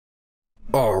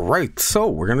Alright, so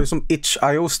we're gonna do some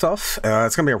itch.io stuff.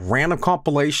 It's gonna be a random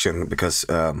compilation because,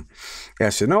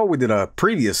 as you know, we did a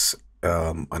previous,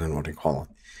 I don't know what to call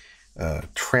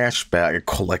it, trash bag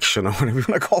collection or whatever you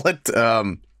want to call it.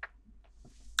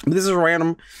 This is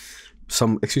random,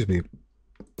 some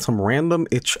random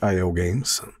itch.io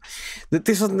games.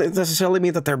 This doesn't necessarily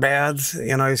mean that they're bad,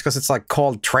 you know, it's because it's like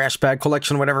called trash bag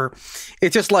collection or whatever.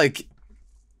 It's just like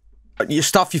your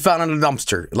stuff you found in the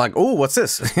dumpster. Like, oh, what's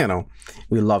this? You know,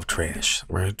 we love trash,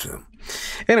 right?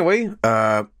 Anyway,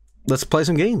 let's play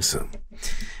some games.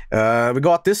 We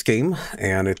got this game,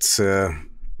 and it's,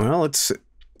 well, it's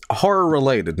horror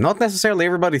related. Not necessarily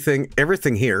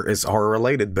everything here is horror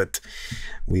related, but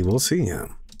we will see.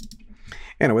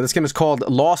 Anyway, this game is called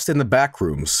Lost in the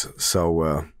Backrooms. So,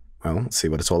 well, let's see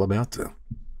what it's all about.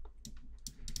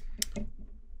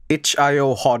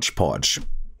 Itch.io hodgepodge.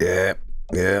 Yeah.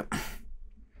 Yeah.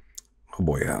 Oh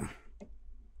boy, yeah.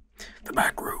 The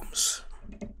Backrooms.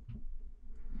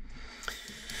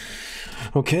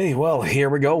 Okay, well, here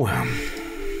we go.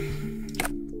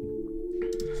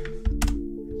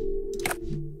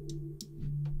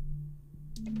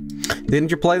 Didn't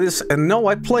you play this? And no,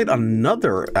 I played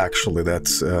another, actually,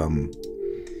 that's,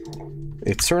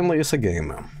 it certainly is a game.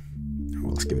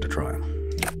 Well, let's give it a try.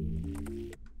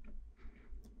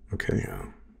 Okay,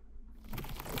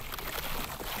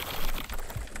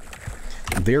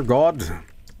 Dear God,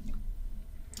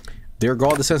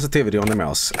 the sensitivity on the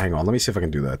mouse. Hang on, let me see if I can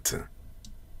do that.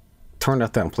 Turn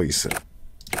that down, please.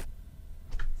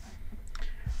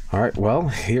 Alright, well,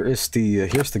 here's the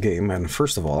game, and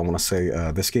first of all, I want to say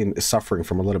this game is suffering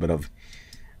from a little bit of...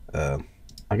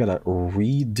 I gotta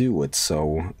redo it,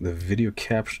 so the video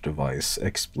capture device,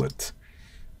 XSplit,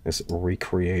 is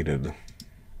recreated.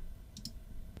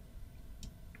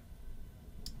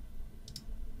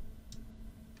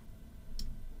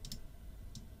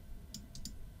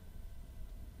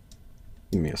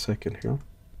 Give me a second here.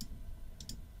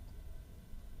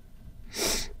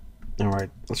 Alright,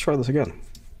 let's try this again.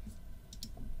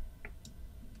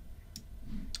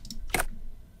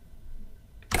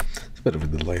 It's a bit of a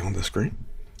delay on the screen.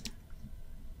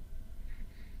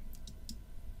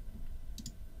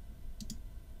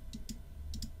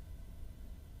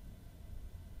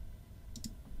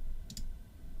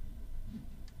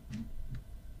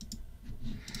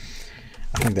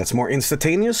 I think that's more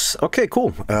instantaneous. Okay,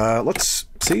 cool. Let's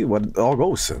see what it all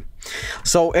goes.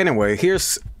 So anyway,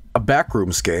 here's a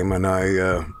Backrooms game, and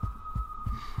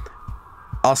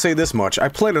I'll say this much. I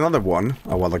played another one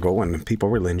a while ago, and people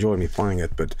really enjoyed me playing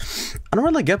it, but I don't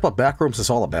really get what Backrooms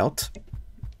is all about.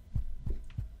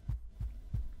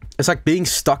 It's like being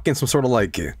stuck in some sort of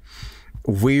like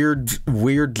weird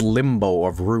limbo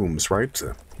of rooms, right?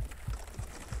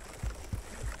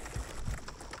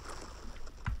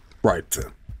 Right.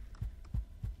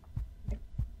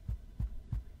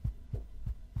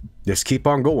 Just keep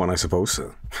on going, I suppose.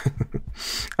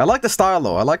 I like the style,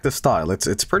 though. I like the style.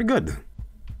 It's pretty good.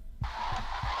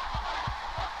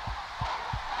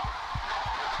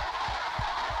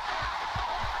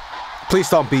 Please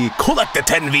don't be collect the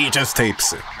 10 VHS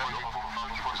tapes.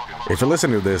 If you're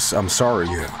listening to this, I'm sorry.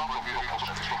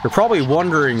 You're probably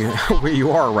wondering where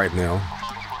you are right now.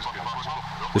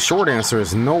 The short answer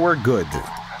is nowhere good.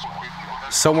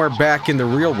 Somewhere back in the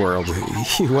real world,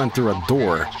 you went through a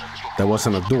door that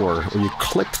wasn't a door, or you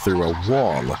clipped through a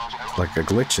wall, like a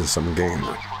glitch in some game.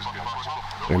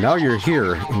 And now you're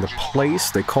here in the place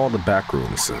they call the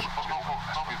Backrooms.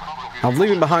 I'm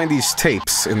leaving behind these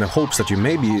tapes in the hopes that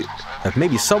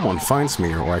maybe someone finds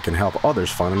me, or I can help others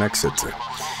find an exit.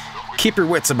 Keep your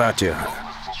wits about you.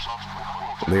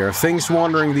 There are things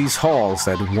wandering these halls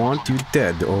that want you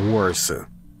dead or worse.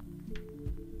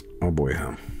 Oh boy,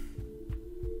 huh?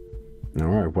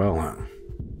 Alright, well,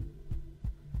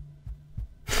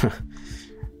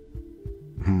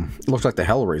 looks like the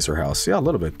Hellraiser house. Yeah, a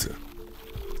little bit.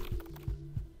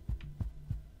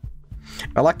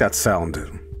 I like that sound.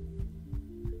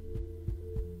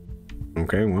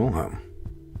 Okay, well,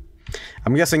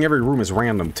 I'm guessing every room is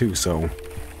random, too, so...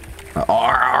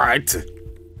 alright!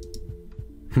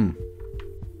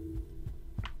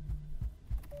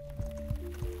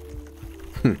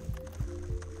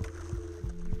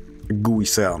 Gooey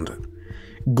sound.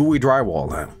 Gooey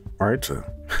drywall, right?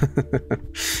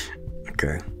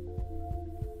 Okay.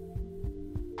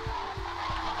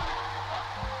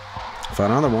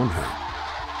 Found another one.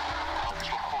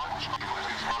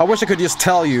 I wish I could just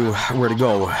tell you where to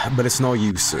go, but it's no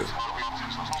use.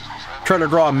 Trying to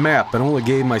draw a map and only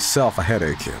gave myself a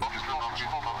headache.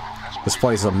 This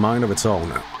place is a mind of its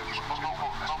own.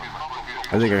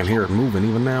 I think I can hear it moving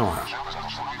even now.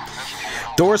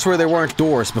 Doors where there weren't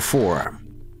doors before.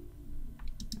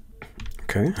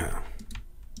 Okay.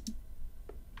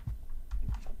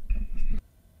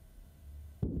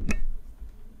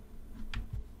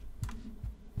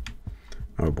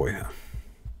 Oh boy.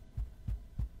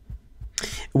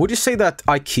 Would you say that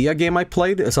IKEA game I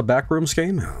played is a Backrooms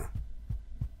game?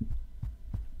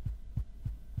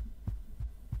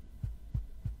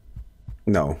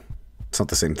 No, it's not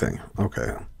the same thing.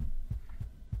 Okay.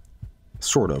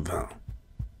 Sort of.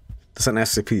 It's an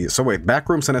SCP. So wait,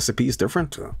 Backrooms and SCP is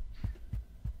different?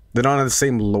 They're not in the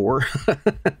same lore?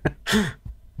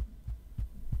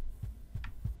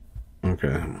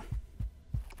 Okay.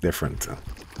 Different.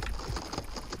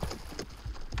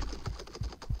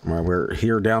 Well, we're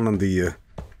here down on the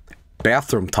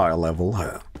bathroom tile level.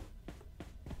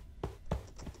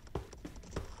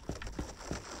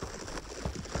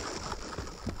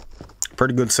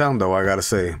 Pretty good sound though, I gotta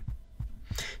say.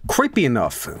 Creepy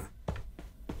enough.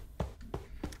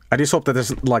 I just hope that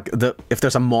there's like if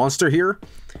there's a monster here,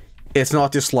 it's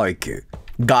not just like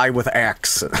guy with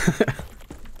axe.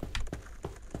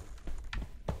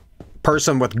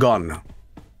 Person with gun.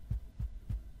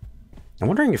 I'm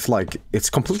wondering if like it's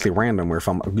completely random or if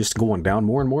I'm just going down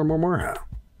more and more and more and more.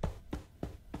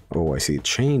 Oh, I see it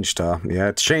changed, huh? Yeah,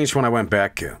 it changed when I went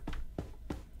back.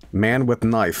 Man with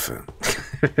knife.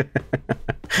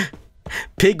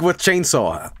 Pig with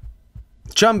chainsaw.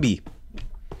 Chumby.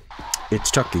 It's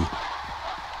Chucky.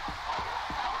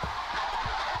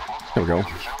 There we go.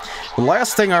 The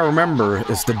last thing I remember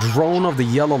is the drone of the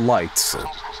yellow lights.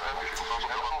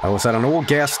 I was at an old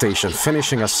gas station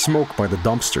finishing a smoke by the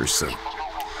dumpsters.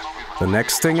 The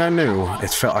next thing I knew,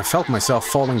 I felt myself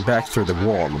falling back through the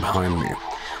wall behind me,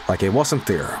 like it wasn't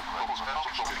there.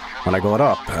 When I got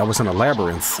up, I was in a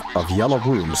labyrinth of yellow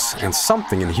rooms, and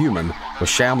something inhuman was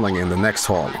shambling in the next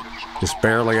hall, just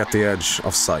barely at the edge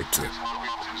of sight.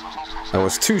 I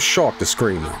was too shocked to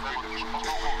scream.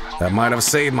 That might have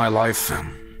saved my life.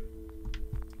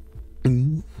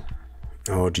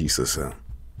 Oh, Jesus.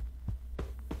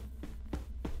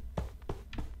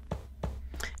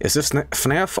 Is this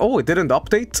FNAF? Oh, it didn't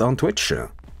update on Twitch.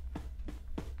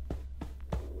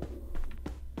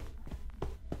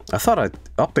 I thought I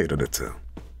updated it.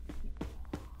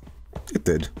 It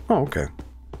did. Oh, okay.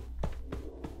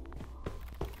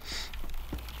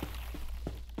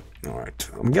 Alright.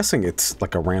 I'm guessing it's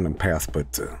like a random path,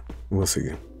 but we'll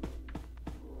see.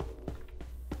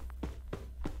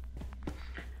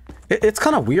 It's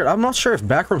kind of weird. I'm not sure if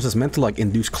Backrooms is meant to like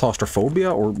induce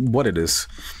claustrophobia or what it is.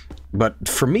 But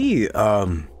for me,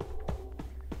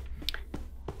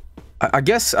 I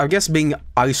guess being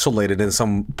isolated in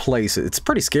some place, it's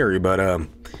pretty scary, but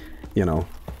you know,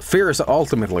 fear is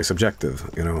ultimately subjective,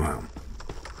 you know.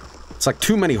 It's like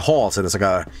too many halls and it's like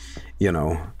a, you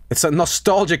know, it's a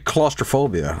nostalgic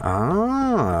claustrophobia.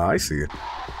 Ah, I see it.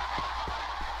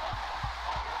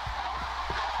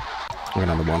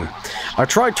 Another one. I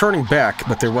tried turning back,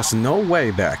 but there was no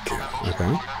way back.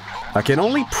 Okay. I can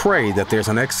only pray that there's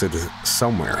an exit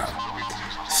somewhere.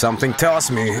 Something tells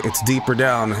me it's deeper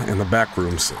down in the back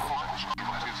rooms.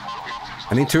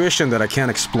 An intuition that I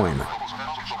can't explain.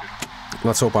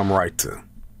 Let's hope I'm right.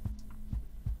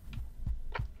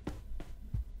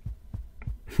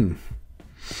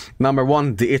 Number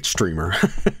 1, the itch streamer.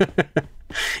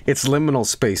 It's liminal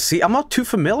space. See, I'm not too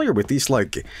familiar with these,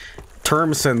 like,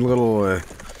 terms and little,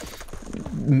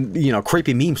 you know,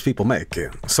 creepy memes people make.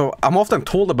 So I'm often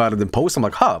told about it in posts. I'm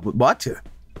like, huh, what?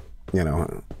 You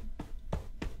know.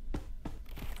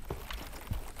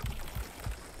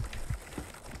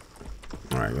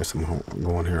 Alright, I guess I'm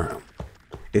going here.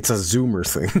 It's a zoomer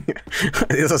thing.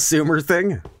 It's a zoomer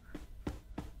thing?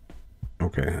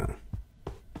 Okay.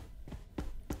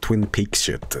 Twin Peaks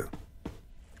shit.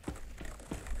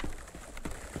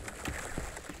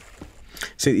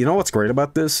 See, you know what's great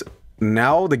about this?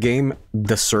 Now the game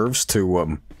deserves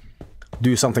to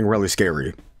do something really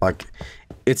scary. Like,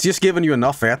 it's just giving you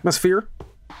enough atmosphere.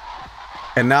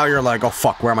 And now you're like, oh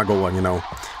fuck, where am I going, you know?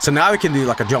 So now you can do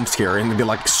like a jump scare and be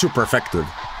like super effective.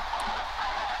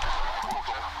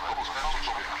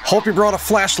 Hope you brought a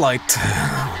flashlight.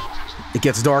 It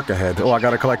gets dark ahead. Oh, I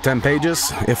gotta collect 10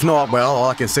 pages? If not, well, all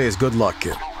I can say is good luck.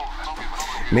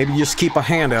 Maybe just keep a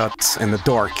hand out in the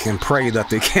dark and pray that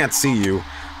they can't see you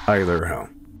either.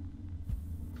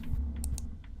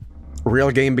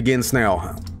 Real game begins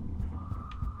now.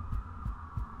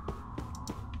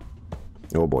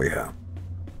 Oh boy, yeah.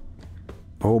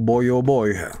 Oh boy, oh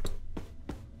boy.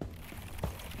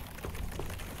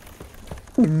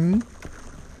 I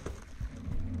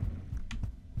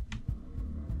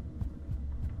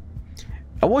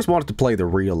always wanted to play the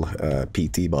real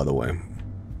PT, by the way.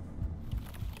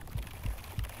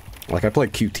 Like, I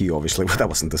played QT, obviously, but that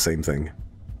wasn't the same thing.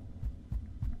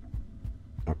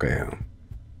 Okay.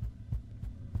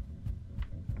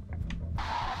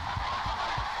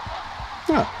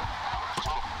 Yeah.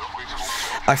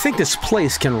 I think this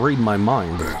place can read my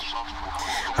mind.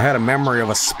 I had a memory of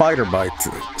a spider bite.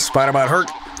 Spider bite hurt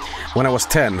when I was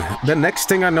 10. Then next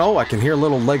thing I know, I can hear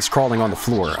little legs crawling on the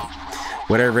floor.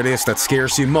 Whatever it is that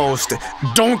scares you most,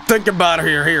 don't think about it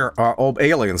here. Oh,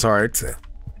 aliens, alright.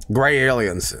 Gray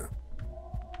aliens.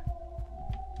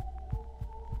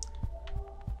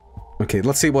 Okay,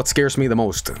 let's see what scares me the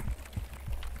most.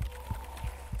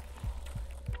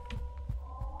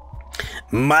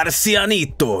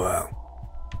 Marcianito.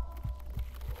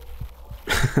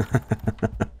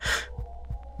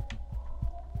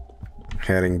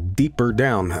 Heading deeper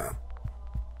down.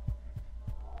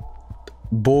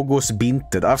 Bogos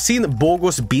Binted. I've seen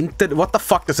Bogos Binted. What the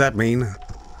fuck does that mean?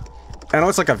 I know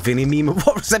it's like a Vinny meme.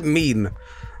 What does that mean?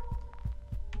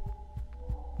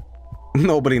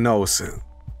 Nobody knows.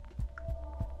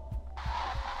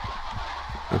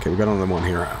 Okay, we got another one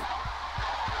here.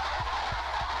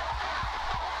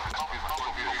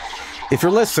 If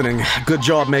you're listening, good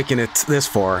job making it this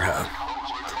far.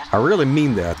 I really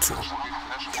mean that.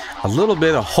 A little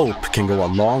bit of hope can go a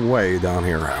long way down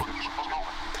here.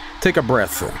 Take a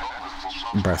breath.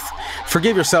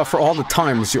 Forgive yourself for all the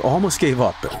times you almost gave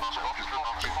up.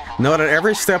 Know that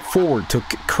every step forward took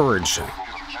courage.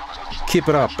 Keep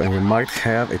it up and you might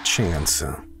have a chance.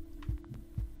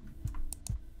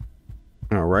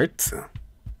 Alright.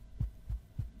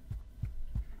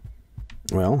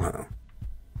 Well,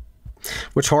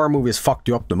 which horror movies fucked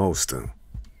you up the most? You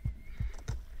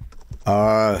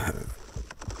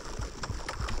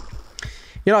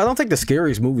know, I don't think the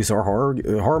scariest movies are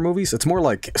horror movies. It's more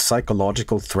like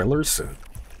psychological thrillers.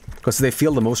 Because they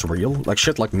feel the most real. Like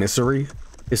shit like Misery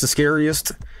is the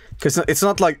scariest. Because it's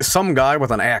not like some guy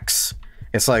with an axe.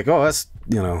 It's like, oh, that's,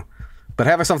 you know. But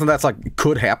having something that's like,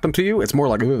 could happen to you, it's more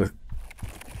like, ugh.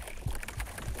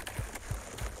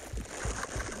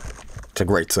 It's a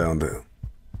great sound.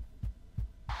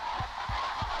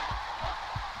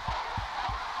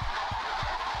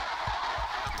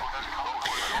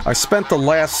 I spent the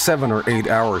last 7 or 8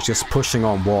 hours just pushing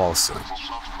on walls.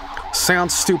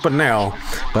 Sounds stupid now,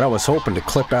 but I was hoping to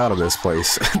clip out of this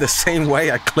place the same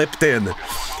way I clipped in.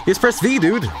 Just press V,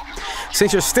 dude.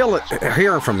 Since you're still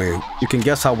hearing from me, you can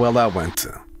guess how well that went.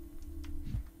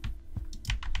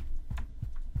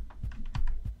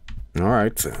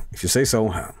 Alright, if you say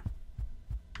so.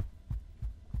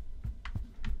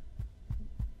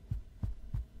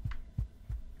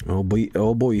 Oh boy,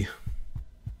 oh boy.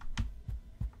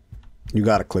 You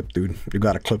got a clip, dude. You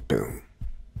got a clip, dude.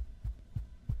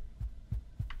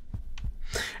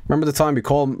 Remember the time you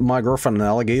called my girlfriend an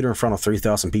alligator in front of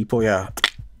 3,000 people? Yeah.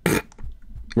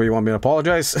 Where you want me to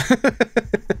apologize?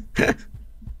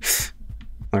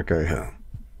 Okay.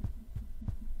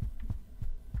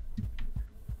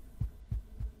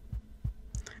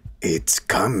 It's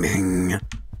coming.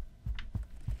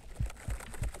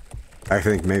 I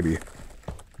think maybe.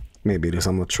 Maybe it is.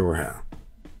 I'm not sure how.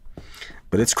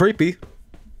 But it's creepy.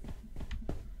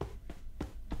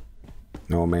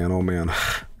 Oh man, oh man.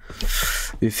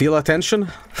 You feel that tension?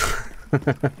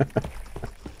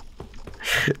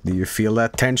 Do you feel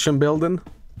that tension building?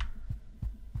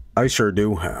 I sure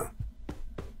do.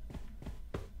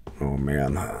 Oh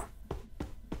man.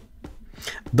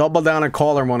 Double down and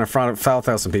call her one in front of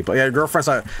 5,000 people. Yeah, your girlfriend's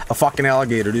a fucking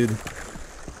alligator, dude.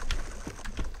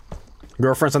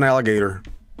 Girlfriend's an alligator.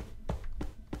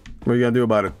 What are you gonna do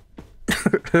about it?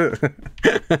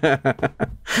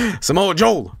 Samoa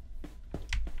Joel.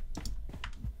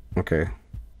 Okay. I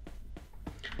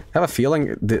have a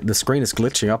feeling the screen is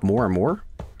glitching up more and more.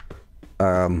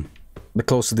 The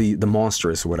closer the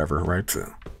monster is or whatever, right?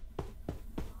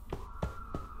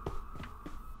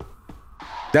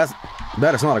 That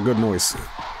is not a good noise.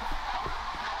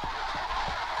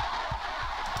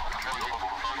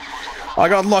 I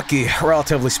got lucky,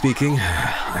 relatively speaking.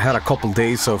 I had a couple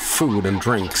days of food and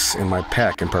drinks in my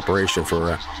pack in preparation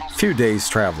for a few days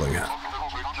traveling.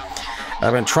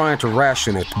 I've been trying to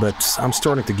ration it, but I'm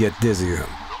starting to get dizzy.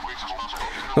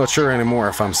 Not sure anymore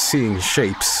if I'm seeing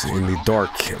shapes in the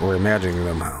dark or imagining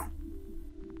them.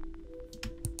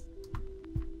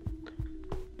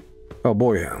 Oh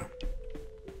boy.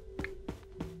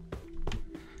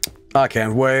 I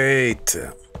can't wait.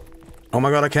 Oh my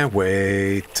god, I can't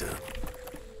wait.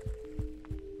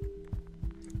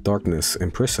 Darkness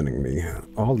imprisoning me.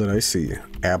 All that I see.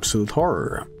 Absolute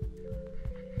horror.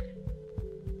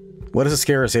 What is the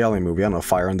scariest alien movie? I don't know.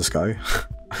 Fire in the Sky?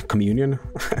 Communion?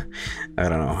 I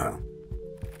don't know.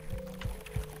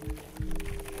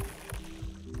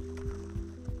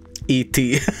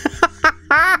 E.T.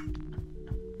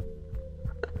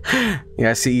 Yeah,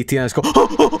 I see E.T. and I just go...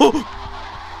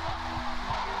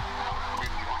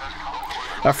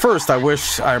 At first, I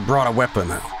wish I brought a weapon.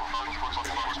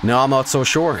 Now I'm not so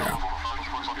sure.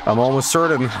 I'm almost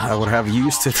certain I would have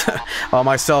used it on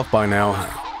myself by now.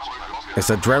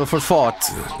 It's a dreadful thought,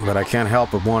 but I can't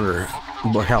help but wondering,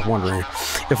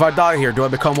 if I die here, do I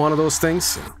become one of those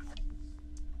things?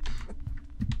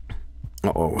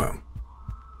 Uh-oh.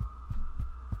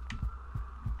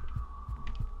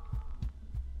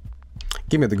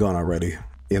 Give me the gun already.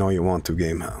 You know you want to,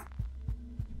 game,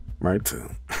 right?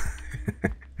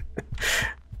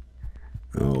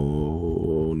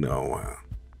 Oh no.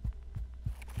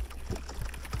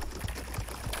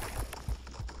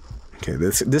 Okay,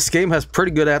 this game has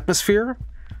pretty good atmosphere.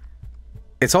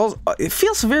 It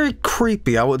feels very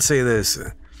creepy, I would say this.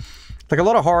 Like, a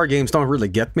lot of horror games don't really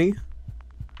get me.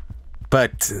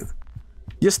 But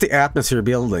just the atmosphere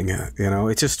building, you know,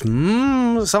 it's just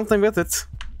something with it.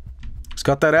 It's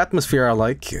got that atmosphere I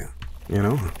like, you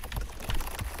know.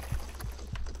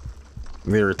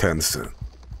 Very tense.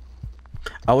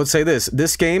 I would say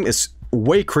this game is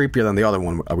way creepier than the other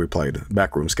one we played,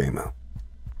 Backrooms game.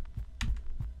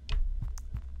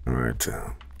 Alright.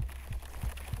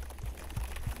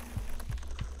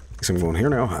 Guess I'm going here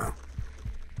now, huh?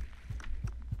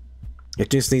 It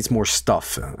just needs more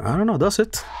stuff. I don't know, does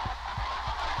it?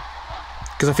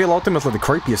 Because I feel ultimately the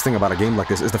creepiest thing about a game like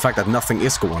this is the fact that nothing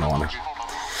is going on.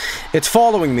 It's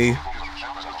following me.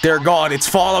 Dear God, it's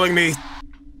following me!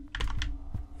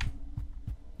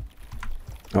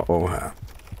 Uh-oh.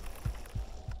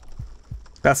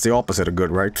 That's the opposite of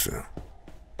good, right?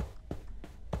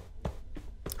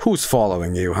 Who's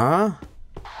following you, huh?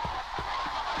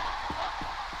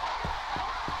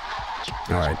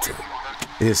 Alright.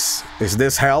 Is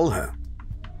this hell?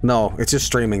 No, it's just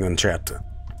streaming on chat.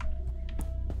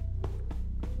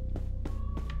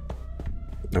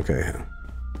 Okay.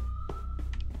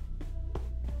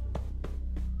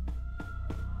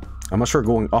 I'm not sure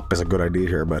going up is a good idea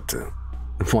here, but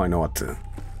why not? It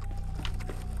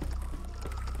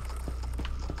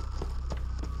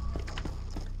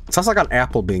sounds like an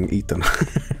apple being eaten.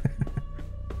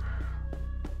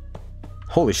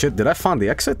 Holy shit, did I find the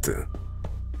exit?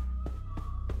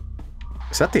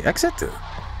 Is that the exit?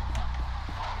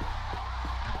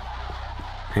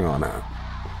 Hang on now.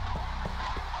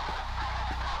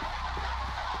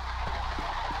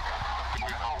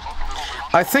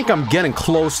 I think I'm getting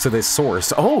close to this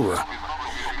source. Oh!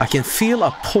 I can feel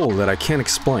a pull that I can't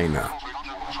explain now.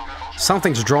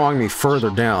 Something's drawing me further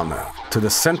down, to the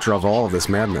center of all of this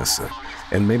madness,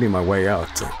 and maybe my way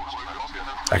out.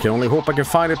 I can only hope I can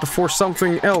find it before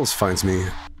something else finds me.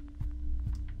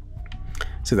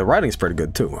 See, the writing's pretty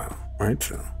good too,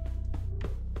 right?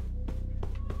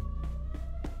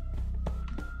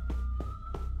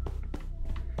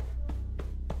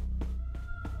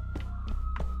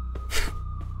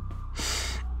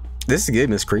 This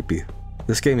game is creepy.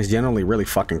 This game is generally really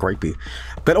fucking creepy.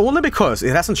 But only because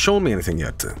it hasn't shown me anything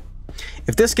yet.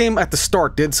 If this game at the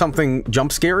start did something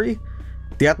jump scary,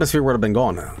 the atmosphere would have been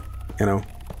gone now, you know?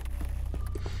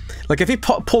 Like, if he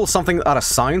pulls something out of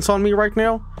science on me right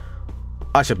now,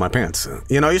 I shit my pants.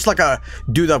 You know, just like a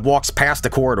dude that walks past the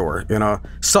corridor, you know?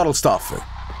 Subtle stuff.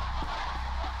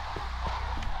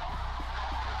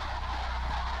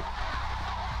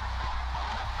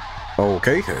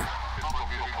 Okay.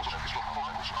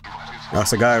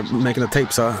 That's the guy making the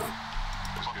tapes, huh?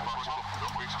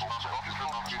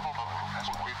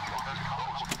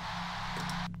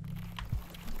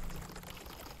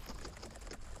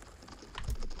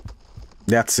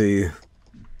 That's the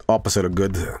opposite of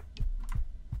good.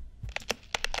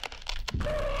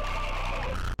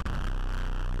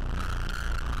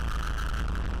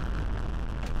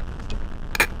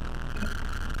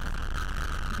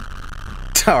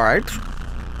 All right.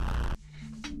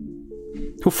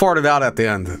 Who farted out at the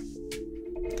end?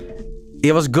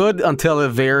 It was good until the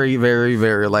very, very,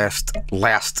 very last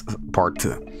part.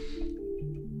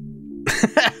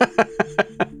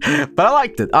 But I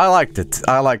liked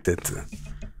it.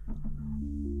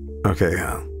 Okay.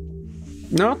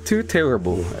 Not too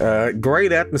terrible.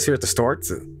 Great atmosphere at the start.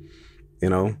 You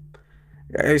know.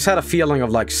 I just had a feeling of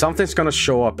like something's gonna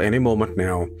show up any moment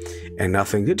now, and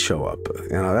nothing did show up.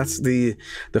 You know, that's the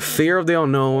fear of the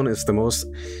unknown is the most,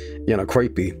 you know,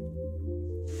 creepy.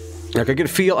 Like I could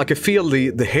feel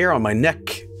the hair on my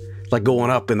neck like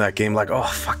going up in that game. Like, oh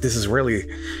fuck, this is really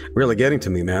getting to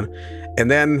me, man.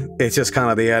 And then it's just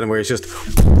kind of the end where it's just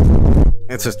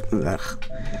ugh.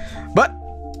 But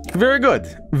very good.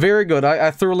 I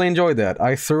thoroughly enjoyed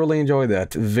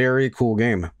that. Very cool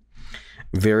game.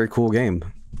 Very cool game.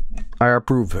 I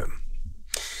approve it.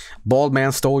 Bald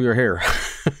man stole your hair.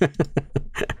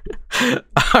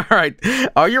 Alright,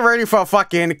 are you ready for a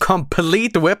fucking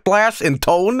complete whiplash in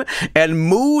tone and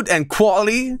mood and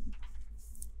quality?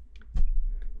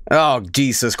 Oh,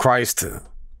 Jesus Christ.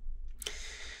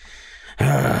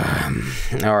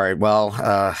 Alright,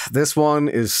 well, this one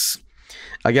is...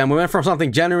 Again, we went from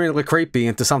something genuinely creepy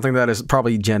into something that is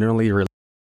probably genuinely really...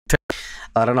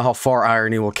 I don't know how far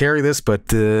irony will carry this,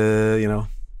 but, you know.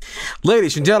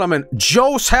 Ladies and gentlemen,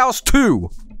 Joe's House 2!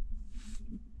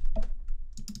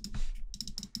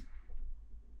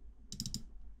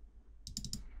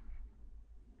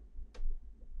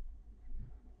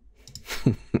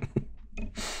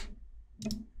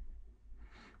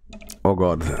 Oh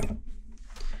god.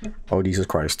 Oh Jesus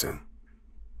Christ.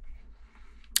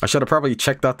 I should have probably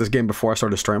checked out this game before I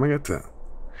started streaming it.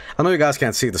 I know you guys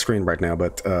can't see the screen right now,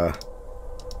 but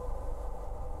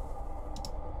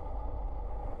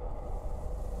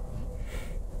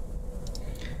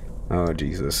oh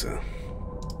Jesus.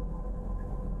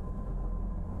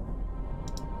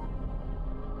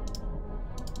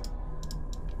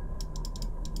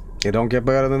 It don't get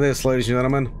better than this, ladies and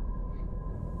gentlemen.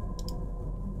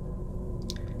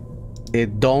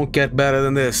 It don't get better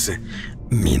than this.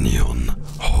 Minion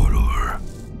horror.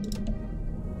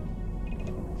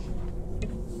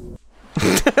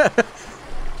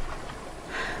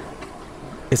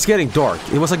 It's getting dark.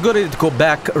 It was a good idea to go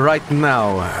back right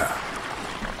now.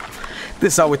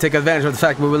 This is how we take advantage of the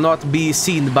fact we will not be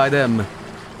seen by them.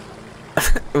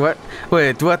 What?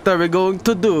 Wait, what are we going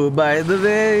to do, by the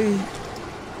way?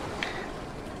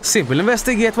 Simple,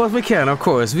 investigate what we can, of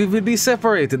course. We will be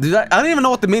separated. I don't even know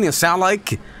what the minions sound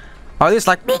like. Are these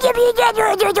like... Like,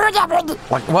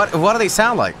 what do they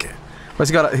sound like? Where's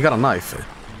he got a knife?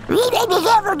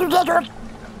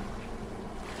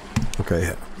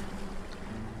 Okay.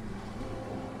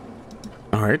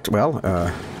 Alright, well,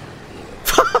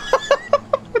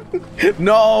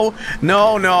 No!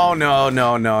 No, no, no,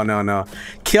 no, no, no, no.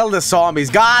 Kill the zombies.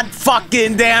 God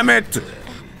fucking damn it!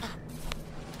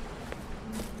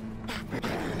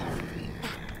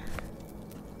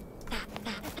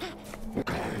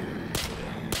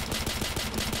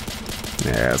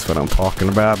 Yeah, that's what I'm talking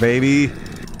about, baby.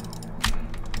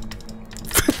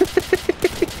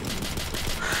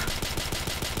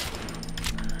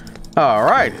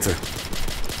 Alright.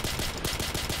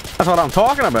 That's what I'm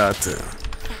talking about.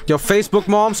 Yo, Facebook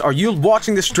moms, are you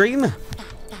watching the stream?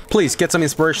 Please, get some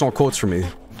inspirational quotes from me.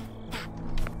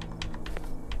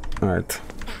 Alright.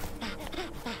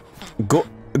 Go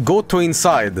to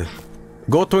inside.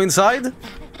 Go to inside?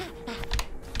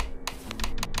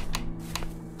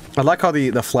 I like how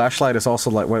the flashlight is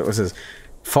also like, what was this?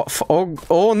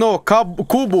 Oh no,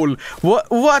 Kubul!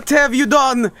 What have you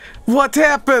done? What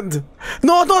happened?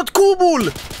 No, not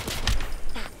Kubul!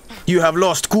 You have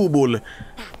lost Kubul.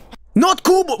 Not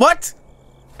Kubul! What?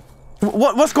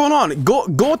 What's going on?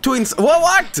 Go to ins.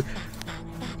 What?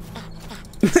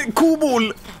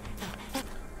 Kubul!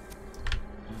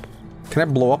 Can I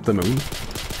blow up the moon?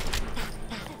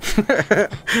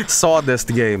 Sawdust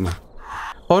game.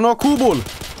 Oh no, Kubul!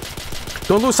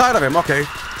 Don't lose sight of him, okay.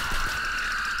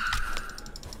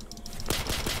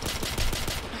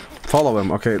 Follow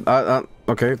him, okay.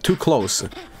 Okay, too close.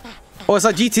 Oh, it's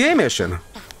a GTA mission.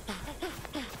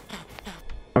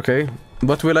 Okay,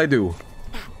 what will I do?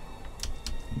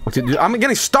 I'm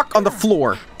getting stuck on the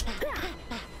floor.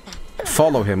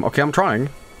 Follow him. Okay, I'm trying.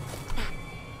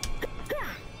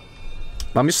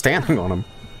 I'm just standing on him.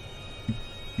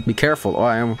 Be careful. Oh,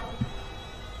 I am.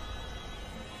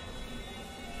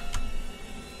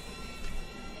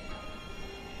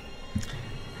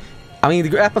 I mean,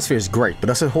 the atmosphere is great, but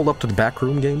does it hold up to the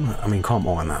backroom game? I mean, come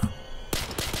on now.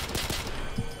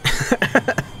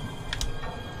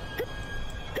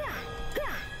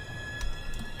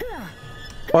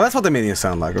 Oh, that's what the minions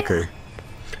sound like, okay.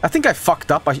 I think I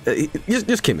fucked up.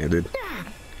 Just kill me, dude.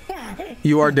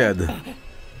 You are dead.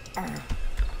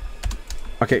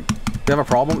 Okay, you have a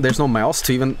problem? There's no mouse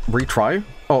to even retry?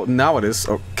 Oh, now it is.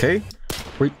 Okay.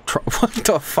 Retry. What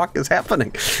the fuck is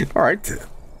happening? Alright.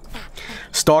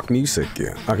 Stock music,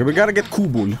 yeah. Okay, we gotta get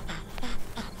Kubul.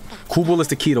 Kubul is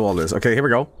the key to all this. Okay, here we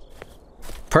go.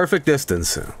 Perfect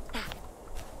distance. I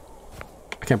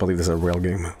can't believe this is a real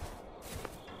game.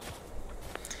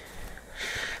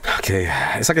 Okay,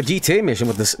 it's like a GTA mission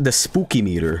with this the spooky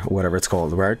meter, or whatever it's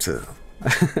called, right?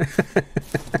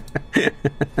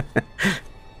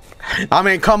 I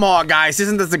mean, come on, guys!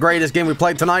 Isn't this the greatest game we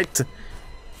played tonight?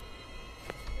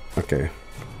 Okay.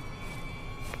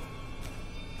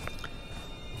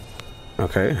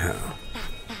 Okay.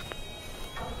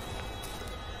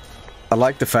 I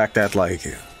like the fact that, like,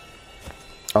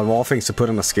 of all things to put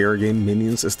in a scary game,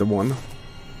 Minions is the one.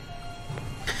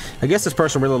 I guess this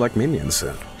person really liked Minions.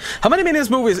 How many Minions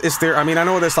movies is there? I mean, I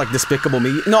know there's like Despicable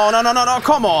Me. No,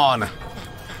 come on!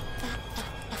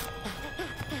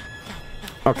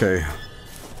 Okay.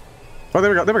 Oh,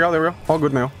 there we go. All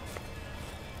good now.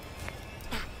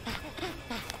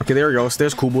 Okay, there he goes.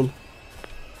 There's Kubul.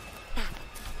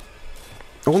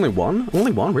 Only one?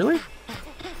 Only one, really?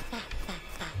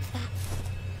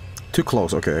 Too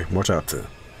close, okay. Watch out.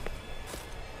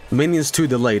 Minions 2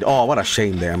 delayed. Oh, what a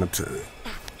shame, damn it.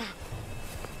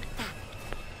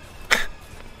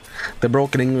 The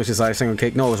broken English is icing on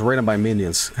cake. No, it was written by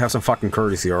Minions. Have some fucking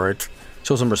courtesy, alright?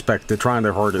 Show some respect. They're trying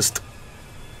their hardest.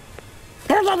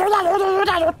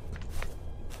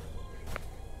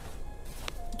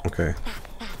 Okay.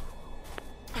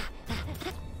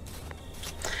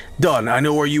 Done. I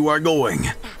know where you are going.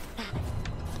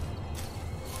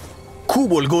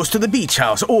 Kubul goes to the beach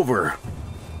house. Over.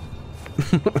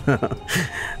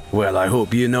 Well, I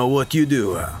hope you know what you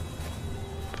do.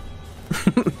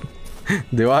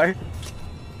 Do I?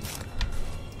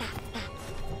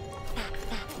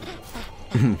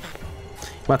 Well,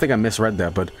 I think I misread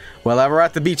that, but... Well, we're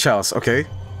at the beach house, okay.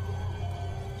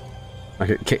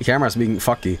 Okay, camera's being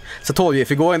fucky. So I told you, if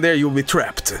you go in there, you'll be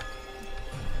trapped.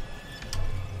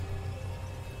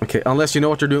 Okay, unless you know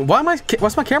what you're doing. Why am I...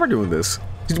 What's my camera doing this?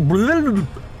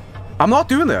 I'm not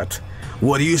doing that.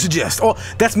 What do you suggest? Oh,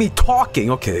 that's me talking,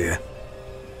 okay.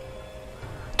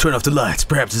 Turn off the lights.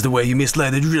 Perhaps it's the way you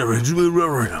misled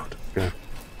the... Okay.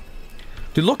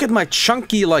 Dude, look at my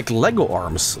chunky, like, Lego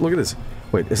arms. Look at this.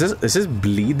 Wait, is this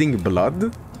bleeding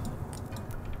blood?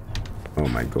 Oh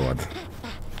my god.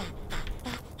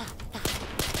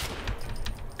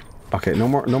 Okay, no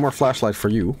more flashlight for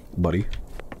you, buddy.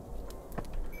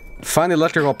 Find the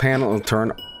electrical panel and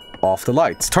turn off the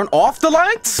lights. Turn off the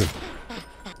lights?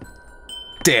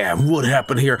 Damn, what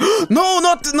happened here? No,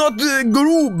 not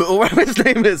Groob, or whatever his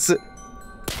name is.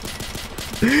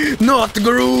 Not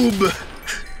Groob.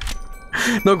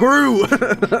 No, Gru.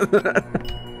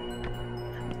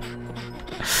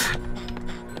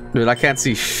 Dude, I can't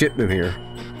see shit in here.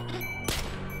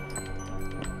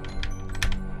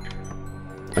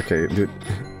 Okay, dude.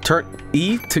 Turn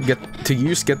E to get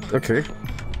okay.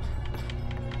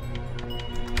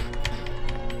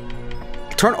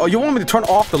 Oh, you want me to turn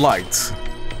off the lights?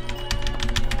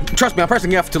 Trust me, I'm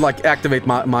pressing F to like activate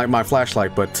my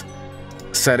flashlight, but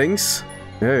settings?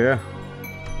 Yeah.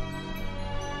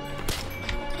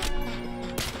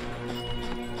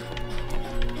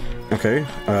 Okay,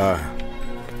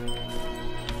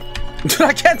 dude,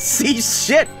 I can't see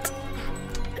shit!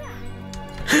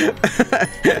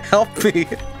 Help me!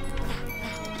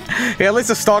 Yeah, at least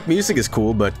the stock music is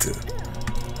cool, but...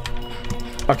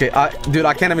 Okay, dude,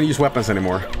 I can't even use weapons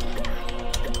anymore.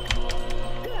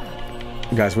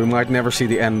 Guys, we might never see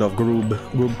the end of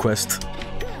Groob Quest.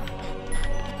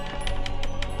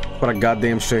 What a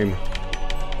goddamn shame.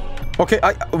 Okay,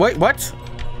 wait, what?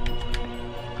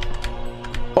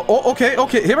 Oh, okay,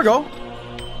 here we go.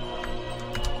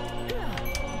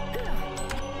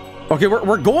 Okay,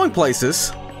 we're going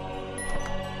places.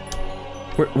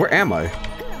 Where am I?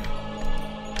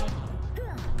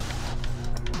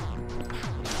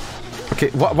 Okay,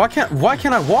 why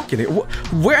can't I walk in here?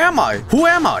 Where am I? Who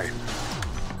am I?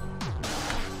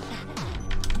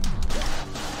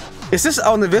 Is this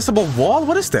an invisible wall?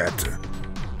 What is that?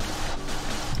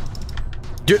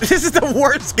 Dude, this is the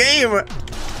worst game!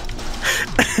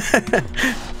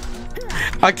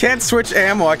 I can't switch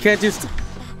ammo, I can't just...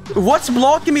 What's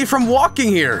blocking me from walking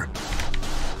here?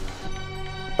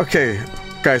 Okay,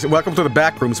 guys, welcome to the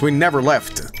Backrooms. We never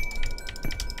left.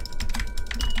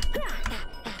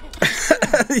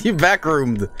 You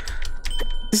backroomed.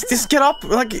 Just get up,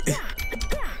 like...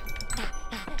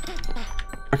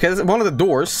 Okay, that's one of the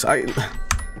doors.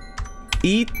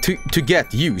 E to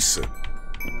get use.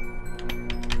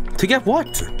 To get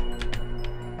what?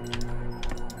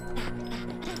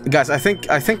 Guys, I think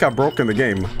I've broken the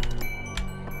game.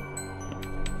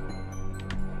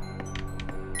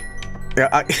 Yeah,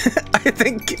 I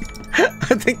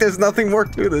think there's nothing more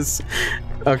to this.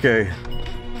 Okay.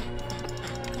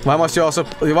 Why must you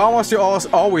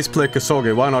always play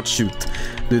Kosoge? Why not shoot?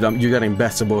 Dude, you're getting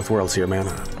best of both worlds here, man.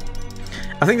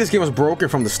 I think this game was broken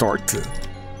from the start.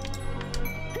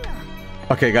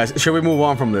 Okay, guys, should we move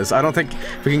on from this? I don't think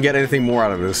we can get anything more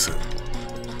out of this.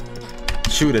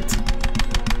 Shoot it.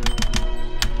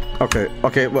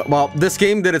 Okay, well, this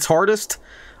game did its hardest.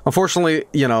 Unfortunately,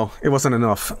 you know, it wasn't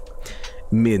enough.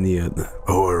 Minion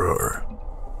horror.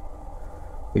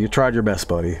 You tried your best,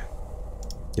 buddy.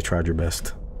 You tried your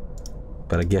best.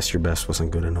 But I guess your best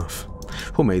wasn't good enough.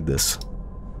 Who made this?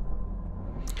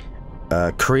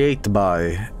 Create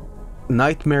by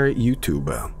Nightmare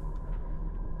YouTube.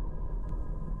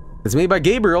 It's made by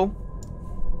Gabriel.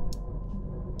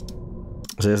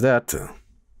 Says that.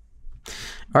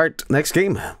 Alright, next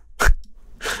game.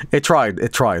 It tried.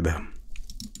 Alright,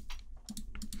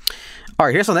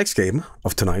 here's the next game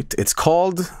of tonight. It's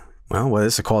called... Well, what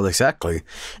is it called exactly?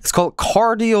 It's called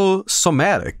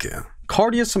Cardiosomatic.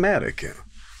 Cardiosomatic.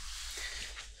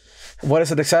 What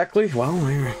is it exactly? Well,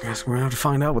 I guess we're going to have to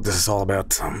find out what this is all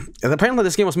about. And apparently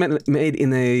this game was made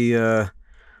in a...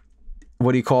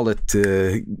 what do you call it?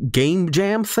 Game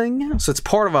jam thing? So it's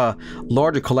part of a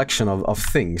larger collection of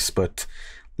things, but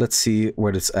let's see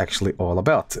what it's actually all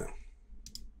about.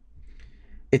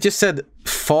 It just said,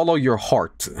 follow your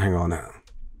heart. Hang on now.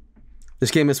 This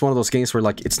game is one of those games where,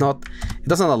 like, it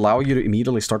doesn't allow you to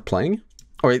immediately start playing.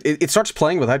 Or it starts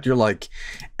playing without you're, like,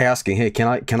 asking, hey,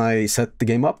 can I set the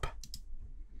game up?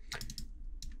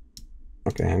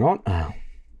 Okay, hang on.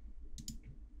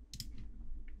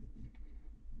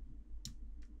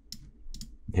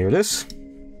 Here it is.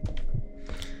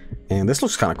 And this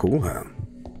looks kind of cool.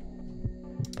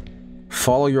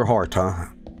 Follow your heart, huh?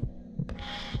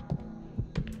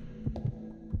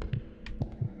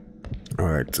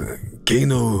 Alright.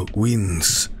 Kano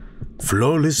wins.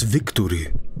 Flawless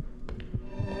victory.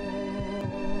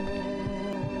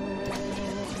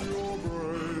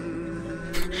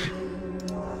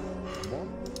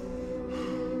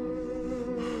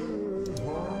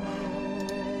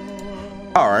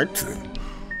 Alright.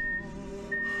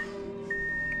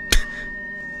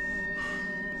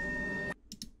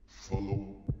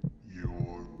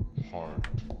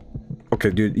 Okay,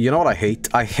 dude, you know what I hate?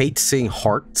 I hate seeing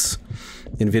hearts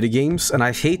in video games, and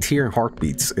I hate hearing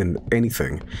heartbeats in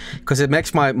anything, because it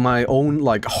makes my own,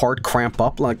 like, heart cramp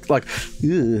up, like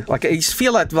ugh. Like, I just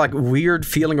feel that, like, weird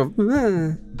feeling of,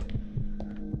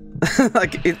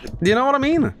 like, do you know what I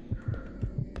mean?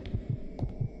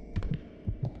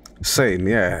 Same,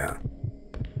 yeah.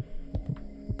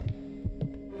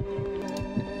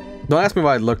 Don't ask me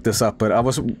why I looked this up, but I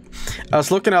was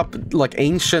looking up, like,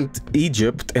 ancient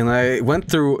Egypt, and I went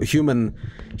through human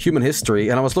history,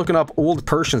 and I was looking up old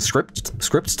Persian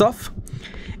script stuff,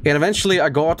 and eventually I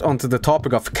got onto the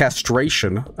topic of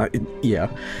castration.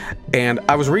 Yeah, and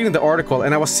I was reading the article,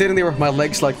 and I was sitting there with my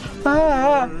legs like,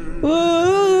 ah,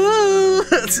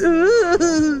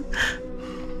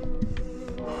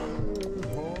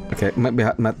 okay, maybe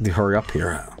I might hurry up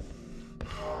here.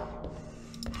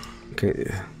 Okay.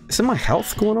 Is it my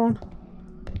health going on?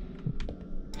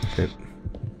 Okay.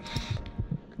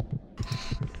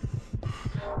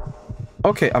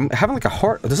 Okay, I'm having like a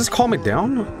heart... Does this calm me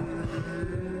down?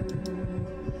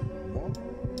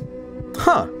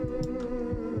 Huh.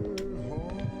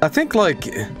 I think like...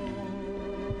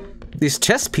 These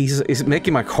chest pieces is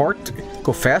making my heart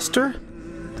go faster.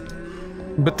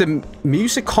 But the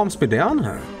music calms me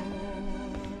down.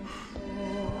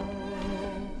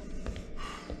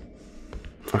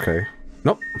 Okay.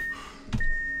 Nope.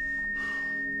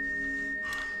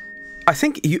 I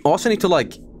think you also need to,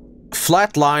 like,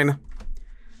 flatline.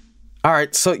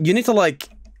 Alright, so you need to, like,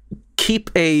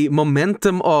 keep a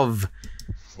momentum of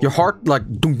your heart, like,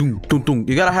 dum dum dum dum.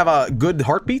 You gotta have a good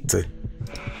heartbeat,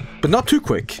 but not too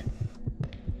quick.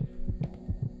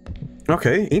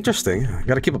 Okay, interesting. You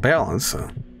gotta keep a balance.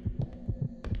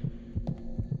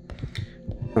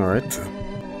 Alright.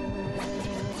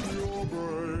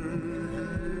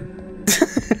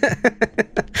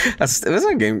 That's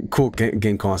a cool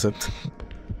game concept.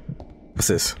 What's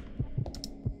this?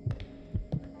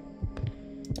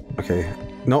 Okay.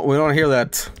 No, we don't hear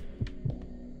that.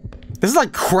 This is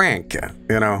like Crank,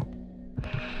 you know.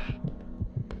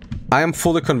 I am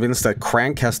fully convinced that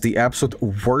Crank has the absolute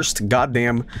worst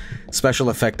goddamn special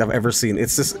effect I've ever seen.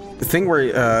 It's this thing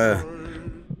where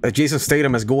Jason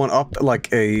Statham is going up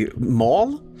like a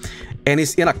mall, and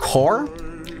he's in a car.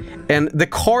 And the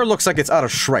car looks like it's out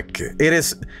of Shrek. It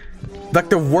is like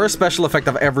the worst special effect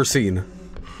I've ever seen.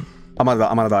 I'm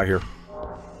gonna die here.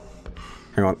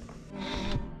 Hang on.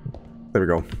 There we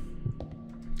go.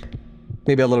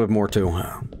 Maybe a little bit more too.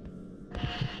 Oh,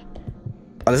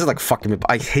 this is like fucking me.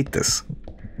 I hate this.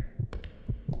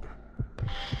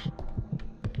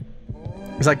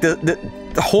 It's like the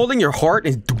holding your heart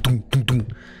is.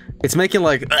 It's making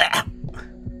like. I'm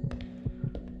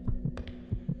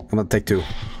gonna take two.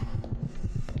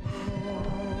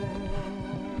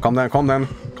 Calm down, calm down,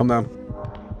 calm down.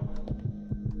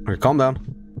 Okay, calm down.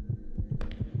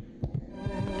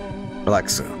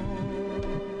 Relax.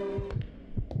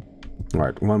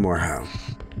 Alright, one more.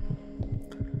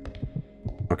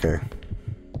 Okay.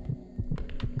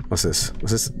 What's this?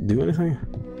 Does this do anything?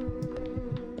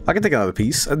 I can take another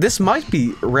piece. This might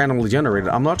be randomly generated.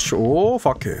 I'm not sure. Oh,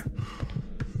 fuck it.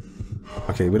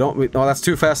 Okay, no, that's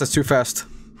too fast. That's too fast.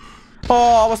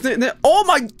 Oh, I was... Oh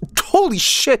my... Holy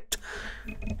shit.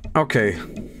 Okay.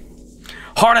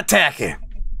 Heart attack.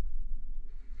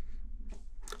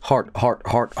 Heart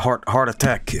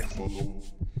attack.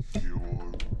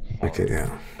 Okay,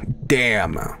 yeah.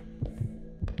 Damn.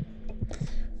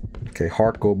 Okay,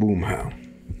 heart go boom.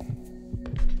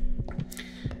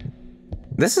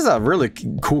 This is a really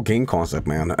cool game concept,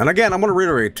 man. And again, I'm gonna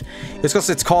reiterate, it's because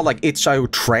it's called like itch.io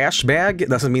trash bag. It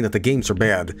doesn't mean that the games are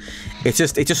bad. It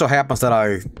just so happens that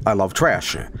I love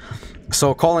trash.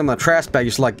 So calling them a trash bag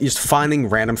is like just finding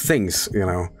random things, you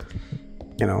know.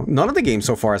 You know, none of the games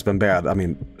so far has been bad. I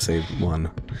mean, save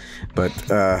one. But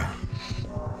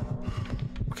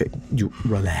okay, you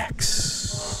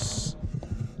relax.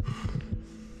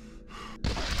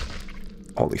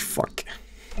 Holy fuck.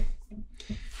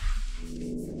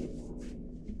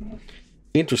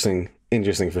 Interesting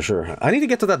for sure. I need to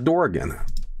get to that door again.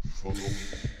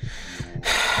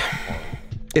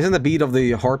 Isn't the beat of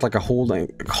the heart like a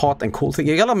hot and cold thing?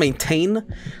 You gotta maintain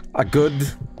a good,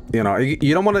 you know,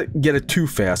 you don't want to get it too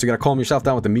fast. You gotta calm yourself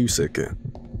down with the music.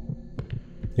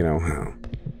 You know.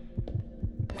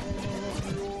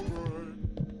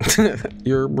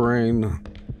 Your brain.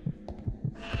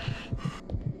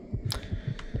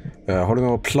 Har du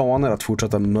några planer att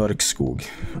fortsätta mörkskog?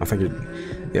 I think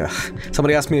yeah.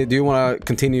 Somebody asked me, do you want to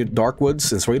continue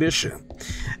Darkwoods in Swedish?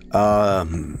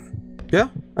 Yeah,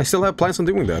 I still have plans on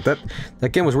doing that.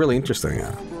 That game was really interesting.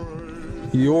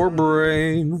 Your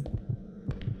brain.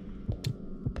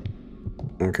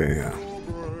 Okay, yeah.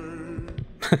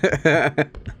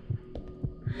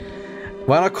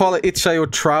 Why not call it itch.io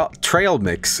trail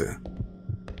mix?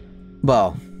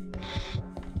 Well,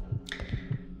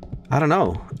 I don't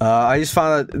know. I just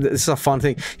found that this is a fun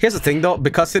thing. Here's the thing though,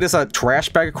 because it is a trash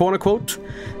bag, quote unquote,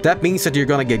 that means that you're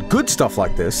gonna get good stuff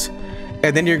like this,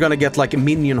 and then you're gonna get like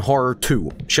Minion Horror 2.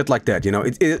 Shit like that, you know?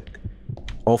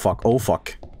 Oh fuck, oh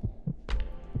fuck.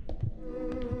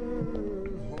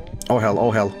 Oh hell,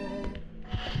 oh hell.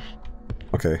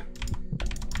 Okay.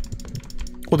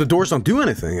 Well, the doors don't do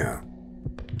anything, yeah.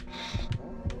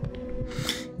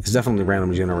 It's definitely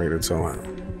randomly generated, so...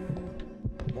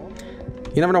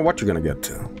 you never know what you're gonna get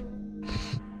to.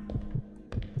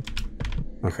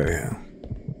 Okay, yeah.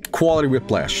 Quality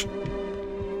whiplash.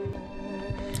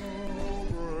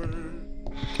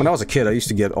 When I was a kid, I used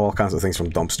to get all kinds of things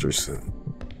from dumpsters.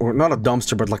 Or not a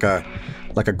dumpster, but like a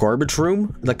garbage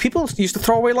room. Like, people used to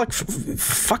throw away, like,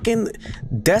 fucking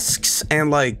desks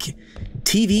and, like,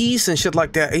 TVs and shit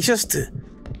like that. It's just,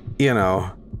 you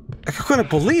know... I couldn't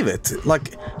believe it.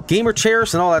 Like, gamer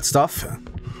chairs and all that stuff.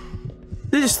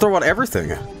 They just throw out everything.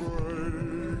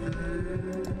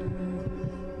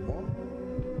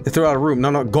 They threw out a room.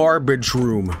 No, garbage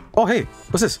room. Oh, hey.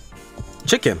 What's this?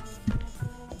 Chicken.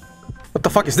 What the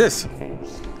fuck is this?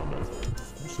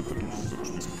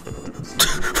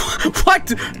 What?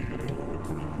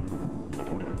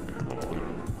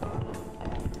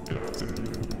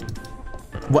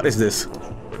 What is this?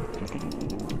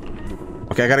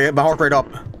 Okay, I gotta get my heart rate up.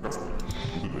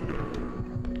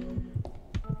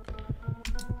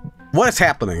 What is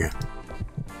happening?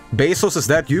 Bezos, is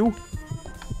that you?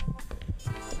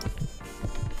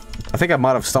 I think I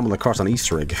might have stumbled across an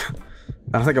Easter egg.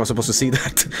 I don't think I was supposed to see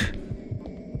that.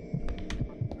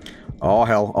 Oh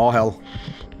hell, oh hell.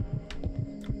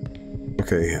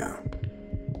 Okay, yeah.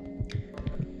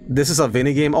 This is a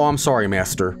Vinny game? Oh, I'm sorry,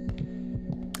 master.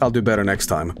 I'll do better next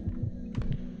time.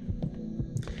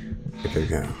 Okay,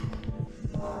 yeah.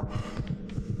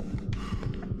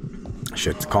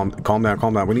 Shit, calm down,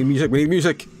 calm down. We need music, we need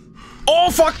music. Oh,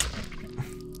 fuck!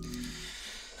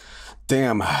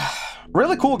 Damn.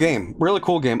 Really cool game, really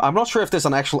cool game. I'm not sure if there's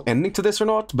an actual ending to this or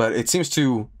not, but it seems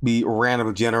to be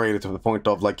randomly generated to the point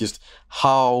of, like, just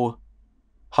how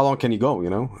long can you go, you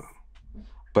know?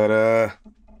 But,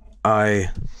 I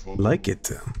like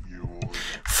it.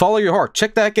 Follow your heart.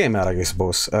 Check that game out, I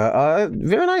suppose.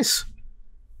 Very nice.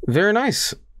 Very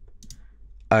nice.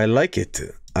 I like it.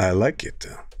 I like it.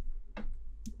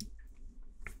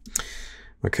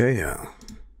 Okay, yeah.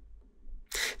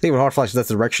 I think with Heart Flash, that's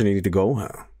the direction you need to go.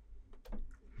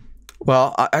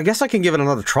 Well, I guess I can give it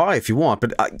another try if you want,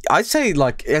 but I'd say,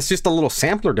 like, it's just a little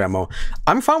sampler demo.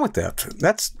 I'm fine with that.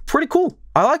 That's pretty cool.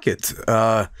 I like it.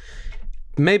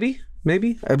 Maybe.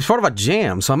 It's part of a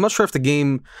jam, so I'm not sure if the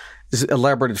game is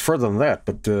elaborated further than that,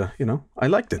 but, you know, I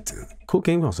liked it. Cool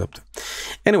game concept.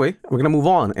 Anyway, we're gonna move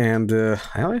on, and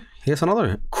here's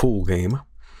another cool game.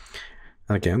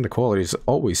 And again, the quality is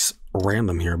always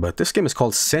random here, but this game is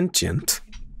called Sentient.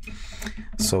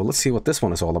 So let's see what this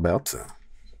one is all about.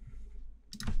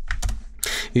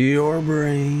 Your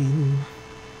brain.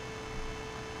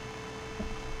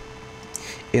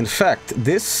 In fact,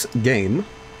 this game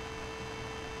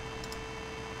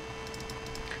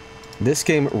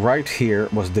right here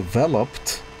was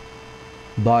developed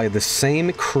by the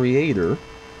same creator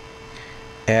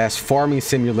as Farming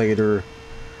Simulator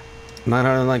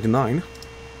 999.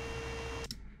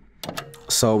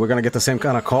 So we're gonna get the same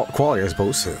kind of quality, I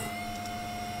suppose.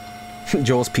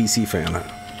 Joel's PC fan.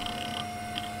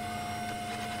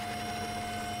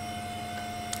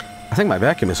 I think my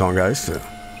vacuum is on, guys.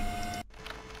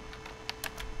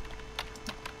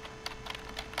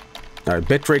 Alright,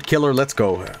 bitrate killer, let's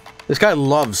go. This guy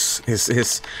loves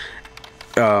his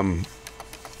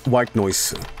white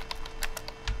noise.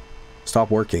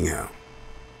 Stop working.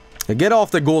 Get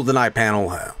off the GoldenEye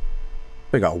panel.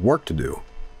 We got work to do.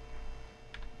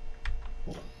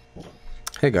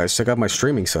 Hey guys, check out my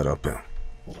streaming setup.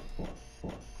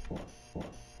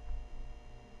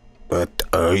 What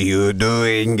are you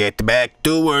doing? Get back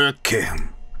to work.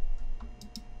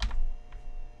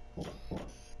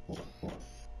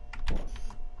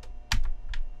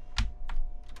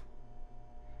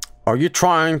 Are you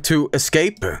trying to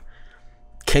escape?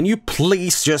 Can you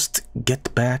please just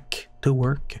get back to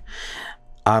work?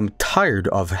 I'm tired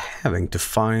of having to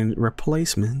find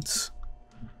replacements.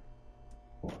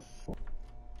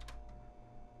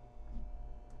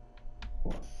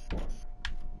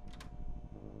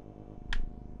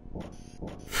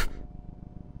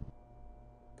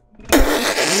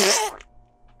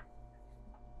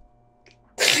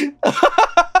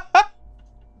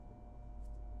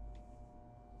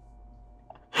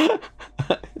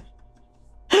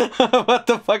 What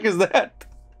the fuck is that?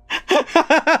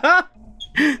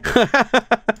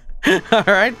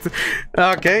 Alright.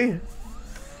 Okay.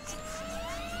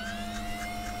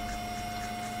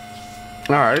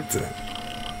 Alright.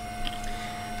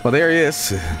 Well, there he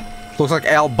is. Looks like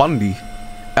Al Bundy.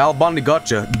 Al Bundy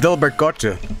gotcha. Dilbert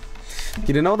gotcha.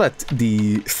 Did you know that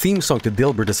the theme song to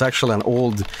Dilbert is actually an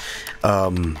old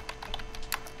Oingo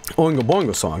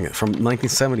Boingo song from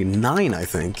 1979, I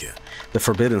think. The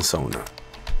Forbidden Zone.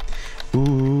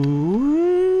 Ooh.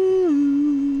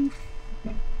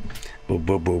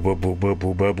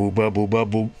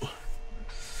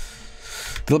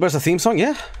 Dilbert's a theme song?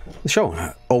 Yeah. The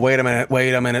show. Oh, wait a minute,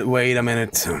 wait a minute, wait a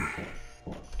minute.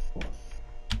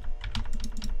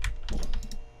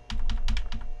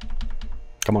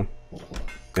 Come on.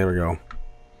 There we go.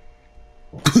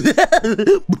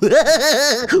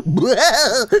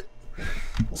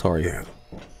 Sorry.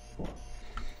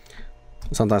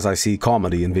 Sometimes I see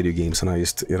comedy in video games and I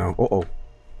just, you know, uh-oh.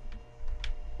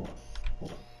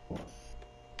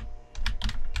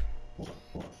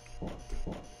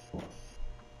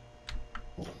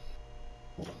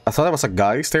 I thought that was a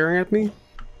guy staring at me.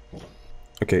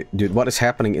 Okay, dude, what is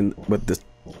happening with this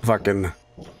fucking...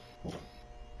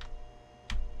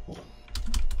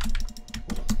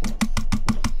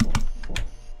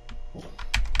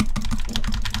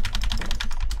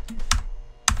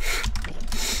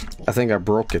 I think I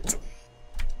broke it.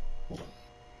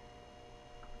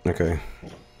 Okay.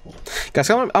 Guys,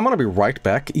 I'm gonna be right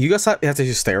back. You guys have to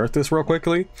just stare at this real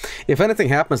quickly. If anything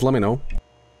happens, let me know.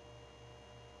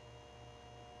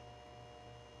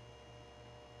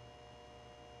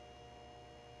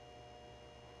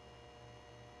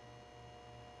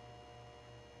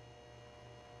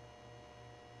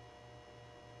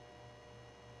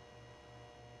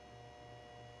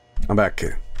 I'm back.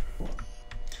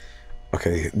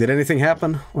 Okay, did anything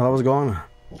happen while I was gone?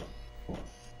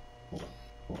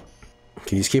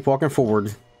 Okay, just keep walking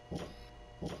forward.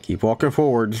 Keep walking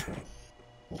forward.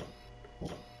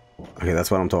 Okay,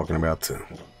 that's what I'm talking about.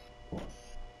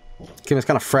 Okay, it's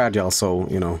kind of fragile, so,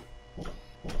 you know.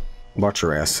 Watch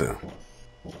your ass.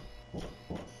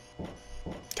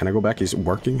 Can I go back? Is it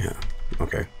working?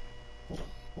 Okay.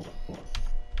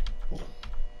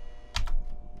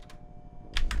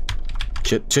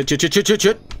 Shit.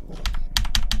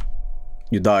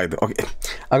 You died. Okay.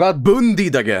 I got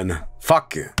bundied again.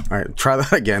 Fuck. Alright, try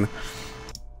that again.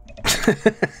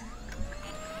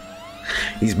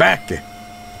 He's back.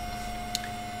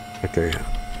 Okay.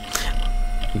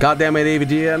 Goddamn it,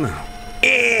 AVGN.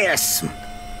 Yes!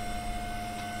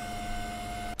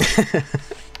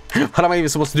 What am I even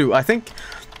supposed to do? I think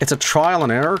it's a trial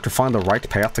and error to find the right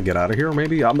path to get out of here,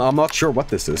 maybe? I'm not sure what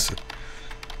this is.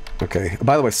 Okay.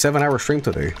 By the way, 7-hour stream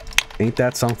today. Ain't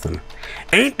that something?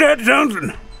 Ain't that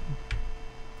something?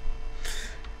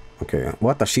 Okay,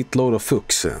 what a shitload of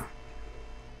fucks.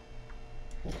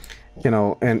 You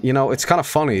know, and you know, it's kind of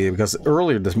funny because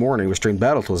earlier this morning we streamed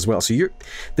Battletoads as well. So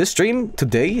this stream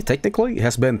today technically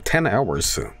has been 10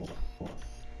 hours.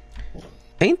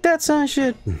 Ain't that some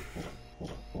shit?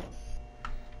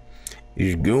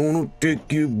 He's gonna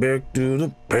take you back to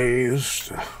the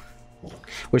past.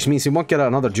 Which means you won't get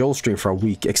another Joel stream for a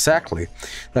week. Exactly.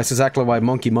 That's exactly why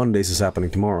Monkey Mondays is happening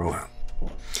tomorrow.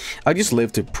 I just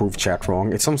live to prove chat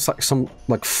wrong. It's some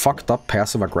like fucked up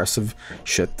passive aggressive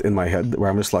shit in my head where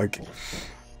I'm just like,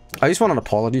 I just want an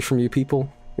apology from you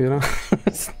people, you know?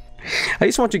 I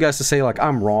just want you guys to say like,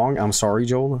 I'm wrong, I'm sorry,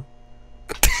 Joel.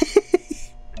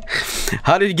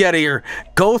 How did you get here?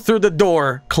 Go through the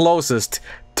door closest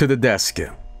to the desk.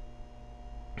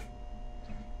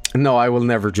 No, I will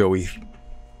never, Joey.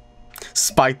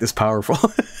 Spite is powerful.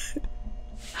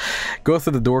 Go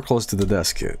through the door close to the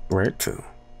desk, right?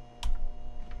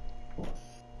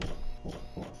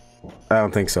 I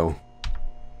don't think so.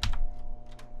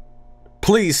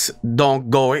 Please don't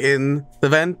go in the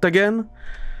vent again.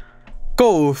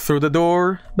 Go through the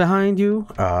door behind you.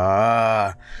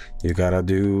 Ah, you gotta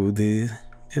do the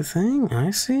thing.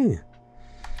 I see.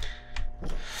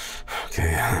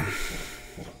 Okay.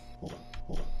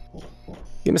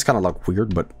 Game is kind of like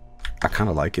weird, but I kind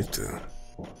of like it.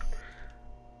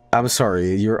 I'm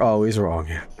sorry, you're always wrong.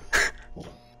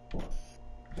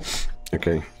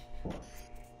 Okay.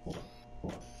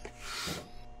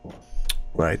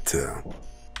 Right.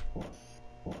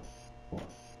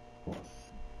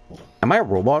 Am I a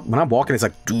robot? When I'm walking, it's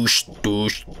like douche,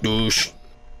 douche, douche.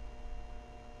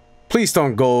 Please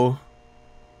don't go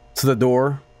to the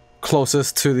door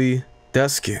closest to the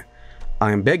desk.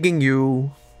 I am begging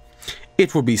you.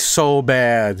 It would be so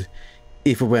bad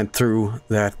if we went through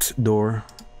that door.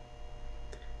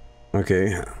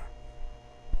 Okay.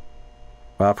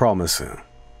 Well, I promise.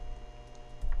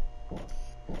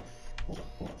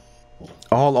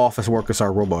 All office workers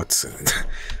are robots.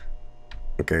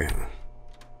 Okay.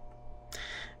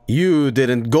 You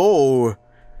didn't go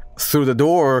through the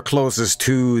door closest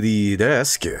to the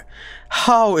desk.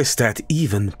 How is that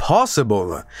even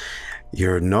possible?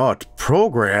 You're not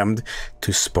programmed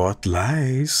to spot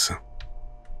lies.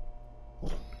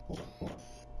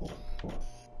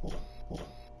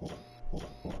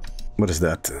 What is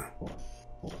that?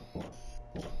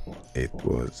 It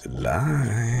was a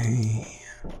lie.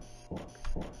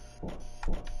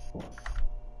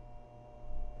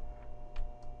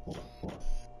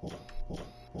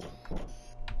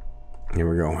 Here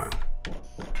we go.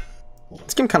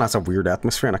 This game kind of has a weird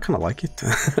atmosphere, and I kind of like it.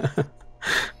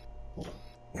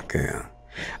 Okay.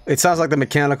 It sounds like the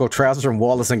mechanical trousers from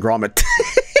Wallace and Gromit.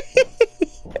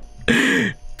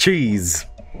 Cheese.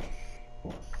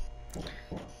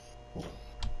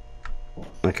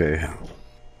 Okay.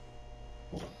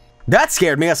 That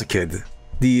scared me as a kid.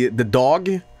 The dog.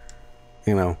 You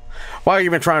know. Why are you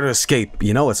even trying to escape?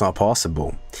 You know it's not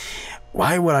possible.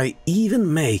 Why would I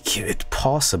even make it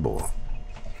possible?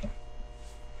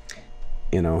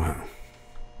 You know.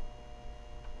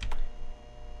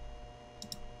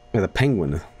 Yeah, the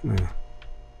penguin. Yeah.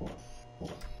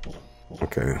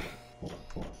 Okay.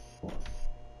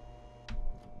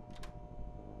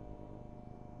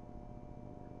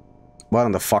 What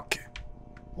in the fuck?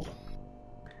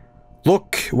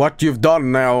 Look what you've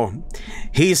done now.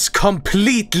 He's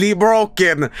completely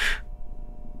broken.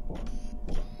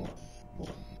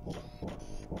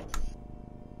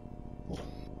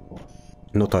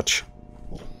 No touch.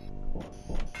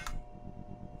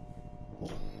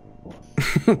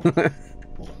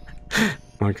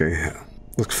 Okay.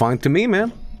 Looks fine to me,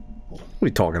 man. What are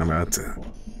you talking about?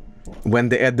 When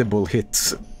the edible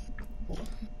hits.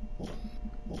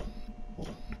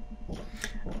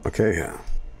 Okay.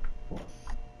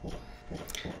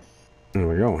 There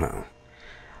we go now.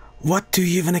 What do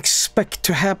you even expect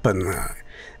to happen?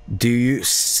 Do you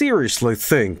seriously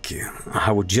think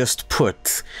I would just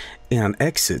put in an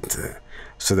exit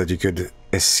so that you could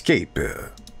escape?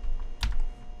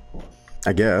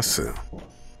 I guess.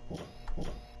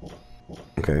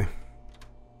 Okay.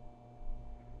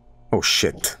 Oh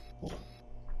shit.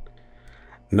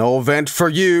 No vent for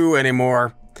you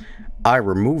anymore. I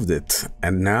removed it,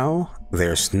 and now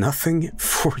there's nothing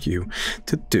for you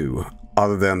to do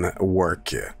other than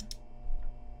work.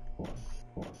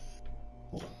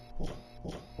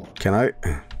 Can I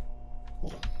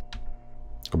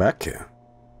go back?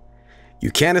 You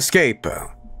can't escape.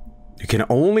 You can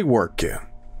only work.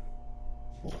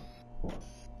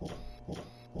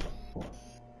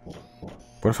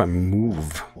 What if I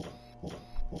move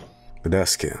the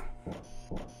desk?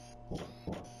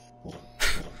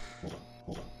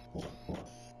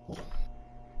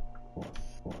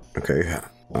 Okay,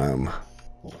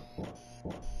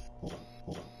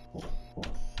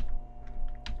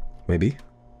 maybe.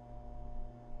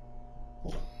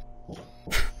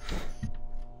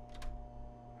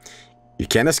 You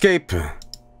can't escape. You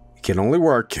can only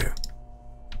work.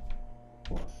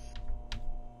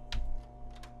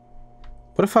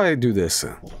 What if I do this?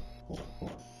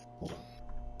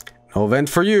 No vent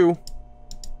for you.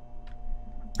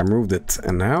 I moved it,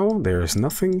 and now there's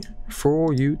nothing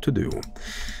for you to do.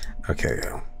 Okay.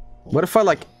 What if I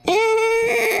like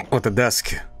with the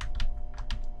desk?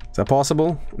 Is that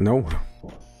possible? No.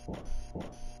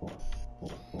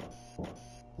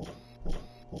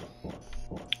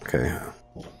 Okay.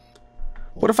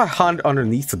 What if I hunt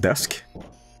underneath the desk?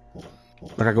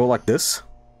 Like I go like this?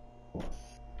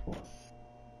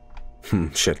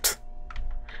 Shit.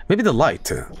 Maybe the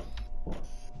light.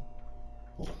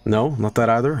 No, not that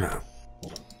either.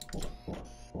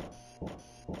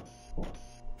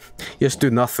 Just do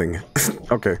nothing.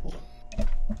 Okay.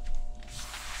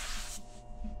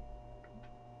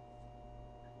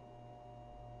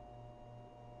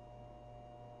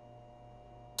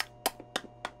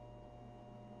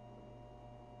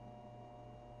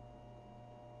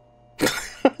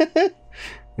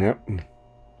 Yep.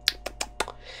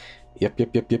 Yep.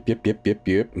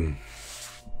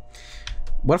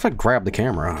 What if I grab the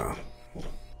camera?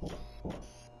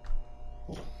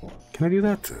 Can I do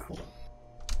that?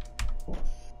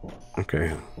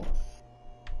 Okay.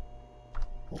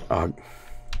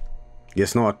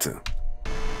 Guess not.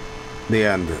 The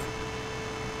end.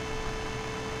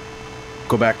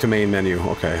 Go back to main menu.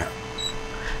 Okay.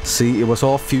 See, it was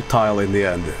all futile in the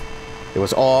end. It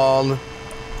was all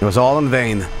in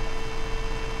vain.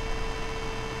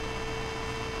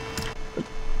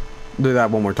 Do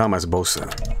that one more time, I suppose.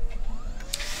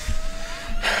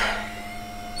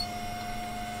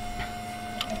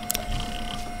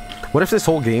 What if this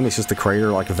whole game is just the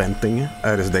creator like venting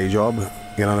at his day job?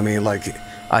 You know what I mean? Like,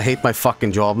 I hate my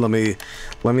fucking job. Let me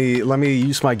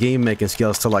use my game making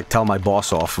skills to like tell my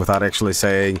boss off without actually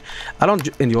saying, I don't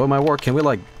enjoy my work. Can we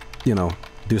like, you know,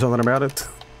 do something about it?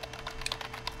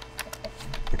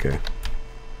 Okay.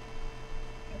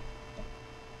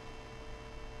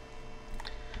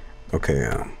 Okay,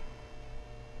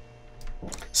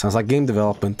 sounds like game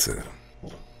development.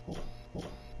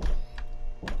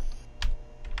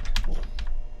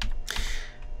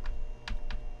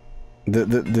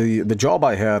 The job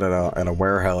I had at a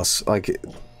warehouse, like,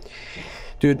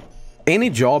 dude, any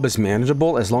job is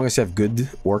manageable as long as you have good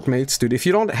workmates, dude. If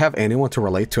you don't have anyone to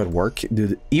relate to at work,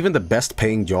 dude, even the best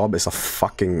paying job is a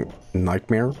fucking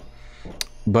nightmare.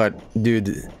 But,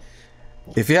 dude,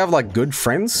 if you have like good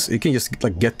friends, you can just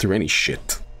like get through any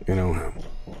shit, you know.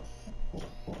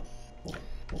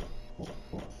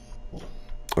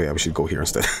 Oh yeah, we should go here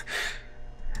instead.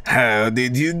 How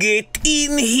did you get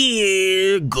in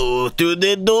here? Go to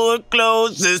the door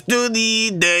closest to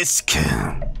the desk.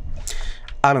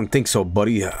 I don't think so,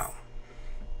 buddy.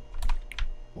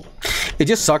 It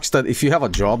just sucks that if you have a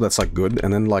job that's like good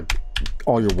and then like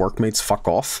all your workmates fuck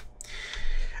off,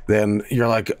 then you're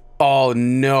like, oh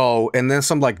no, and then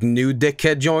some like new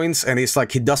dickhead joins and he's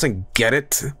like, he doesn't get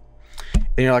it. And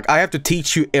you're like, I have to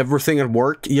teach you everything at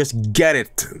work, you just get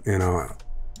it, you know.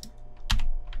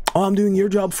 Oh, I'm doing your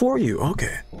job for you,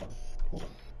 okay.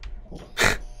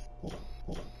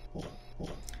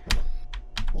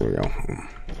 There we go.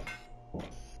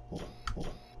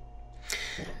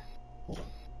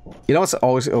 You know, it's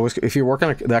always if you're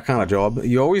working that kind of job,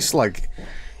 you always like,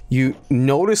 you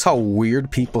notice how weird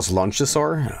people's lunches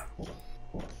are.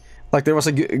 Like, there was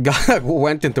a guy that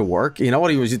went into work, you know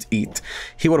what he would just eat?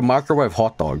 He would microwave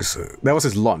hot dogs. That was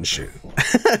his lunch.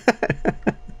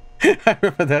 I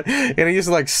remember that. And he used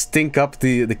to like stink up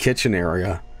the kitchen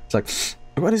area. It's like,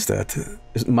 what is that?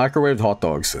 It's microwaved hot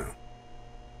dogs. And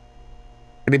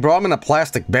he brought them in a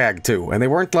plastic bag too. And they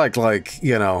weren't like,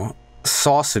 you know,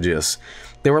 sausages.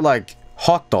 They were like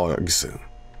hot dogs.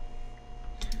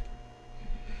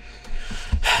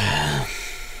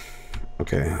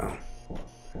 Okay.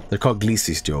 They're called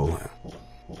glissies, Joel.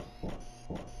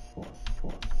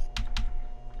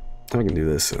 I can do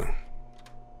this.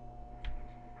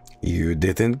 You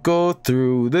didn't go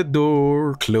through the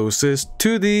door closest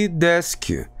to the desk.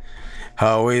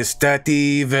 How is that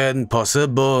even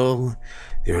possible?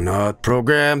 You're not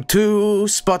programmed to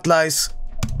spot lies.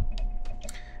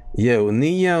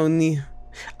 Yoni.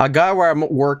 A guy where I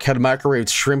work had microwaved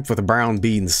shrimp with brown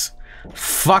beans.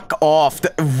 Fuck off.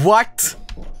 What?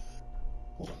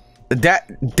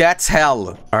 That's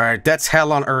hell. Alright, that's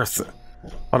hell on earth.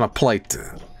 On a plate.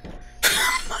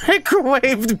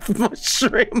 Microwaved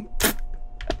shrimp.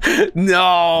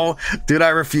 No. Dude, I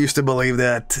refuse to believe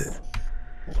that.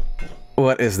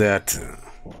 What is that?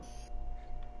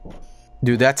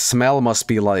 Dude, that smell must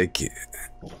be like...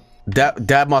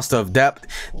 That must have... That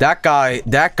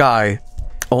guy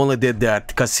only did that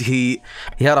because he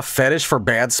had a fetish for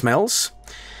bad smells.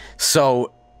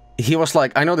 So he was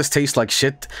like, I know this tastes like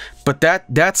shit, but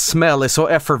that smell is so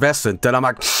effervescent that I'm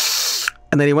like...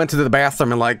 And then he went to the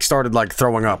bathroom and like started like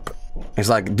throwing up. He's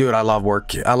like, dude, I love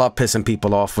work. I love pissing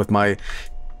people off with my,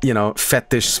 you know,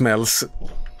 fetish smells.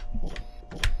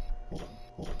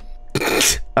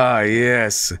 Ah,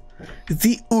 yes.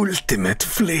 The ultimate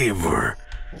flavor.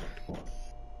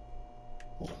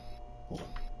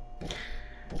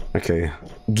 Okay.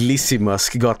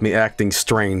 Glissimusk got me acting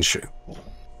strange.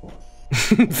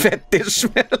 Fetish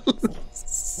smells.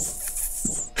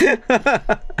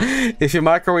 If you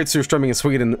microwave surströmming in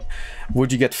Sweden,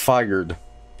 would you get fired?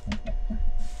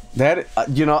 That,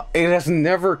 you know, it has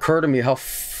never occurred to me how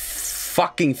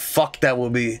fucking fucked that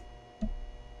will be.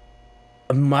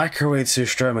 A microwave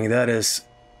surströmming, that is...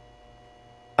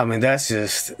 I mean, that's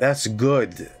just... That's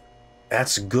good.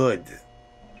 That's good.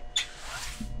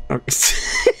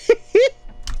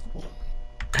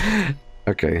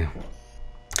 Okay.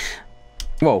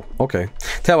 Whoa, okay.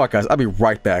 Tell you what, guys, I'll be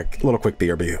right back. A little quick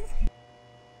BRB.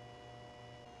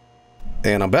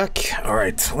 And I'm back.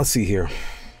 Alright, let's see here.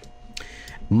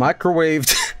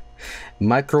 Microwaved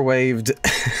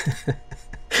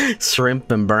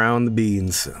shrimp and brown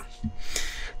beans.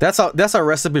 That's a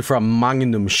recipe for a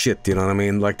magnum shit, you know what I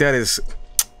mean? Like, that is...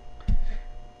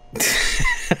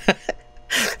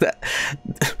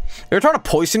 You're trying to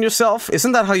poison yourself?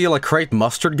 Isn't that how you, like, create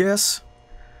mustard gas?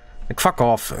 Like, fuck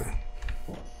off.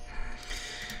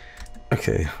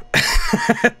 Okay.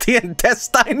 The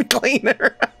intestine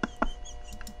cleaner.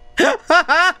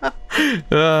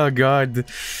 Oh, God.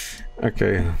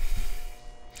 Okay.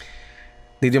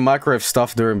 Did you microwave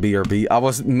stuff during BRB? I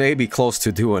was maybe close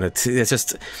to doing it. It's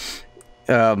just...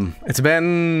 it's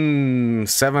been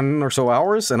 7 or so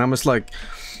hours, and I'm just, like,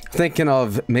 thinking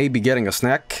of maybe getting a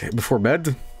snack before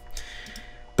bed.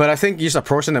 But I think just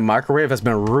approaching the microwave has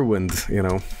been ruined, you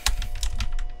know.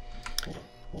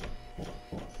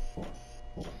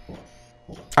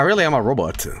 I really am a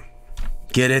robot.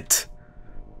 Get it?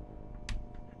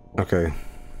 Okay.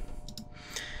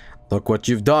 Look what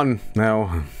you've done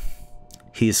now.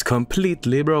 He's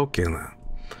completely broken.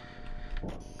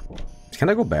 Can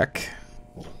I go back?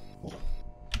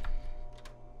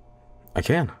 I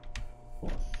can.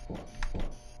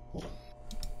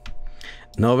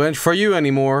 No bench for you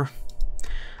anymore.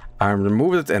 I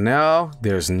removed it and now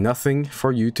there's nothing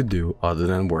for you to do other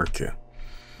than work.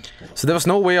 So there was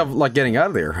no way of like getting out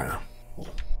of there.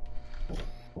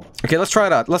 Okay, let's try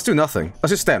it out. Let's do nothing.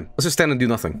 Let's just stand. Let's just stand and do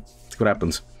nothing. See what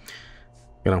happens.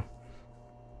 You know.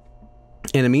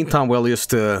 In the meantime, we'll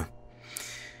just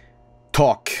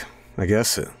talk, I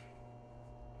guess.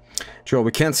 Joe,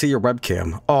 we can't see your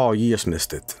webcam. Oh, you just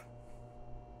missed it.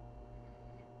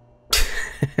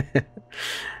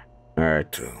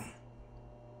 Alright.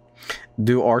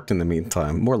 Do art in the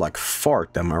meantime. More like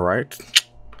fart, am I right?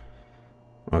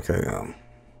 Okay,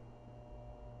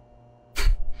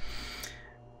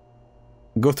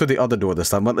 go through the other door this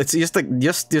time. But it's just like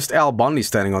just Al Bundy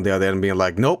standing on the other end and being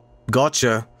like, nope,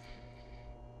 gotcha.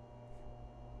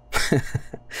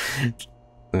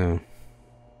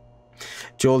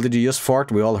 Joel, did you just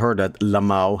fart? We all heard that.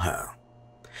 Lamau.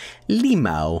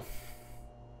 Limau.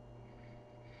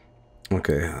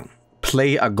 Okay.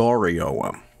 Play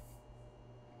Agorio.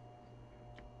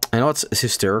 I know it's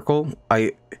hysterical.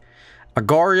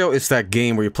 Agorio is that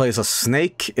game where you play as a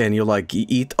snake and you like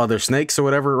eat other snakes or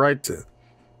whatever, right?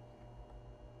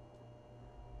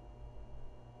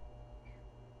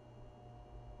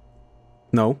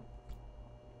 No.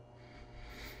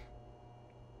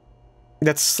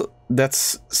 That's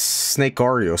Snake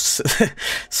Ario.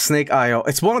 Snake IO.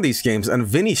 It's one of these games, and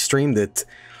Vinny streamed it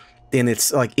in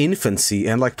its like infancy,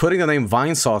 and like putting the name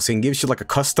Vinesauce in gives you like a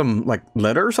custom like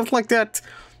letter or something like that,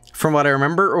 from what I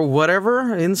remember, or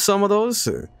whatever in some of those.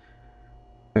 You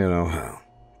know,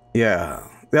 yeah,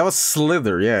 that was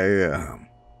Slither. Yeah.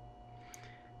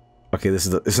 Okay, this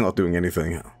is not doing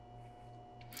anything.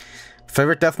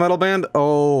 Favorite death metal band?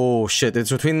 Oh shit,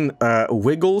 it's between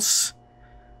Wiggles,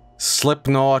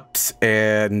 Slipknot,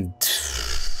 and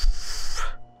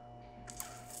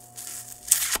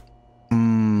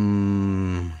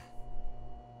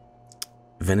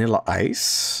Vanilla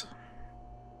Ice.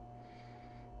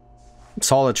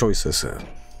 Solid choices. You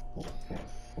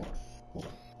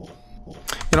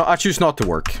know, I choose not to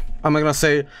work. I'm not gonna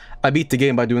say I beat the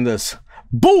game by doing this.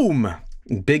 Boom!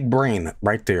 Big brain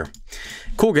right there.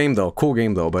 Cool game though,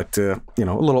 but you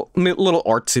know, a little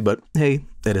artsy, but hey,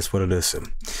 that is what it is.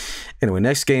 Anyway,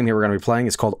 next game here we're gonna be playing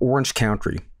is called Orange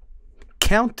Country.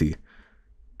 county.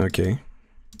 Okay.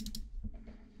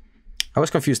 I always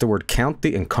confuse the word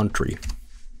county and country.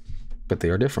 But they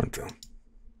are different, though.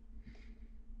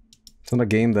 It's not a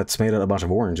game that's made out of a bunch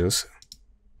of oranges.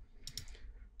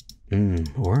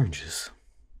 Oranges.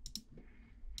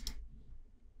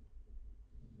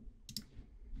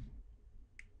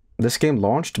 This game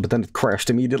launched, but then it crashed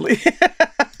immediately.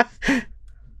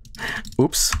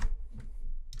 Oops.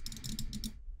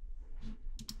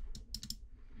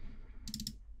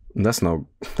 That's not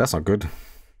good.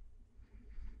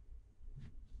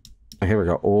 Here we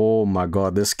go. Oh my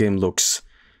god, this game looks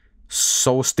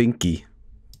so stinky.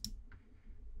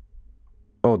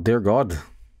 Oh dear god.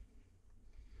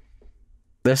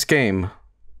 This game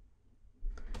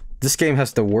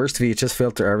has the worst VHS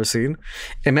filter I've ever seen.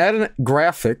 Imagine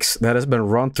graphics that has been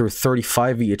run through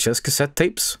 35 VHS cassette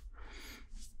tapes.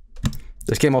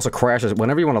 This game also crashes.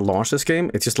 Whenever you want to launch this game,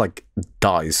 it just like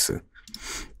dies.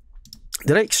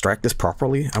 Did I extract this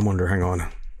properly? I wonder, hang on.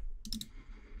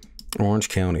 Orange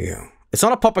County. It's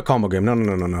not a puppet combo game.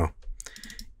 No.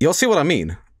 You'll see what I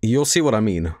mean. You'll see what I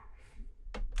mean.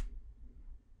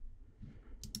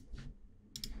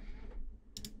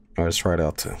 Alright, let's try it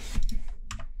out.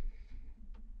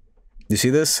 You see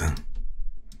this?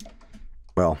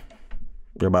 Well,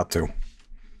 you're about to.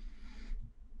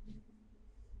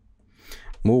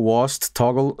 Move, wast,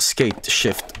 toggle, skate,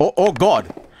 shift. Oh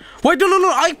god! Wait, no,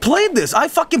 I played this! I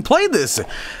fucking played this!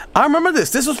 I remember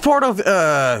this. This was part of,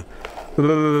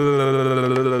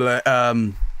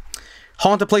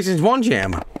 Haunted Places 1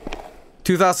 Jam.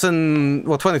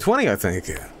 2020, I think.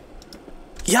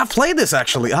 Yeah, I've played this,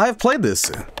 actually. I have played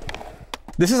this.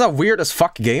 This is a weird as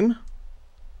fuck game.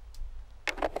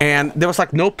 And there was,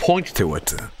 like, no point to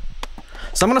it.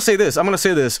 So I'm gonna say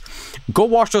this. Go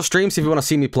watch those streams if you want to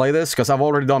see me play this, because I've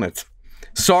already done it.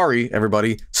 Sorry,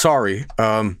 everybody. Sorry.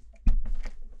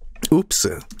 Oops.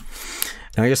 And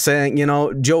I'm just saying, you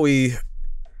know, Joey,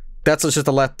 that's just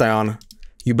a letdown.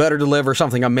 You better deliver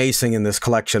something amazing in this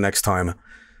collection next time.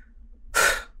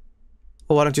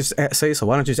 Well, why don't you just say so?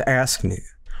 Why don't you just ask me?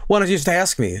 Why don't you just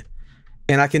ask me?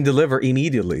 And I can deliver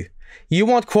immediately. You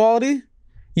want quality?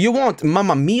 You want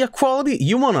Mamma Mia quality?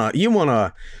 You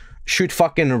wanna shoot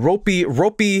fucking ropey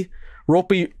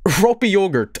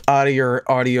yogurt out of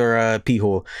your pee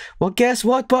hole. Well, guess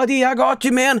what, buddy? I got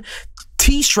you, man.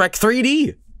 T-Sherk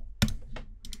 3D.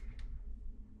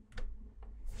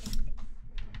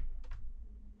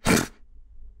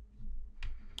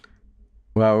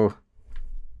 Wow.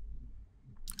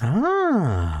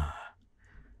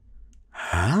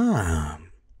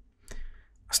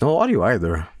 There's no audio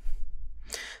either.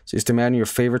 So just imagine your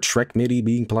favorite Shrek MIDI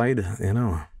being played, you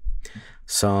know.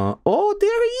 So, oh,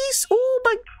 there he is. Oh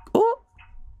my, oh.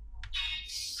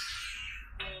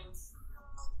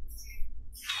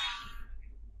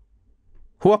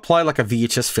 Who applied like a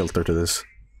VHS filter to this?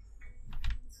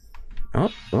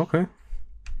 Oh, okay.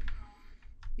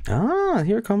 Ah,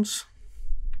 here it comes.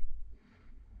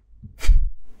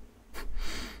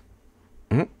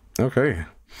 Okay.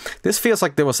 This feels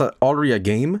like there was already a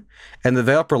game, and the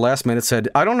developer last minute said,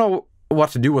 I don't know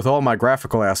what to do with all my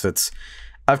graphical assets.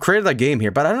 I've created a game here,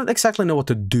 but I don't exactly know what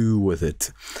to do with it.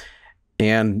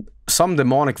 And some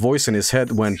demonic voice in his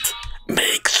head went,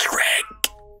 make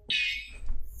Shrek.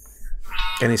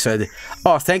 And he said,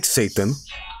 oh, thanks, Satan.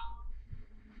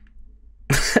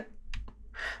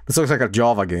 This looks like a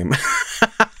Java game.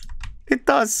 It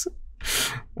does.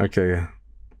 Okay.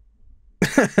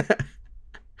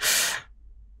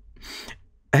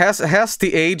 Has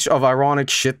the age of ironic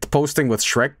shit posting with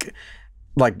Shrek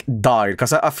like died?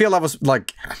 Because I feel I was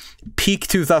like peak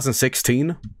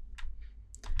 2016.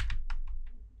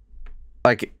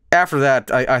 Like after that,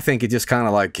 I think it just kind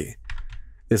of like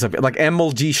is a bit like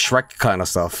MLG Shrek kind of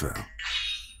stuff.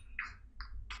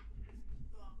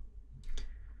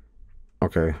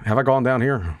 Okay, have I gone down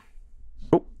here?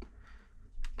 Oh,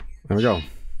 there we go.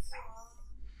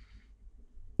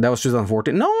 That was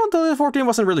 2014. No, 2014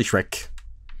 wasn't really Shrek.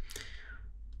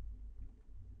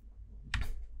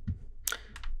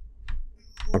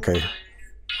 Okay.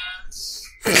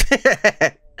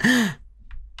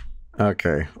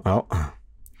 Okay. Well.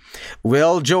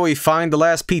 Will Joey find the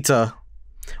last pizza?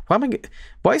 Why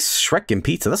is Shrek in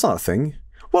pizza? That's not a thing.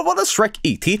 What does Shrek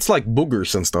eat? He eats like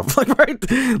boogers and stuff. Like, right?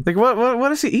 Like, what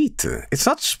does he eat? It's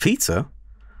not just pizza.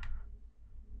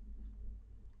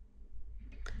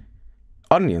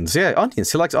 Onions, yeah,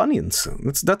 onions. He likes onions.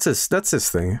 That's his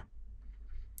thing.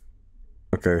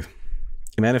 Okay.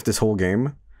 Man, if this whole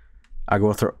game, I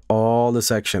go through all the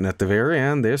section at the very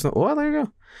end. There's no. Oh, there you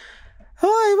go.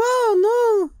 Oh, wow,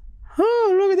 no.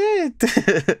 Oh, look at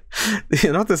that.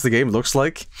 You know what this the game looks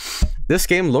like? This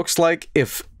game looks like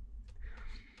if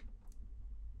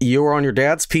you were on your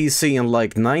dad's PC in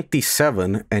like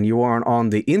 97 and you are on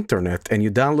the internet and you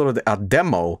downloaded a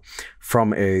demo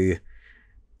from a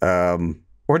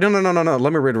or no,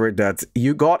 let me reiterate that.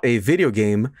 You got a video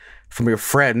game from your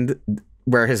friend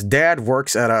where his dad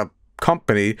works at a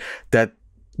company that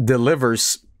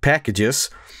delivers packages,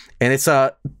 and it's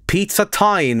a pizza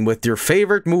tie-in with your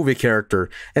favorite movie character,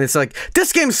 and it's like,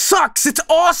 this game sucks, it's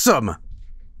awesome!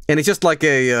 And it's just like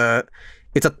a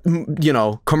it's a, you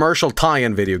know, commercial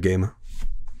tie-in video game.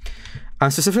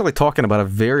 I'm specifically talking about a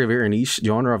very, very niche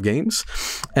genre of games.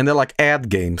 And they're like ad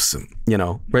games, you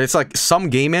know. Where it's like some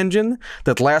game engine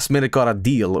that last minute got a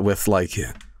deal with, like, you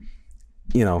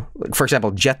know, for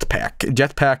example, Jetpack.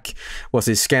 Jetpack was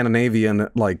a Scandinavian,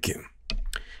 like,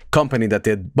 company that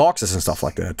did boxes and stuff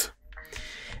like that.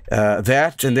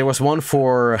 That, and there was one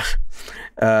for,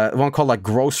 one called, like,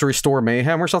 Grocery Store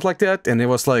Mayhem or something like that. And it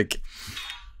was like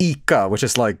ICA, which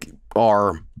is like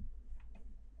our,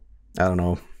 I don't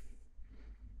know.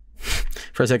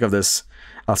 For the sake of this,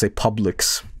 I'll say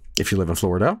Publix if you live in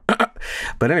Florida.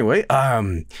 But anyway,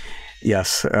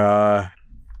 yes,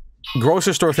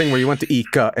 grocery store thing where you went to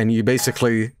ICA and you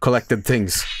basically collected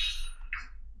things.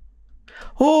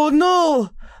 Oh no,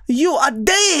 you are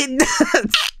dead!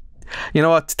 You know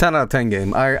what? 10 out of 10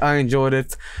 game. I enjoyed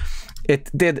it. It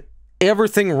did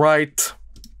everything right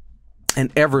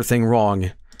and everything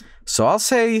wrong. So I'll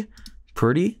say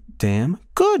pretty damn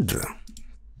good.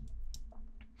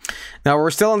 Now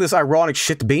we're still on this ironic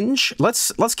shit binge.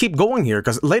 Let's keep going here,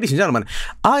 because ladies and gentlemen,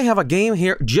 I have a game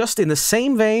here just in the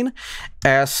same vein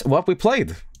as what we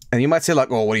played. And you might say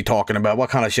like, oh, what are you talking about?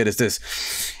 What kind of shit is this?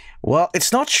 Well,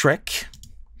 it's not Shrek,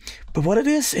 but what it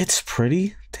is, it's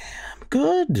pretty damn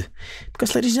good.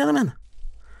 Because ladies and gentlemen,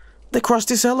 the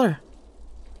Krusty Cellar.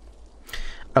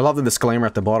 I love the disclaimer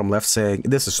at the bottom left saying,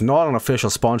 this is not an official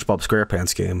SpongeBob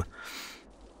SquarePants game.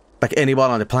 Like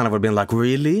anybody on the planet would have been like,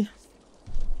 really?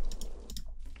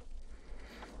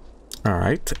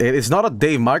 Alright, it is not a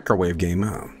Dave Microwave game.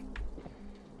 Now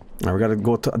we gotta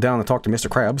go down and talk to Mr.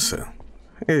 Krabs.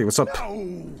 Hey, what's up?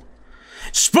 No.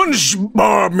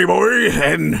 SpongeBob, me boy,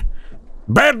 and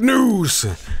bad news.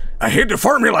 I hid the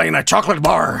formula in a chocolate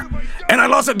bar, and I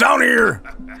lost it down here.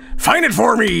 Find it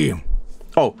for me.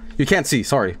 Oh, you can't see,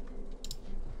 sorry.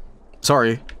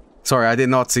 Sorry, I did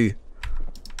not see.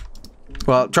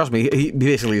 Well, trust me, he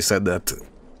basically said that.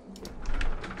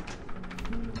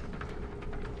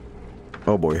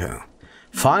 Oh boy, yeah.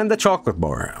 Find the chocolate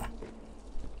bar.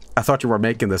 I thought you were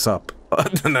making this up.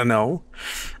 No.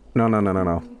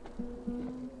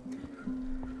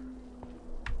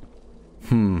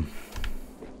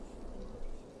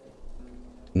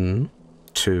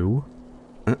 Two.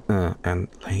 And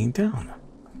laying down.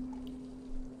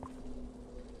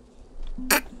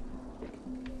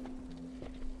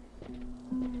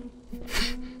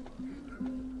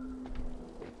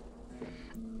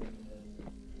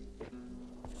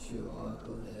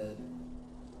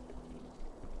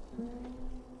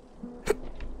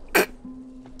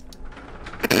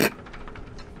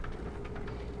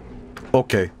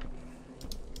 Okay.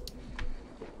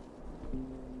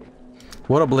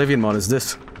 What Oblivion mod is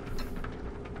this?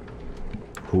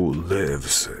 Who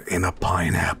lives in a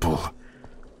pineapple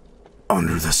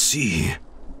under the sea?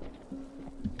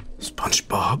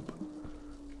 SpongeBob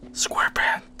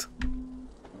SquarePants.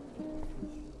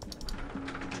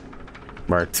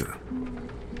 Right.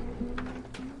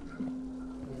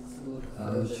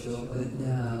 I'll show it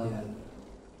now.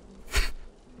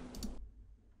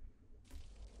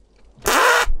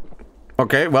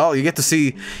 Okay, well, you get to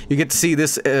see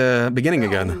this beginning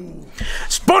again.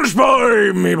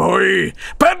 SpongeBob, me boy!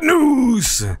 Bad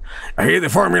news! I hid the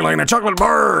formula in a chocolate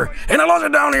bar, and I lost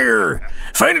it down here!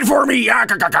 Find it for me!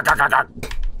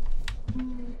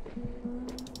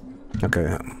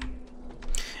 Okay.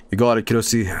 You got it,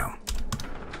 Krusty.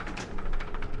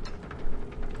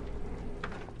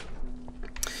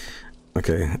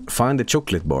 Okay, find the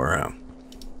chocolate bar.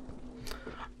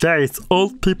 Guys,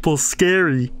 old people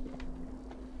scary.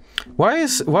 Why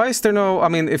is there no, I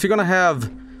mean, if you're gonna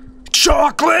have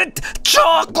chocolate!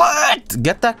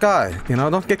 Get that guy, you know,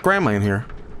 don't get grandma in here.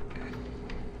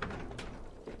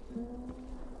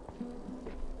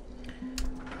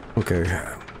 Okay.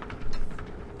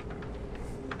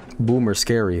 Boomer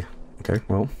scary. Okay,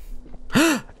 well.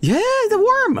 Yeah, the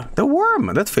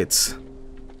worm! That fits.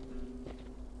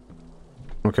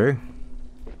 Okay.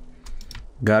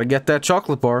 Gotta get that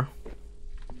chocolate bar.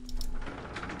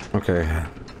 Okay.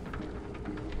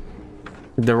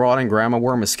 The rotting grandma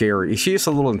worm is scary. She is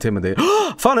a little intimidating.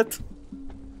 Found it!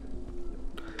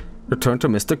 Return to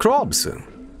Mr. Krabs.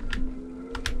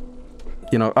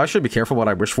 You know, I should be careful what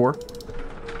I wish for.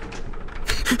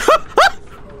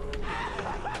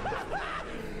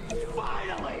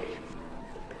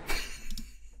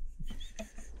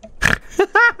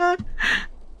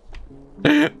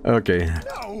 Okay.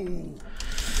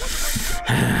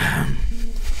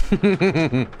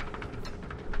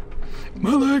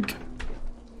 My leg.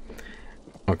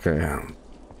 Okay.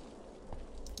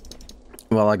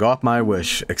 Well, I got my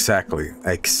wish. Exactly.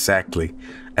 Exactly.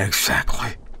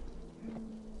 Exactly.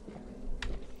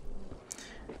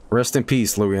 Rest in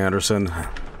peace, Louis Anderson.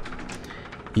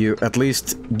 You at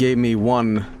least gave me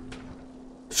one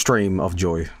stream of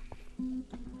joy.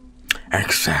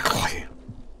 Exactly.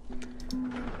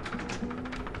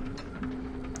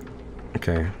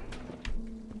 Okay.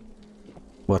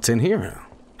 What's in here?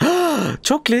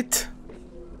 Chocolate!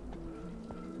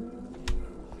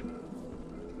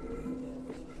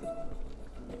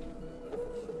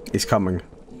 He's coming.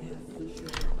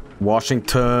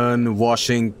 Washington,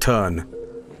 Washington.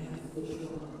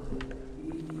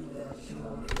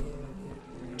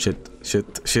 Shit,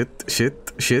 shit, shit,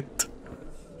 shit, shit.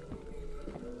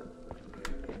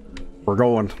 We're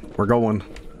going, we're going.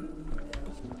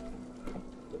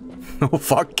 Oh,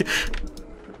 fuck.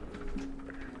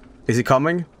 Is he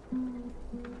coming?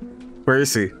 Where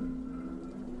is he?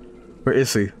 Where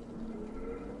is he?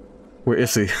 Where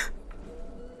is he?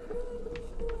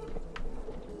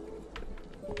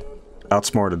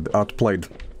 Outsmarted, outplayed.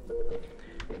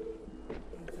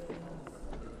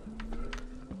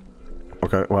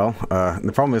 Okay, well,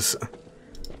 the problem is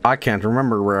I can't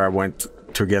remember where I went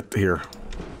to get here.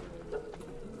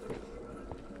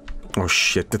 Oh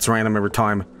shit, it's random every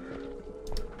time.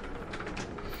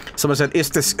 Someone said, is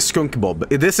this Skunk Bob?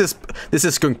 This is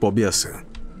Skunk Bob, yes.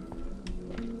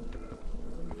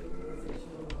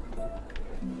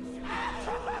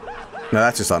 No,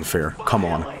 that's just unfair. Come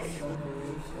on.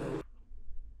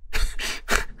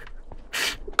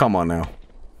 Come on now.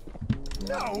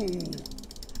 No.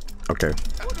 Okay.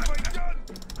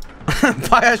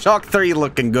 Bioshock 3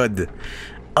 looking good.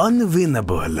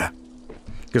 Unwinnable.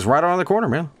 Just right around the corner,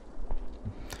 man.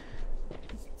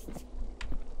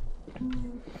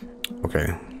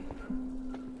 Okay.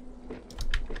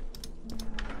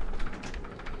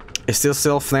 Is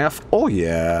still FNAF? Oh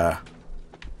yeah.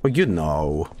 Well, you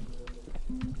know.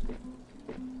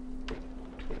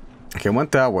 Okay,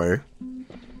 went that way.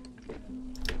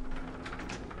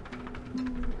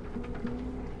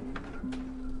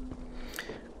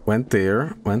 Went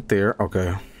there,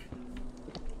 okay.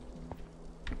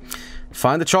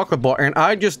 Find the chocolate bar, and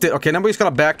I just did. Okay, now we just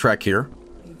gotta backtrack here.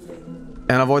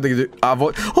 And avoid the.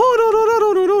 Avoid. Oh, no, no,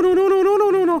 no, no, no, no, no, no, no,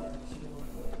 no, no.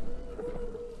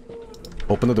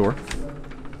 Open the door.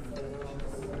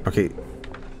 Okay.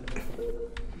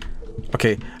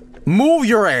 Okay. Move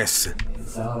your ass!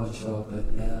 It's our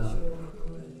chocolate now.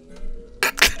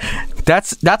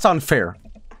 That's unfair.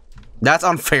 That's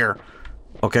unfair.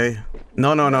 Okay?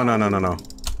 No, no, no, no, no, no, no.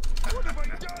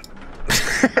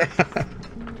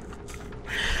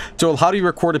 Joel, how do you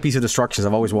record a piece of destructions?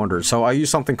 I've always wondered. So I use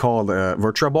something called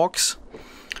VirtuaBox.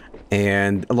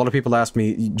 And a lot of people ask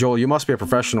me, Joel, you must be a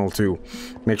professional to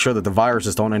make sure that the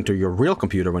viruses don't enter your real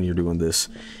computer when you're doing this.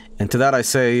 And to that I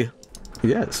say,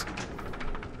 yes.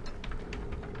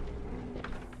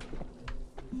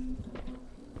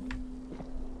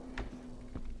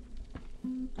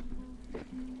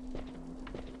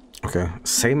 Okay,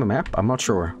 same map? I'm not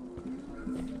sure.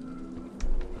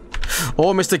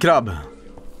 Oh, Mr. Crab.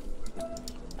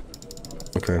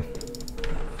 Okay.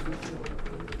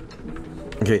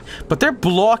 Okay, but they're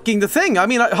blocking the thing. I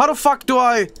mean, how the fuck do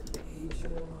I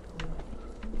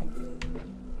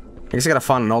guess I gotta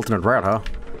find an alternate route, huh?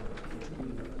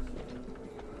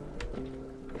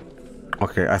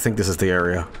 Okay, I think this is the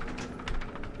area.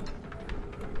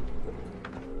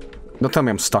 Don't tell me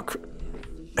I'm stuck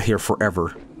here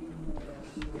forever.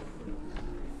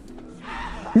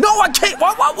 No, I can't!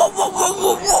 Whoa, whoa, whoa, whoa, whoa,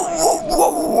 whoa,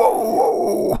 whoa,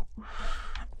 whoa, whoa.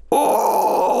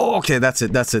 Oh, okay, that's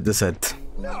it, that's it.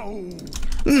 No.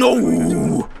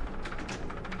 No!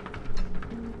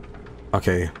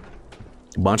 Okay.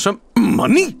 Bunch of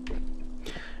money!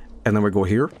 And then we go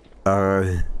here.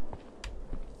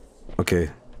 Okay.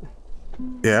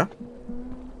 Yeah.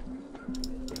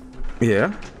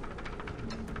 Yeah.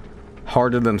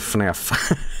 Harder than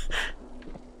FNAF.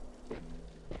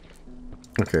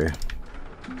 Okay.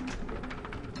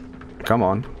 Come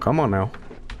on now.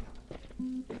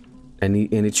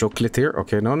 Any chocolate here?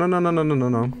 Okay,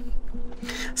 no.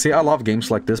 See, I love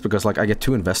games like this because, like, I get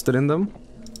too invested in them.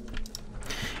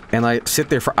 And I sit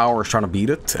there for hours trying to beat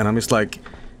it, and I'm just like,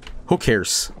 who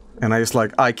cares? And I just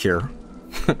like, I care.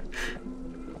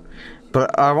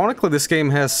 But ironically, this game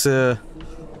has,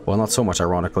 well, not so much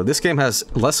ironically. This game has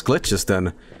less glitches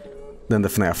than the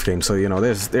FNAF game, so, you know,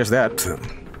 there's that.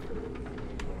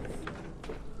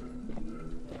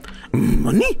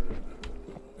 Money?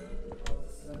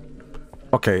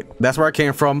 Okay, that's where I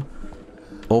came from.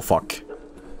 Oh, fuck.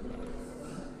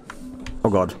 Oh,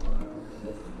 God.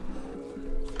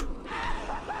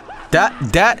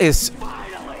 That is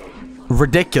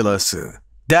ridiculous.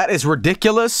 That is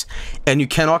ridiculous, and you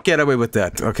cannot get away with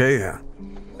that, okay?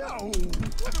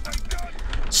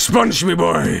 Sponge me,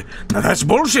 boy! Now that's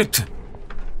bullshit!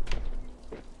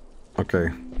 Okay.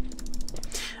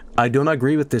 I don't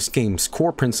agree with this game's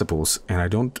core principles, and I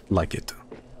don't like it.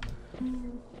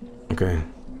 Okay.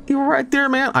 You were right there,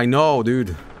 man. I know,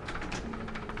 dude.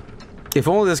 If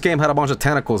only this game had a bunch of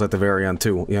tentacles at the very end,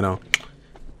 too, you know?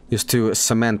 Just to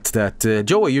cement that,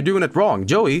 Joey, you're doing it wrong.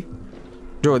 Joey,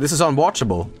 this is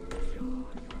unwatchable.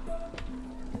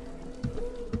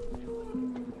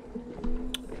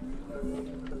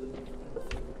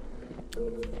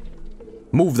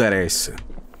 Move that ace.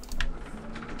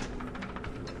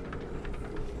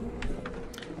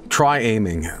 Try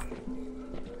aiming.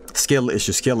 Skill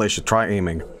issue, try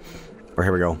aiming. Or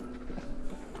here we go.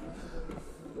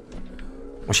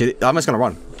 Oh shit, I'm just gonna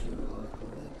run.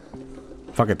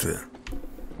 Fuck it.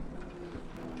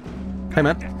 Hey,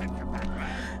 man.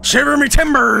 Shiver me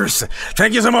timbers!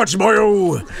 Thank you so much,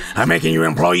 boyo! I'm making you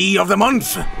Employee of the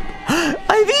Month!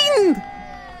 I win!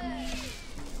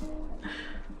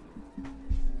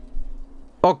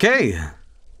 Okay.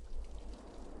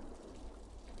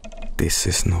 This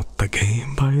is not a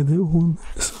game by the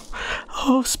owners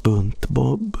of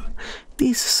SpongeBob.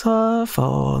 This is a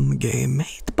fun game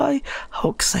made by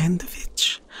Hawk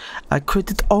Sandwich. I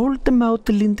credit all the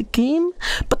model in the game,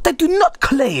 but I do not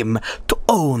claim to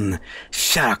own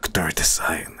character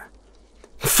design.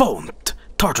 Font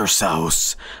Tartar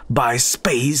Sauce by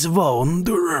Space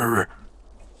Wanderer.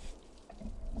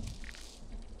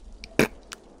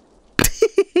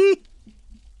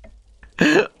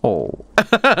 Oh.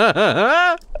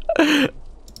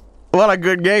 What a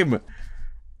good game.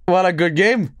 What a good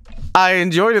game. I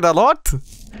enjoyed it a lot.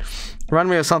 Remind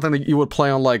me of something that you would play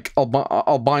on, like,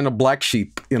 Albino Black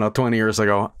Sheep, you know, 20 years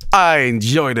ago. I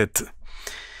enjoyed it.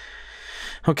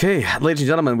 Okay, ladies and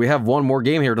gentlemen, we have one more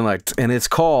game here tonight, and it's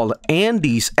called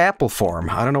Andy's Apple Farm.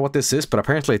 I don't know what this is, but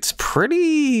apparently it's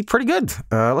pretty good.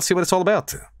 Let's see what it's all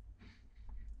about.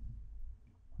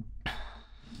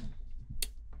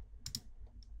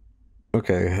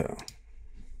 Okay.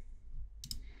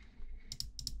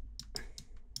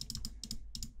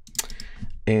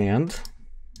 And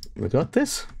we got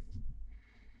this.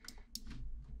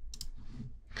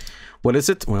 What is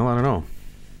it? Well, I don't know.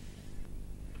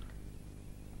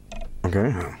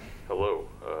 Okay. Hello,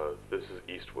 this is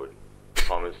Eastwood.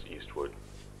 Thomas Eastwood.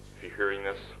 If you're hearing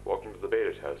this, welcome to the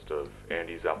beta test of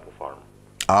Andy's Apple Farm.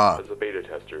 As a beta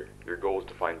tester, your goal is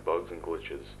to find bugs and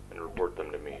glitches and report them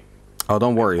to me. Oh,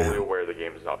 don't worry. I'm fully aware the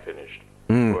game is not finished.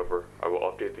 However, I will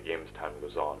update the game as time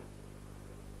goes on.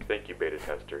 Thank you, beta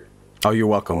tester. Oh, you're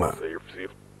welcome.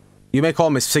 You may call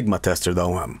me Sigma Tester,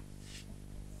 though.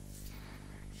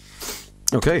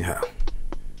 Okay.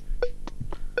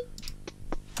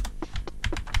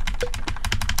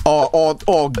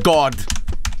 Oh, God.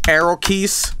 Arrow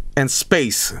keys and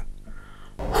space.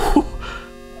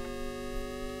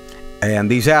 And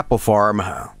these Apple Farm.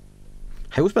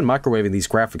 Hey, who's been microwaving these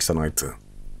graphics tonight?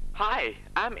 Hi,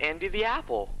 I'm Andy the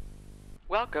Apple.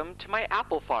 Welcome to my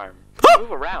apple farm. To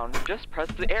move around, just press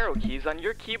the arrow keys on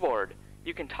your keyboard.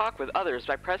 You can talk with others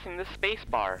by pressing the space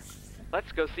bar.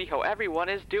 Let's go see how everyone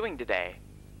is doing today.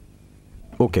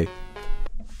 Okay.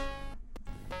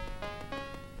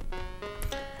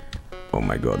 Oh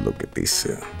my God, look at this.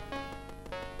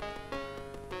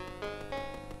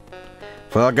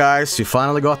 Well, guys, you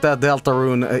finally got that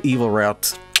Deltarune evil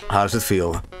route. How does it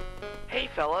feel? Hey,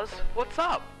 fellas, what's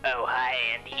up? Oh, hi,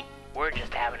 Andy. We're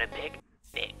just having a picnic.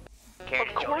 Care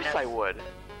to Of join course us? I would.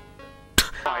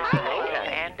 Hi,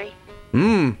 Andy.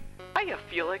 Hiya,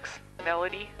 Felix,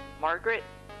 Melody, Margaret,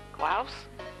 Klaus.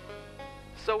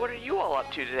 So what are you all up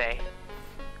to today?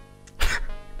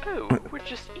 Oh, we're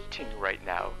just eating right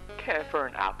now. Care for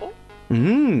an apple?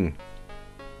 Hey,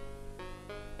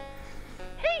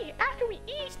 after we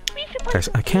eat, we should play Guys,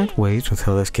 some I can't games. wait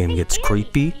until this game gets Andy,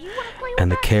 creepy do you wanna play with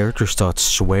and the us? character starts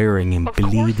swearing and Of course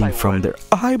bleeding I from would. their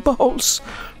eyeballs.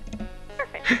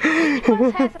 Perfect. Each of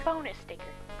us has a bonus sticker.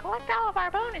 Collect all of our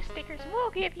bonus stickers and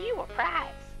we'll give you a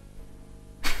prize.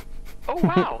 Oh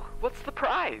wow, what's the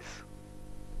prize?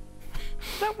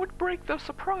 That would break the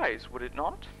surprise, would it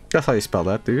not? That's how you spell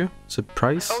that, do you?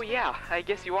 Surprise? Oh yeah, I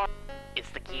guess you are. It's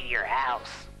the key to your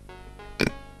house.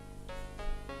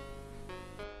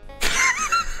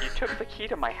 took the key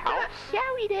to my house? Yeah,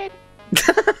 we did.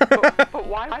 But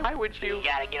why would you? You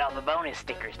gotta get all the bonus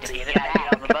stickers to get it back.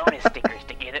 Get all the bonus stickers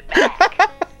to get it back.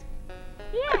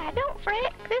 Yeah, don't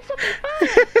fret. This'll be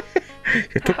fun.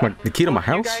 You took the key to my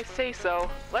Well, if house? you guys say so.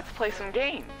 Let's play some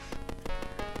games.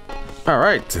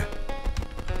 Alright.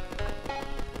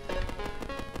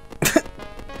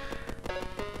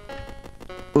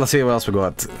 Let's see what else we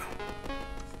got.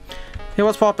 Hey,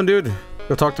 what's poppin', dude?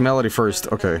 Go talk to Melody first.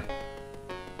 Okay.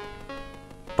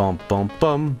 Bum bum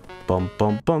bum. Bum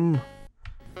bum bum.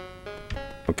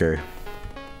 Okay.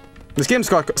 This game's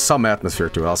got some atmosphere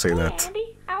to it, I'll say Hey, that.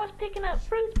 Andy, I was picking up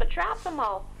fruits but dropped them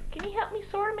all. Can you help me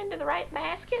sort them into the right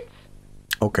baskets?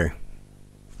 Okay.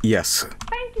 Yes.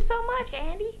 Thank you so much,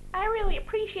 Andy. I really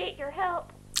appreciate your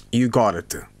help. You got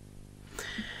it.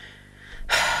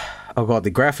 Oh god,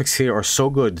 the graphics here are so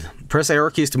good. Press arrow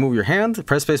keys to move your hand.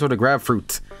 Press space to grab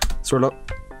fruit. Sort of.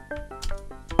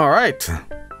 Alright.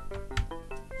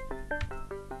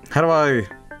 How do I...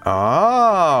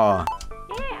 Ah!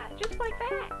 Yeah, just like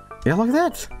that. Yeah, look at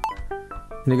that.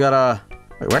 And you gotta...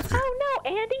 Wait, what? Oh no,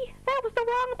 Andy, that was the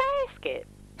wrong basket.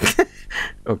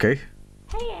 Okay.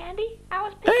 Hey, Andy, I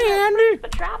was picking up fruits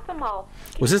but dropped them all.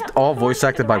 Can Was you this help me all sort voice them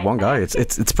into acted the by right one guy?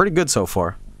 baskets? It's pretty good so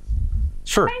far.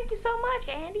 Sure. Thank you so much,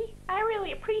 Andy. I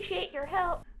really appreciate your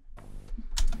help.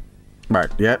 Right,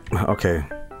 yeah, okay.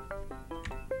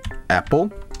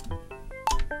 Apple.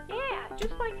 Yeah,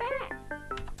 just like that.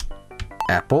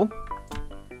 Apple.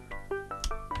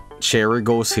 Cherry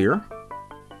goes here.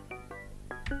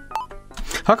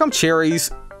 How come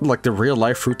cherries, like the real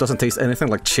life fruit, doesn't taste anything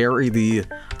like cherry, the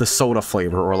soda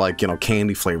flavor, or like, you know,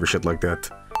 candy flavor, shit like that?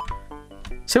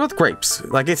 Same with grapes.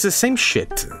 Like, it's the same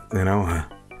shit, you know?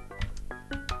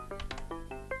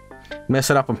 Mess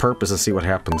it up on purpose and see what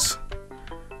happens.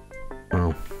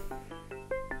 Oh.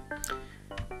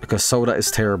 Because soda is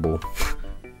terrible.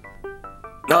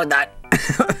 No, not.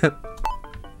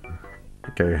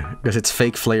 Okay, because it's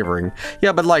fake flavoring.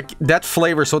 Yeah, but like, that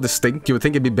flavor is so distinct, you would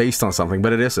think it'd be based on something,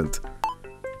 but it isn't.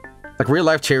 Like, real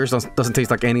life cherries doesn't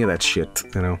taste like any of that shit,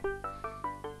 you know?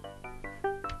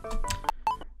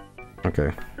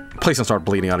 Okay. Please don't start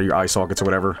bleeding out of your eye sockets or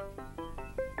whatever.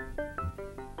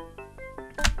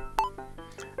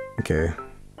 Okay.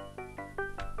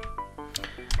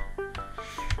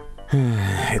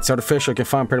 It's artificial, you can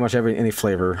find pretty much any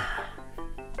flavor.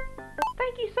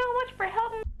 Thank you so much for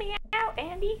helping me out,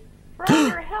 Andy. For all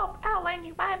your help, I'll lend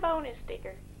you my bonus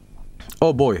sticker.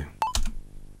 Oh boy.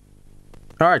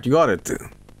 Alright, you got it.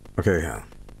 Okay.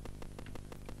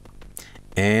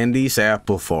 Andy's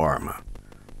Apple Farm.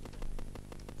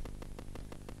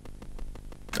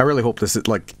 I really hope this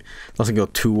like doesn't go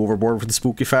too overboard with the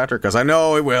spooky factor, because I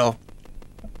know it will.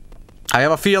 I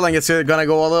have a feeling it's gonna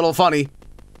go a little funny.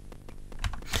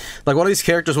 Like, one of these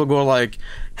characters will go like,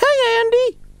 "Hey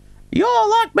Andy, you all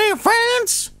like being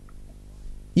friends?"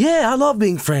 "Yeah, I love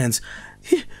being friends."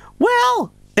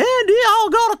 "Well, Andy, I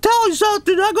gotta tell you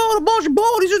something. I got a bunch of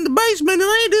bodies in the basement and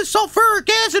I need this sulfuric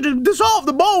acid to dissolve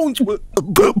the bones."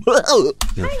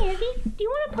 Hi, Andy. Do you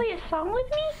want to play a song with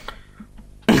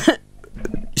me?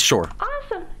 Sure.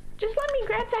 Awesome. Just let me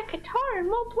grab that guitar and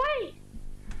we'll play.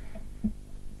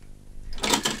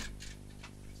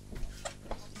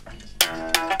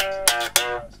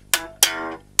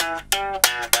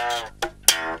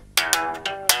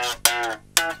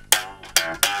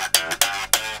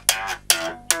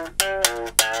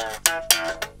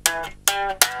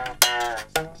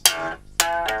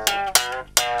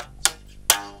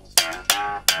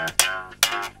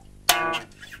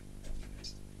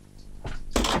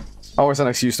 Always an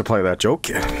excuse to play that joke.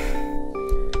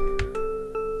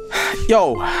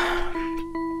 Yo,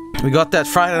 we got that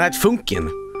Friday Night Funkin'.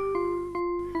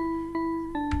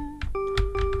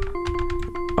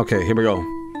 Okay, here we go.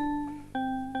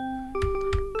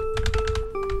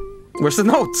 Where's the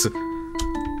notes?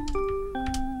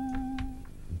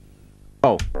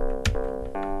 Oh.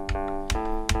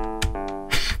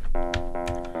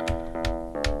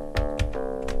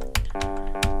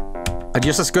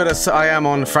 Just as good as I am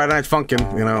on Friday Night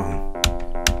Funkin', you know.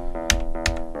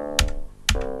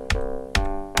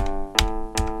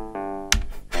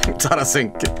 It's out of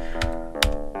sync.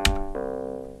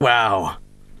 Wow.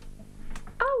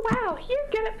 Oh, wow. You're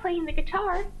good at playing the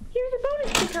guitar. Here's a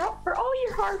bonus sticker for all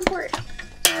your hard work.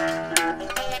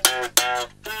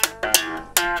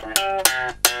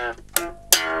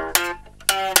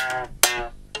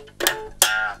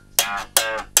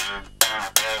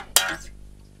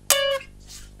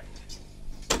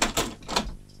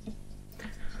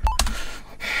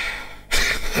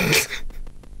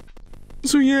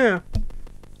 So yeah.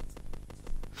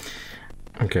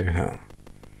 Okay.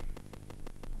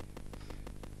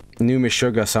 New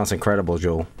Meshuggah sounds incredible,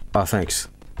 Joel. Oh, thanks.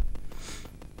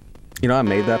 You know, I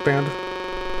made that band.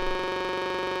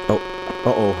 Oh,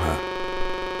 uh-oh.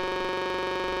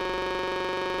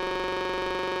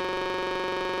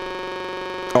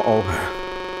 Uh-oh.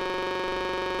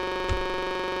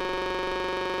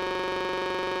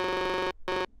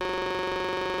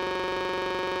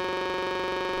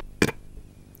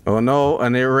 Oh no,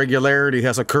 an irregularity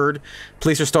has occurred.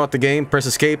 Please restart the game. Press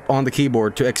escape on the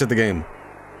keyboard to exit the game.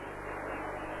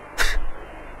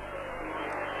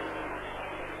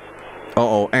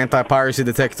 Uh-oh, anti-piracy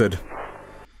detected.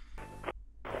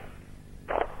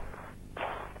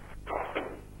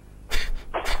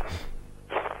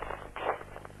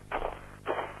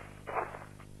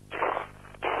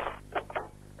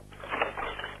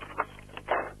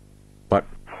 What?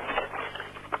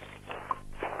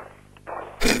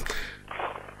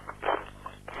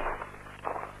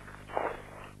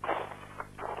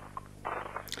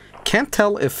 Can't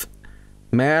tell if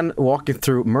man walking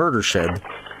through murder shed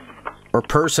or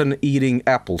person eating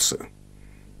apples.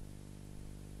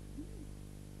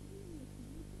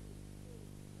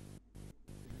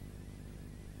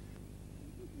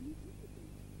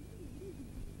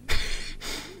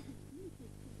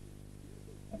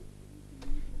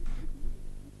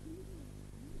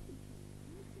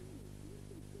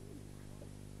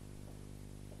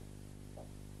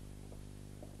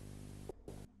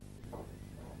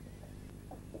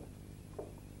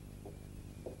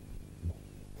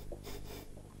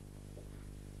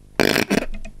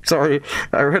 Sorry,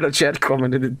 I read a chat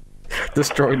comment and it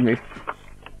destroyed me.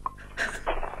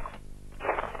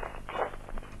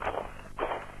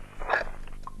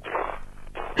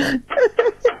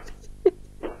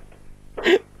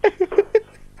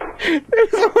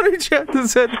 There's someone in chat that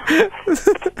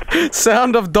said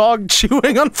sound of dog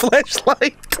chewing on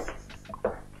flashlight.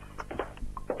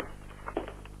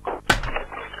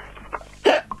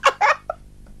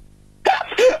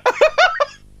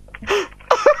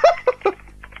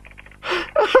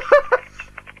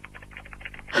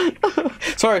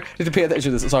 Sorry, need to pay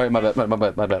attention to this. Sorry, my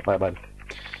bad.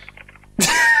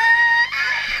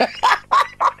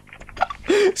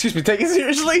 Excuse me, take it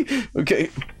seriously? Okay.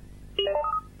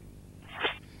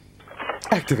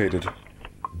 Activated.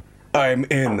 I'm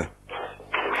in.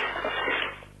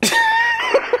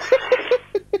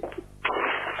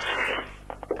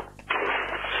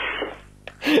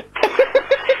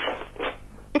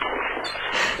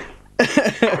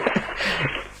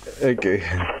 Okay.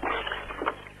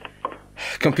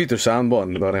 Computer sound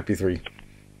 1.mp3.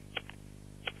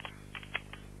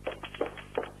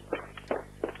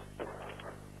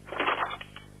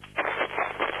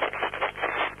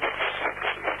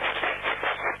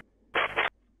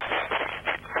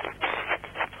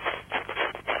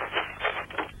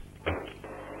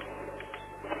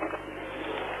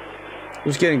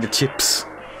 Just getting the chips.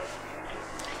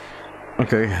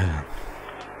 Okay.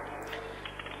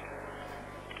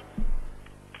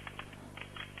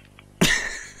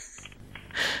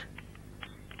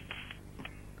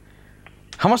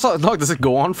 How much long does it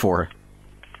go on for?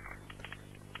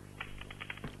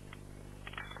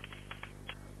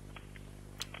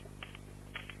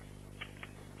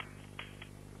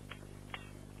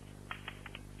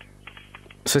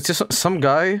 So it's just some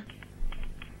guy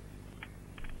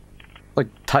like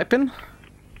typing?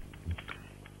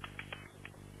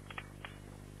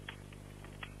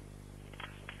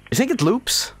 You think it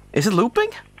loops? Is it looping?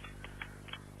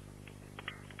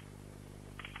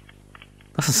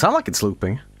 Doesn't sound like it's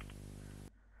looping.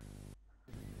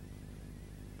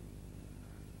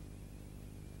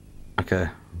 Okay.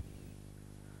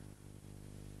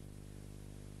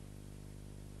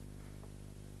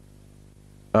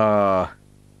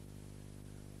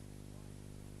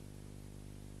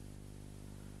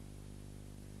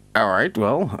 Alright,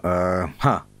 well,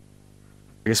 I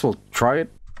guess we'll try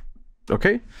it.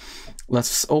 Okay.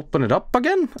 Let's open it up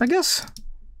again, I guess.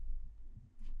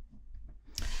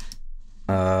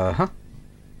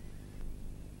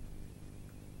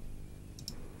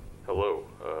 Hello,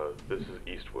 this is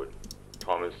Eastwood.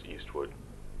 Thomas Eastwood.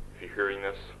 If you're hearing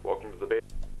this, welcome to the beta.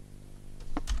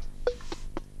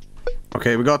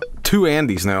 Okay, we got 2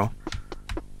 Andys now.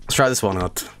 Let's try this one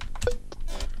out.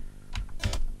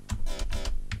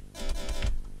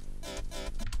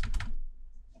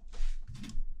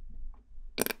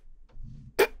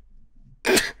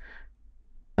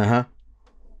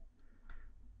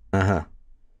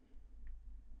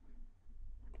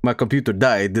 My computer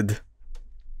died.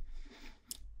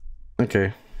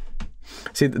 Okay.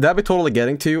 See, that'd be totally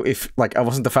getting to you if, like, I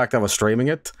wasn't the fact that I was streaming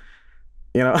it.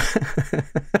 You know?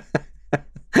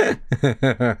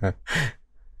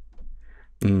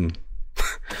 Mm.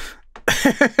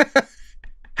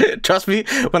 Trust me,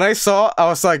 when I saw, I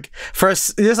was like,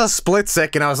 just a split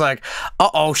second, I was like,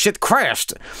 uh-oh, shit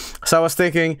crashed. So I was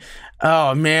thinking,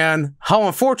 oh man, how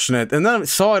unfortunate. And then I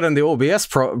saw it in the OBS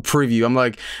preview. I'm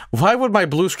like, why would my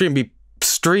blue screen be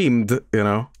streamed, you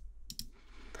know?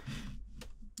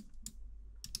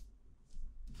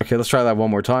 Okay, let's try that one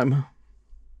more time.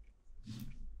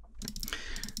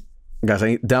 Guys,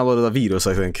 I downloaded the videos,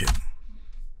 I think.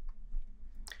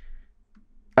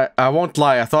 I won't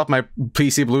lie, I thought my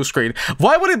PC blue screen.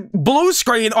 Why would it blue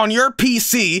screen on your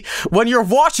PC when you're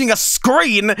watching a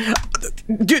screen?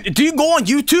 Do you go on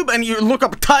YouTube and you look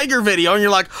up a tiger video and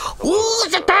you're like, ooh,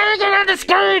 it's a tiger on the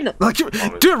screen?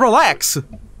 Like, dude, relax. If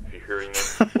you're hearing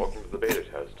this, welcome to the beta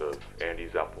test of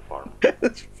Andy's Apple Farm. As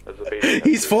a beta tester,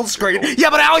 he's full screen.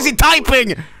 Yeah, but how is he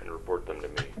typing? And report them to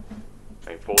me.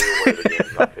 I'm fully aware the game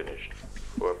is not finished.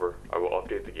 However, I will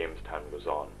update the game as time goes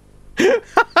on.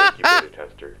 Thank you, beta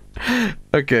tester.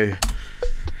 Okay.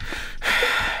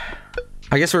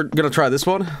 I guess we're gonna try this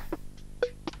one.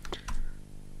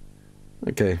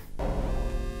 Okay.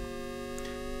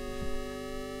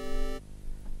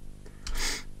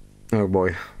 Oh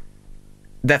boy.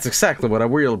 That's exactly what a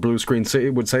real blue screen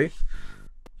would say.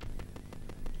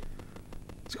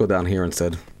 Let's go down here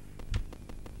instead.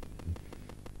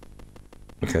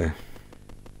 Okay.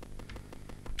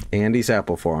 Andy's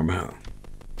Apple Farm.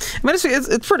 I mean,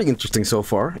 it's pretty interesting so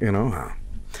far, you know.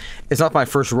 It's not my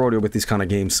first rodeo with these kind of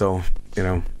games, so, you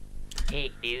know.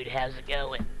 Hey, dude, how's it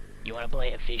going? You want to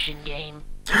play a fishing game?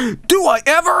 Do I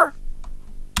ever?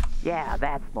 Yeah,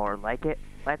 that's more like it.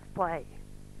 Let's play.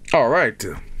 All right.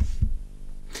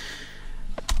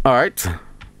 All right.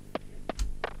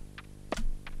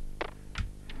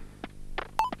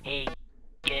 Hey,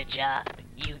 good job.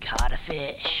 You caught a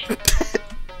fish.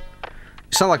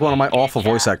 You sound like one of my awful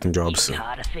voice acting jobs. You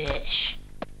caught a fish.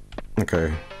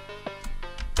 Okay.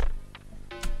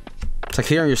 It's like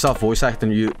hearing yourself voice act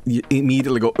and you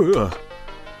immediately go, ugh.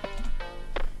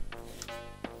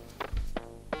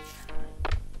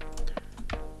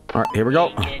 Alright, here we go.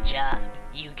 Hey, good job.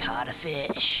 You caught a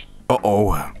fish.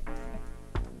 Uh-oh.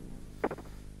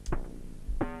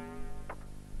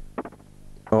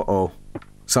 Uh-oh.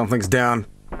 Something's down.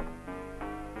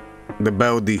 The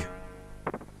body.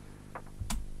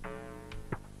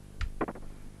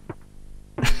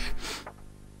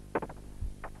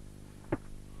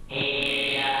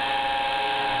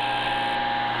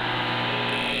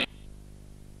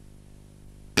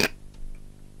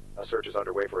 A search is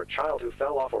underway for a child who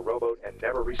fell off a rowboat and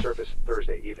never resurfaced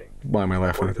Thursday evening. Why am I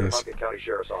laughing at According to the this? Pumpkin County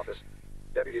Sheriff's Office,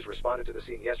 deputies responded to the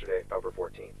scene yesterday, October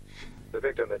 14th. The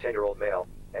victim, a 10-year-old male,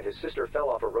 and his sister fell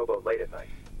off a rowboat late at night.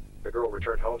 The girl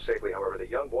returned home safely, however, the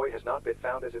young boy has not been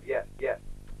found as of yet. He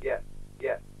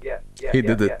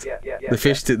did it. The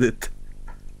fish did it.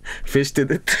 Fish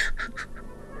did it.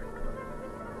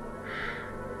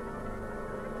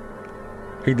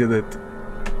 He did it.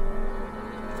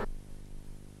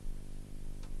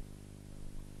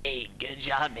 Hey, good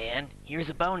job, man. Here's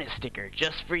a bonus sticker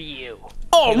just for you.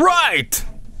 Alright!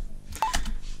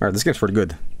 Alright, this game's pretty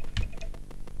good.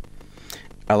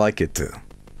 I like it.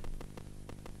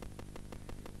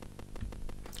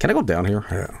 Can I go down here?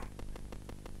 Yeah.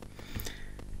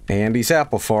 Andy's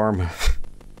Apple Farm.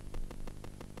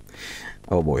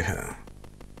 Oh boy.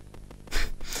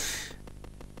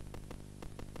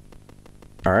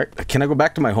 Alright, can I go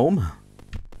back to my home?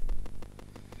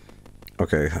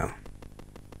 Okay.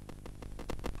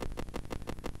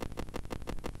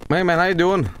 Hey man, how you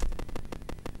doing?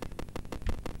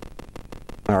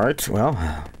 Alright, well.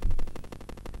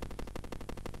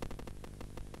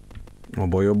 Oh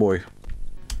boy, oh boy.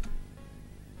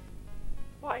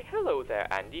 Why, hello there,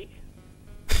 Andy.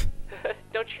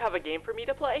 Don't you have a game for me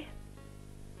to play?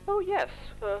 Oh yes,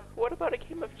 what about a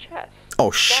game of chess?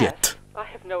 Oh shit. Chess? I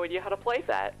have no idea how to play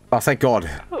that. Oh, thank God.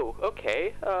 Oh,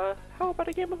 okay. How about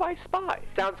a game of I Spy?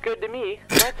 Sounds good to me.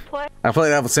 Let's play. I played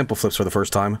that with simple flips for the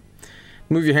first time.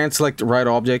 Move your hand, select the right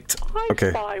object. I Okay.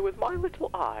 spy with my little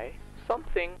eye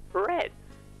something red.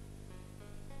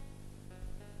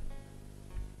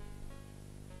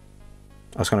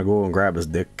 I was gonna go and grab his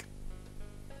dick.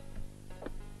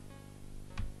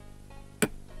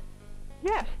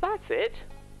 Yes, that's it.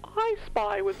 I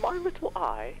spy with my little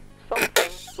eye something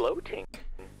floating.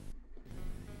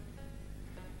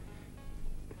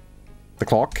 The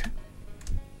clock.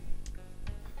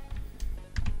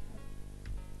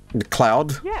 The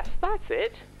cloud. Yes, that's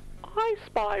it. I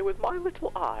spy with my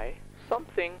little eye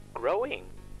something growing.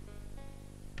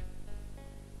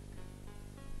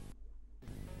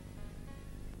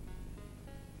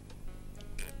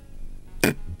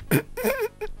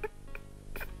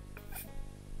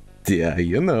 Yeah,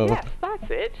 you know. Yes, that's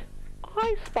it.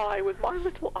 I spy with my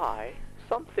little eye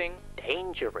something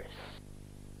dangerous.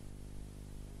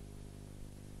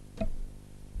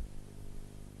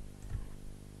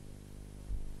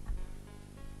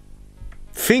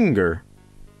 Finger.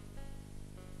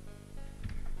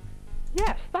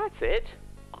 Yes, that's it.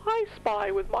 I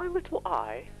spy with my little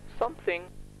eye something.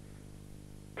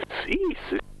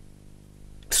 Cease.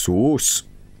 Sauce.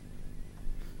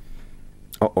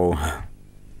 Uh-oh.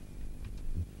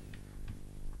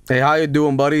 Hey, how you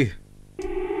doing, buddy?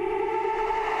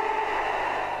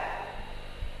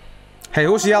 Hey,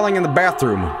 who's yelling in the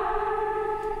bathroom?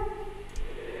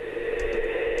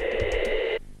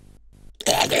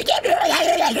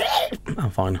 I'm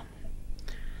fine.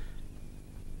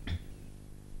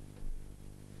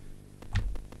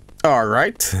 All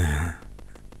right.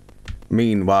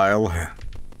 Meanwhile...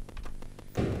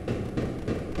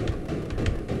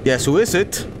 Yes, who is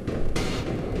it?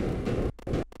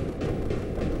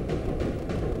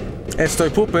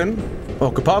 Estoy pooping.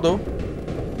 Ocupado.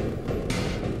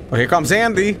 Oh, here comes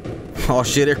Andy. Oh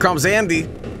shit, here comes Andy.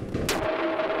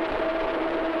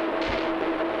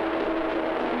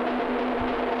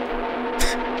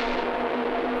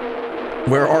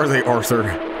 Where are they, Arthur?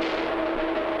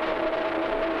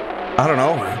 I don't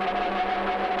know.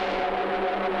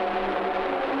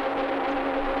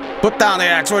 Put down the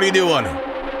axe, what are you doing?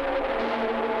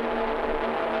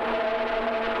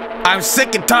 I'm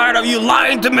sick and tired of you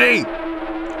lying to me!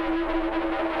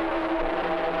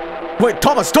 Wait,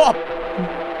 Thomas, stop!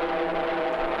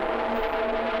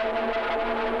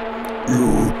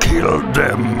 You killed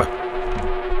them.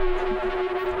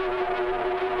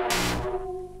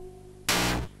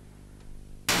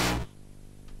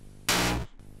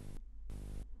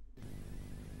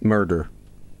 Murder.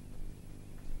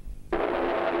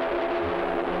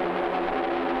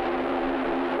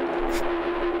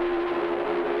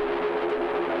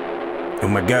 Oh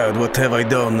my god, what have I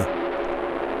done?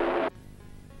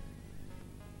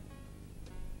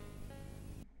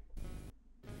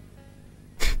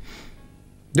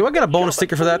 Do I get a bonus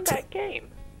sticker for that? Game.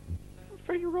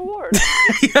 For your reward.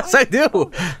 Yes, I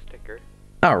do!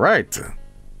 Alright.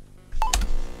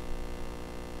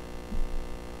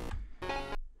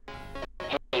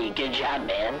 Hey, good job,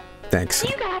 man. Thanks.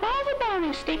 You got all the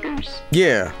bonus stickers.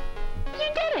 Yeah. You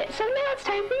did it, so now it's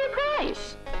time for your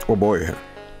prize. Oh boy.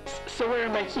 So where are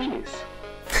my keys?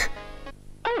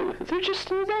 Oh, they're just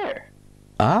in there.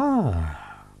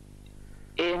 Ah.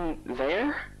 In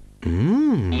there?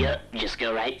 Mmm. Yep, just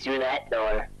go right through that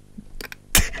door.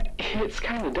 It's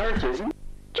kind of dark, isn't it?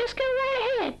 Just go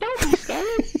right ahead. Don't be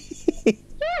scared.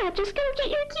 Yeah, just go get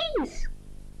your keys.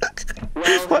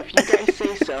 Well, if you guys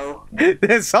say so.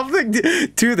 There's something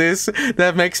to this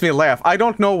that makes me laugh. I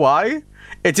don't know why.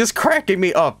 It's just cracking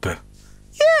me up.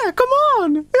 Yeah, come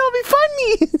on. It'll be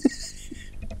funny.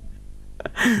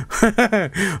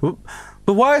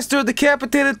 But why is there a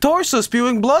decapitated torso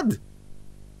spewing blood?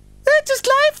 That's just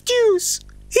life juice.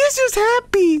 He's just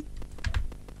happy.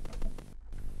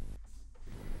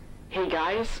 Hey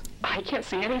guys, I can't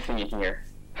see anything in here.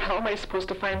 How am I supposed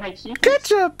to find my keys?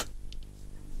 Ketchup.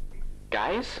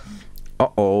 Guys?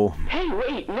 Uh-oh. Hey,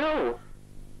 wait, no!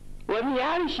 Let me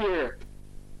out of here!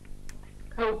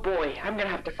 Oh boy, I'm gonna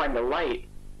have to find the light.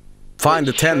 Find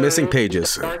the 10 missing pages.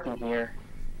 It's dark in here.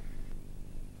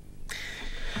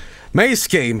 Maze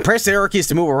game. Press the arrow keys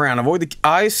to move around. Avoid the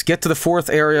ice. Get to the 4th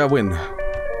area. Win.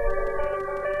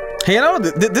 Hey, you know,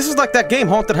 this is like that game,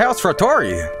 Haunted House for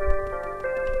Atari.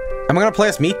 Am I gonna play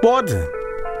as Meatwad?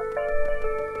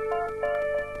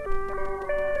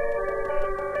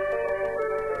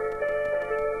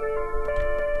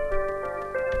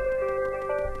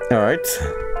 Alright.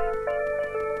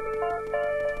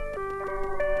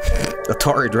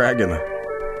 Atari Dragon.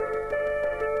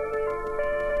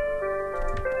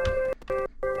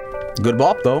 Good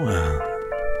bop, though.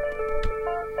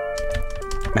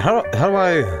 Man, how do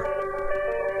I...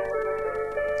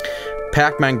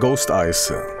 Pac-Man Ghost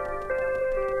Ice.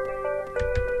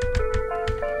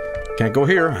 Can't go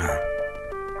here.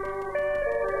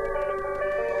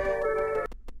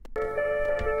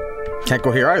 Can't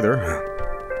go here either.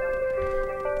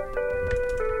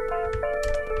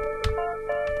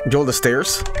 Joel, the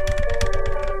stairs.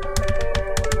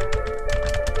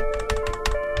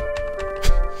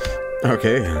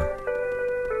 Okay.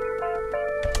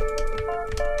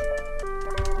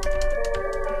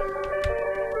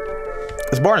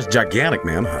 This barn is gigantic,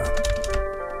 man.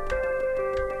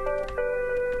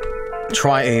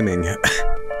 Try aiming.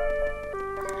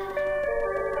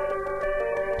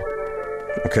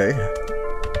 Okay.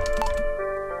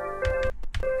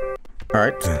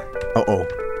 Alright. Uh-oh.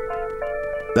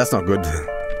 That's not good.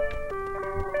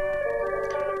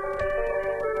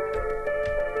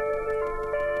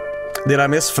 Did I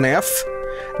miss FNAF?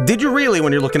 Did you really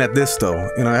when you're looking at this, though?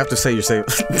 You know, I have to say, to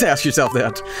ask yourself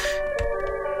that.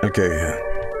 Okay.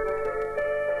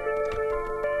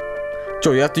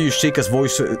 Joe, you have to use Chica's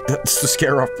voice to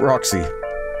scare off Roxy.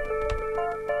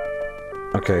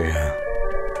 Okay.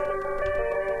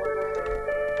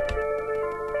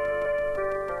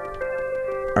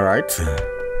 Alright.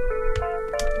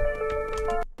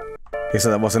 Okay, so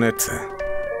that wasn't it.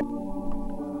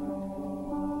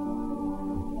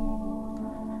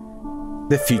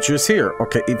 The future is here.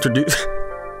 Okay, introduce...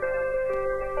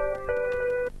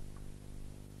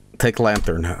 Take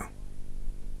lantern.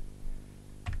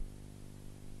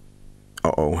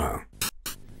 Uh-oh.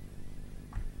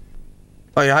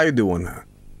 Hey, how you doing?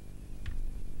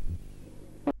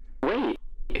 Wait,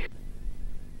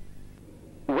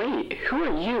 who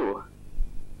are you?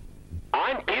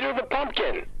 I'm Peter the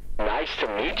Pumpkin. Nice to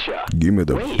meet ya. Give me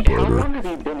the Wait, how long have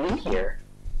you been in here?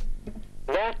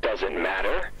 That doesn't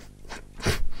matter.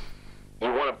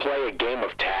 You want to play a game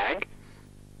of tag?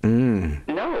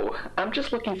 No, I'm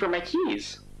just looking for my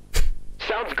keys.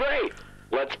 Sounds great.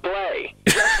 Let's play.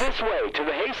 Just this way to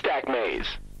the haystack maze.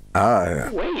 Ah,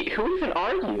 yeah. Wait, who even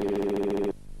are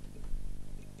you?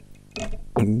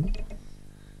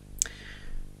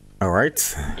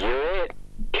 Alright. You're it.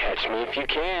 Catch me if you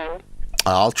can.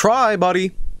 I'll try,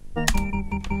 buddy.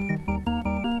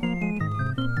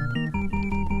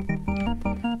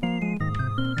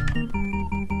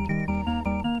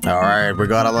 Alright, we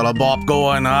got a little bop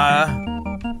going, huh?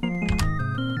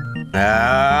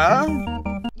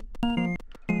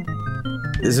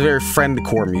 This is very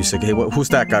friendcore music. Hey, who's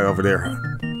that guy over there?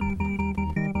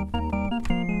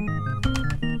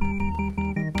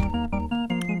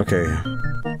 Okay.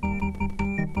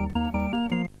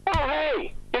 Oh,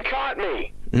 hey! You caught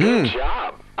me! Good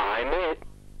job. I'm it.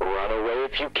 Run away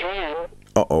if you can.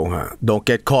 Uh-oh, don't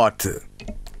get caught.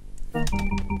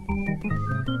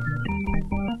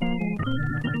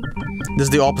 This is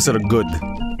the opposite of good.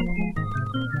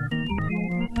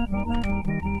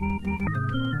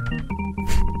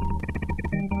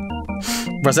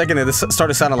 For a second, this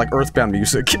started sounding like Earthbound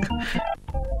music.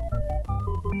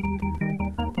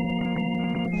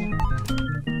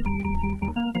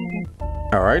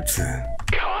 Alright.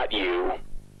 Caught you.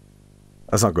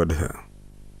 That's not good.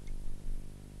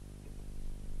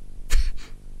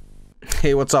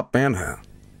 Hey, what's up, man?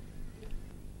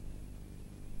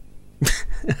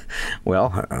 Well,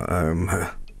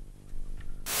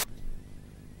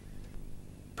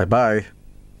 bye-bye.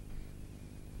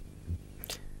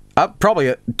 I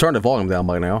probably turned the volume down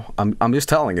by now. I'm just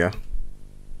telling you.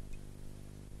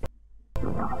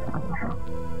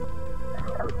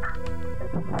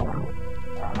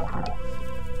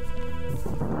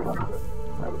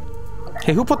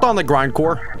 Hey, who put on the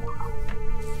grindcore?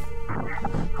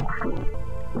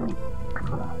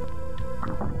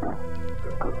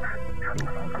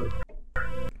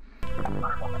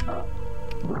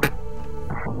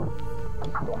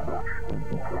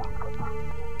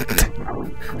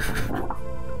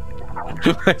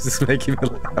 Why is this making me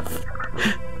laugh?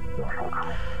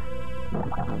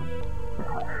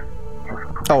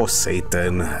 Oh,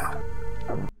 Satan.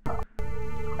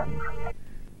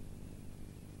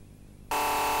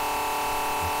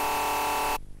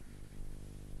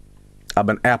 I've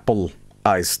been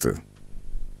apple-iced.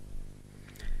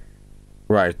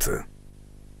 Right.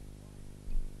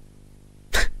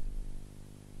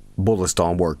 Bullets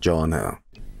don't work, John.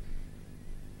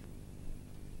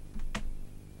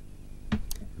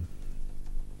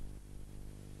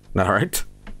 Alright.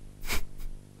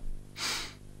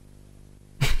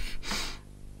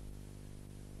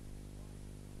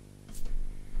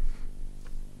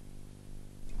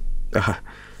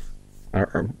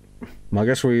 I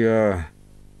guess we,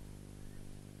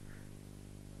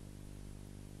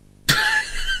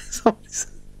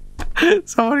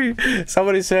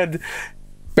 somebody said,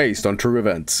 based on true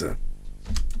events.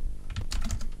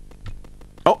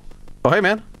 Oh, hey,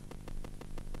 man.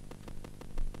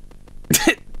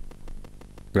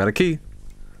 Got a key.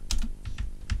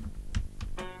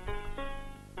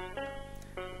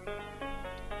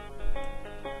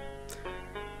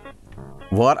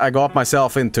 What I got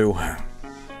myself into.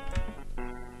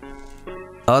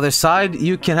 Other side,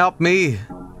 you can help me.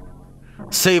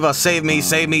 Save us, save me,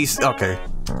 save me. Okay.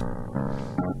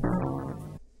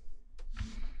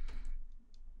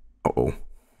 Uh-oh.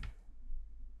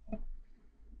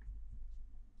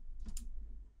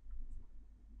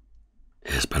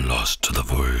 Has been lost to the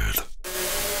void.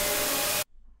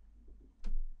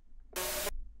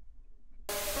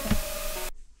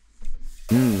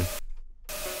 Hmm.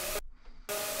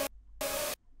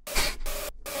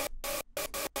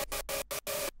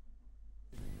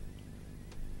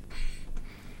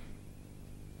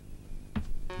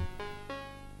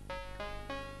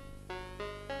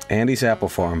 Andy's Apple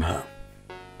Farm. All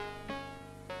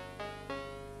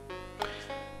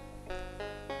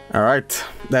right,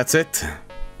 that's it.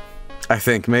 I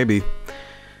think, maybe.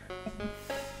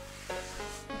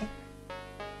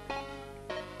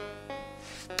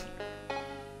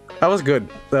 That was good.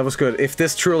 That was good. If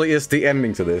this truly is the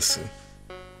ending to this,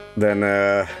 then,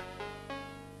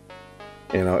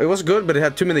 you know, it was good, but it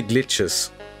had too many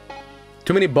glitches.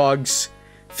 Too many bugs,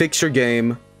 fix your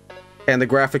game, and the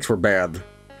graphics were bad.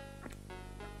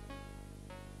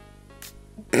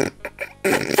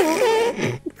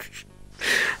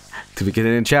 To begin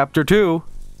in Chapter 2.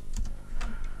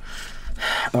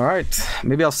 Alright,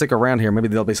 maybe I'll stick around here. Maybe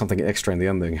there'll be something extra in the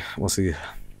ending. We'll see.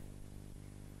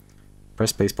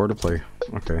 Press spacebar to play.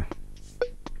 Okay.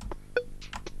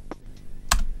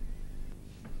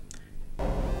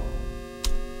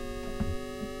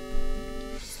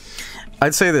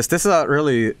 I'd say this. This is not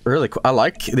really cool. I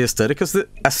like the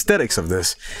aesthetics of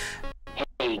this.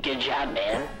 Hey, good job,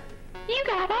 man. You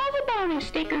got all the bonus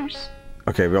stickers.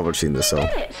 Okay, we've already seen this, so. You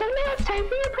did it, so now it's time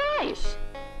for your prize.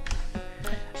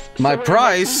 My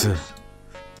prize?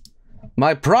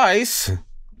 My prize?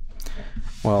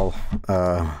 Well,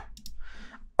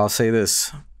 I'll say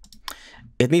this.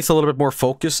 It needs a little bit more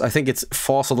focus. I think it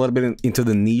falls a little bit into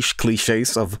the niche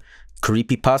cliches of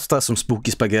creepypasta, some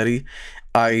spooky spaghetti,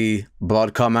 i.e.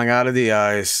 blood coming out of the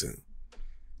eyes,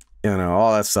 you know,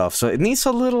 all that stuff. So it needs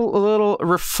a little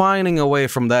refining away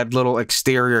from that little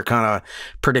exterior kind of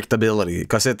predictability,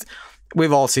 because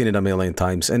we've all seen it a million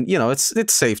times, and you know,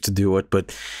 it's safe to do it,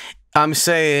 but I'm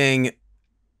saying,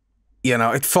 you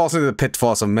know, it falls into the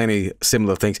pitfalls of many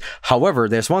similar things. However,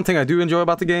 there's one thing I do enjoy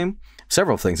about the game.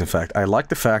 Several things, in fact. I like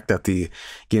the fact that the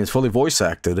game is fully voice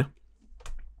acted.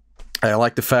 I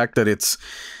like the fact that it's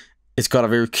got a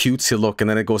very cutesy look, and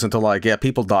then it goes into like, yeah,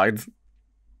 people died.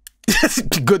 It's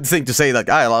a good thing to say, like,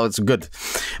 it's good.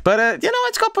 But, you know,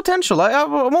 it's got potential. I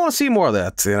want to see more of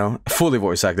that, you know, fully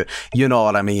voice acted. You know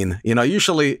what I mean? You know,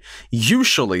 usually,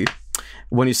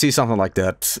 when you see something like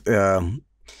that,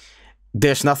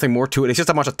 there's nothing more to it. It's just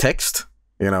a bunch of text,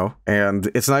 you know,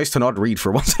 and it's nice to not read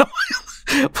for once in a while.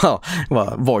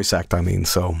 well, voice act, I mean,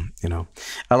 so, you know.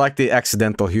 I like the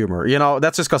accidental humor. You know,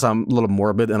 that's just because I'm a little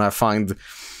morbid, and I find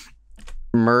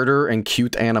murder and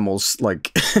cute animals,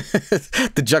 like,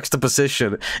 the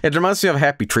juxtaposition. It reminds me of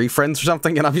Happy Tree Friends or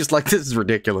something, and I'm just like, this is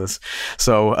ridiculous.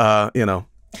 So, you know.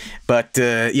 But,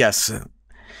 yes.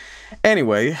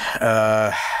 Anyway,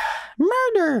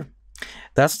 murder!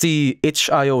 That's the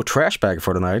itch.io trash bag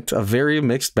for tonight. A very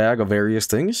mixed bag of various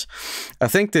things. I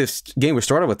think this game we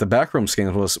started with, the Backrooms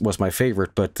game, was my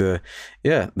favorite. But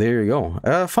yeah, there you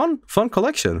go. Fun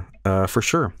collection, for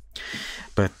sure.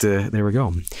 But there we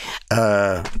go.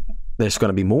 There's going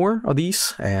to be more of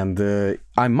these. And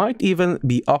I might even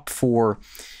be up for,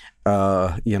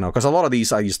 you know, because a lot of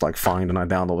these I just like find and I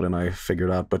download and I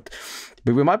figured out. But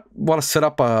we might want to set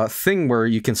up a thing where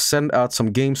you can send out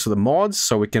some games to the mods,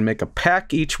 so we can make a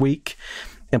pack each week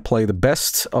and play the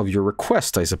best of your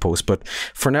request, I suppose. But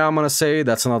for now, I'm going to say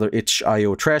that's another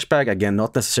itch.io trash bag. Again,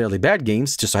 not necessarily bad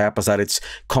games, just so happens that it's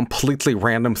completely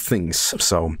random things.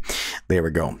 So there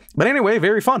we go. But anyway,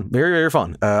 very fun. Very, very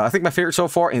fun. I think my favorite so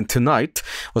far in tonight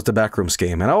was the Backrooms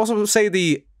game. And I also would say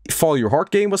the Follow Your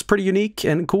Heart game was pretty unique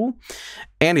and cool.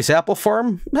 Andy's Apple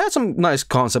Farm had some nice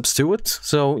concepts to it.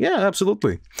 So yeah,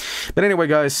 absolutely. But anyway,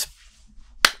 guys,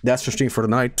 that's the stream for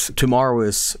tonight. Tomorrow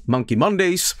is Monkey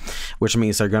Mondays, which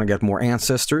means they're going to get more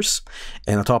Ancestors.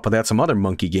 And on top of that, some other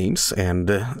monkey games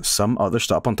and some other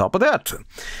stuff on top of that.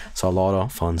 So a lot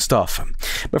of fun stuff.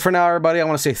 But for now, everybody, I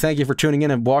want to say thank you for tuning in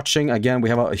and watching. Again, we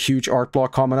have a huge art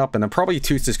block coming up, and then probably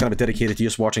Tuesday is going to be dedicated to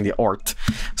just watching the art.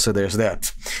 So there's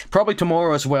that. Probably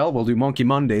tomorrow as well, we'll do Monkey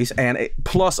Mondays. And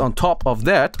plus, on top of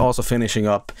that, also finishing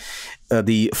up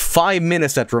the 5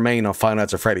 minutes that remain of Five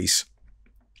Nights at Freddy's.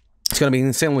 It's going to be an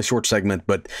insanely short segment,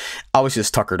 but I was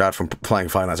just tuckered out from playing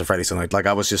Five Nights at Freddy's tonight. Like,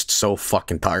 I was just so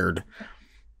fucking tired.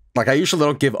 Like, I usually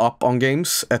don't give up on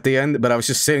games at the end, but I was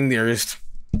just sitting there just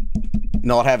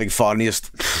not having fun. I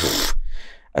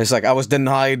was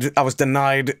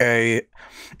denied a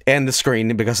end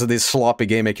screen because of these sloppy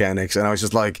game mechanics, and I was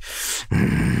just like,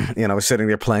 you know, I was sitting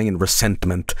there playing in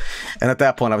resentment. And at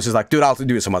that point, I was just like, dude, I'll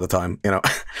do it some other time, you know.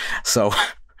 So,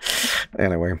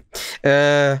 anyway.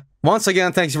 once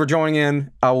again, thanks for joining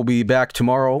in. I will be back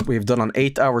tomorrow. We've done an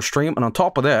 8-hour stream, and on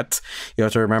top of that, you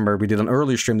have to remember we did an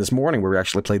early stream this morning where we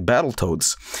actually played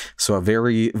Battletoads. So a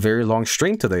very, very long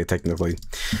stream today, technically.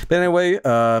 But anyway,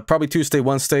 probably Tuesday,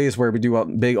 Wednesday is where we do a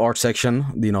big art section.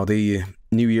 You know, the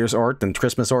New Year's art and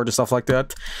Christmas art and stuff like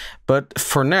that. But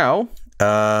for now,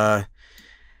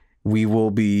 we will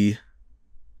be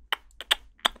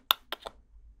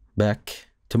back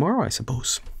tomorrow, I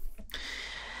suppose.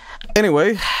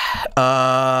 Anyway,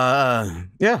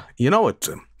 yeah, you know it.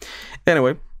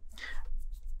 Anyway,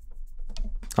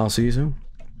 I'll see you soon.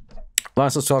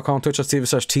 Vinesauce.com,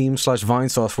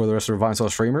 twitch.tv/team/Vinesauce for the rest of the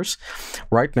Vinesauce streamers.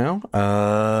 Right now,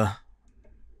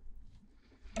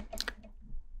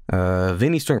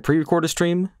 Vinny's doing a pre-recorded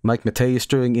stream. Mike Matei is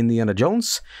doing Indiana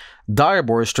Jones.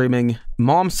 Diabor is streaming.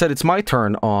 Mom said it's my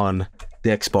turn on the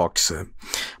Xbox. When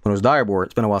it was Diabor,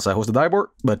 it's been a while since I hosted Diabor,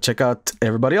 but check out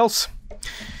everybody else.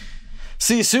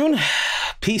 See you soon.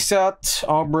 Peace out,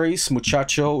 hombres,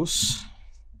 muchachos,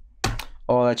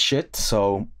 all that shit.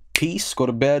 So, peace. Go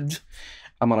to bed.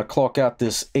 I'm gonna clock out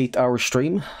this 8-hour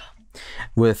stream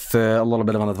with a little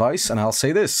bit of an advice, and I'll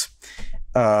say this.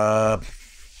 I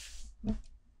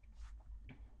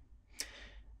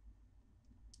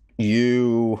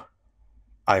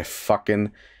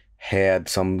fucking had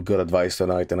some good advice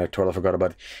tonight, and I totally forgot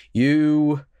about it.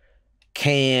 You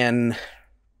can...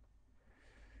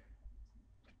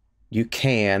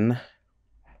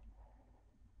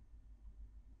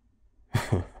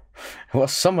 Well,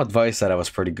 some advice that was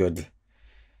pretty good.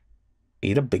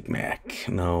 Eat a Big Mac.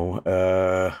 No,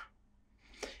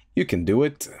 you can do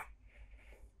it.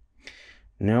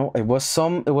 No, it was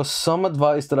some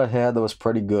advice that I had that was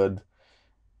pretty good.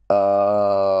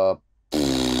 How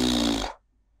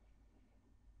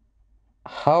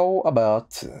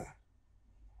about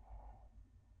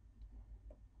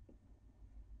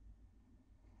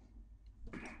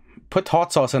put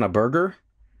hot sauce in a burger?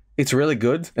 It's really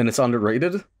good and it's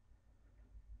underrated.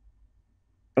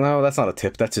 No, that's not a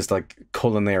tip. That's just like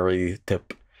culinary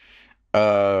tip.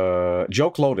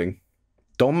 Joke loading.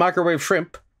 Don't microwave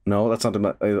shrimp. No, that's not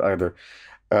either.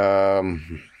 There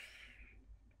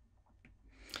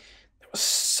was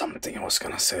something I was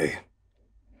gonna say.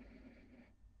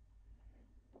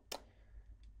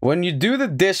 When you do the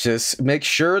dishes, make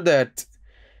sure that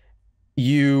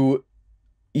you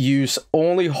use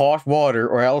only hot water,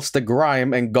 or else the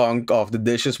grime and gunk of the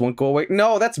dishes won't go away.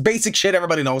 No, that's basic shit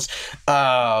everybody knows.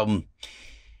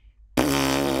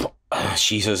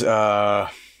 Jesus.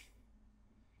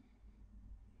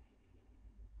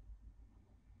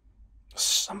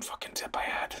 Some fucking tip I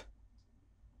had.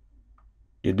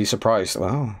 You'd be surprised.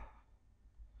 Wow.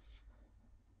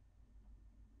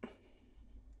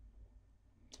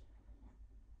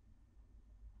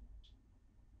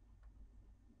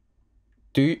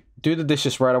 Do the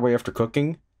dishes right away after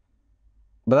cooking?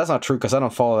 But that's not true, because I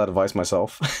don't follow that advice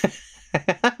myself.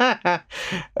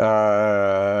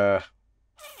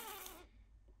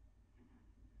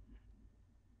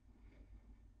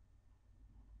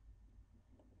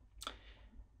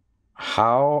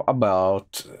 How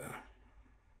about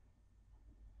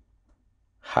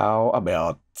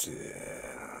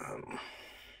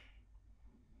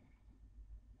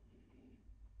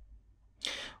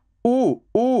okay,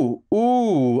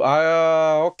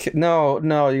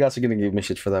 no, you guys are gonna give me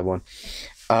shit for that one.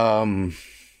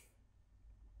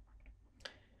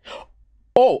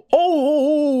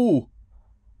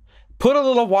 Put a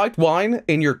little white wine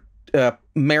in your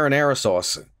marinara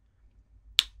sauce.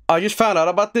 I just found out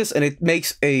about this, and it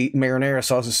makes a marinara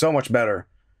sauce so much better.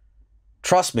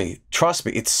 Trust me,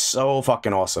 it's so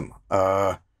fucking awesome.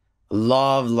 Love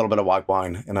a little bit of white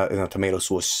wine in a tomato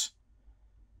sauce.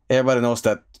 Everybody knows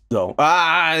that, though.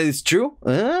 It's true.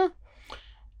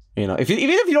 You know, even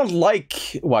if you don't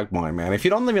like white wine, man, if you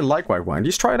don't even like white wine,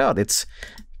 just try it out. It's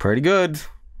pretty good.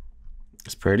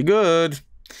 It's pretty good.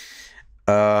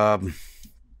 How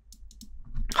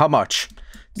much?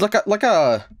 It's like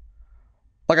a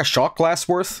shot glass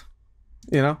worth,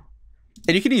 you know.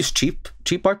 And you can use cheap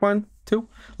white wine too.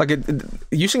 Like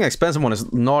using an expensive one is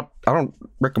not. I don't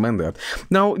recommend that.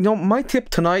 Now, you know, my tip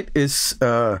tonight is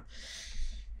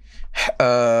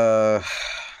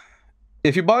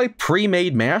if you buy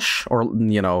pre-made mash, or,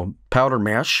 you know, powder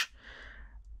mash,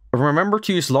 remember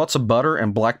to use lots of butter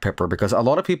and black pepper, because a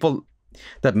lot of people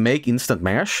that make instant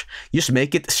mash just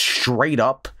make it straight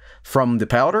up from the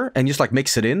powder and just like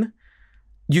mix it in.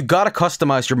 You gotta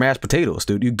customize your mashed potatoes,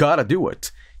 dude. You gotta do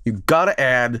it. You gotta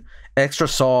add extra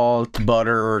salt,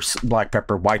 butter, black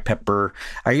pepper, white pepper.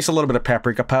 I use a little bit of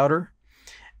paprika powder.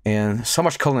 And so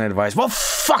much culinary advice. Well,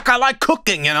 fuck, I like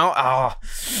cooking, you know.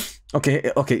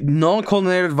 Okay, okay.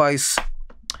 Non-culinary advice.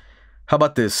 How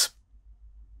about this?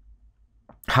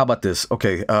 How about this?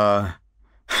 Okay, what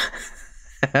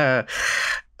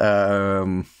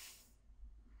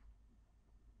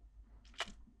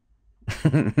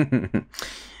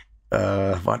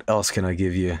else can I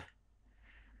give you?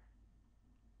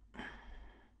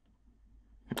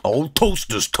 All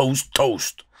toasters, toast,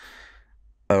 toast.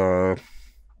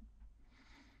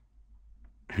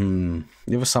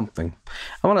 Give us something.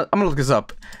 I'm gonna look this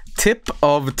up. Tip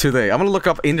of today. I'm gonna look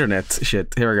up internet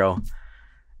shit. Here we go.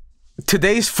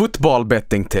 Today's football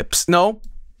betting tips. No,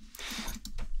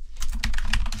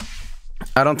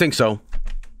 I don't think so.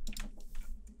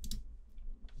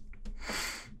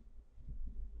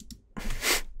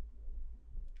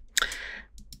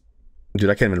 Dude,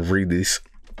 I can't even read these.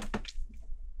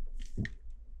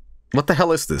 What the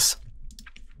hell is this?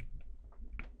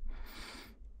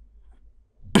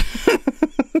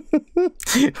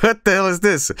 What the hell is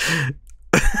this?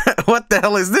 What the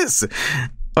hell is this?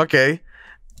 Okay.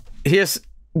 Here's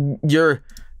your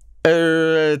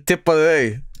tip of the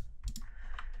day.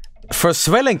 For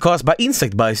swelling caused by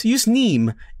insect bites, use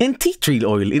neem and tea tree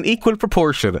oil in equal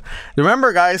proportion.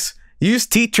 Remember, guys, use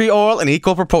tea tree oil in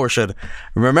equal proportion.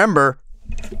 Remember.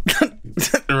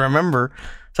 Remember.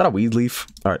 Is that a weed leaf?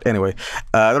 All right, anyway.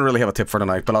 I don't really have a tip for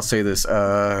tonight, but I'll say this.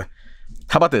 How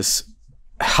about this?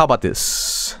 How about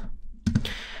this?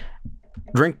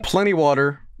 Drink plenty of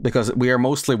water, because we are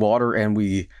mostly water and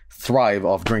we thrive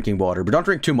off drinking water. But don't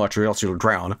drink too much or else you'll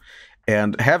drown.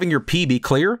 And having your pee be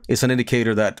clear is an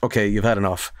indicator that, okay, you've had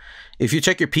enough. If you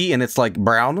check your pee and it's like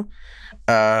brown,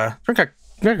 drink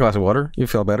a glass of water. You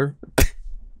feel better.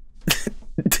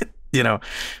 You know.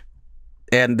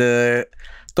 And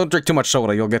don't drink too much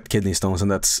soda. You'll get kidney stones,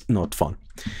 and that's not fun.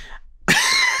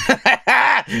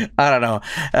 I don't know.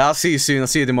 I'll see you soon. I'll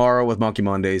see you tomorrow with Monkey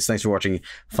Mondays. Thanks for watching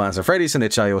Finds and Freddy's and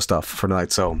HIO stuff for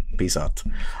tonight. So, peace out.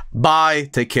 Bye.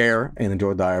 Take care and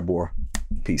enjoy Diabor.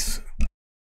 Peace.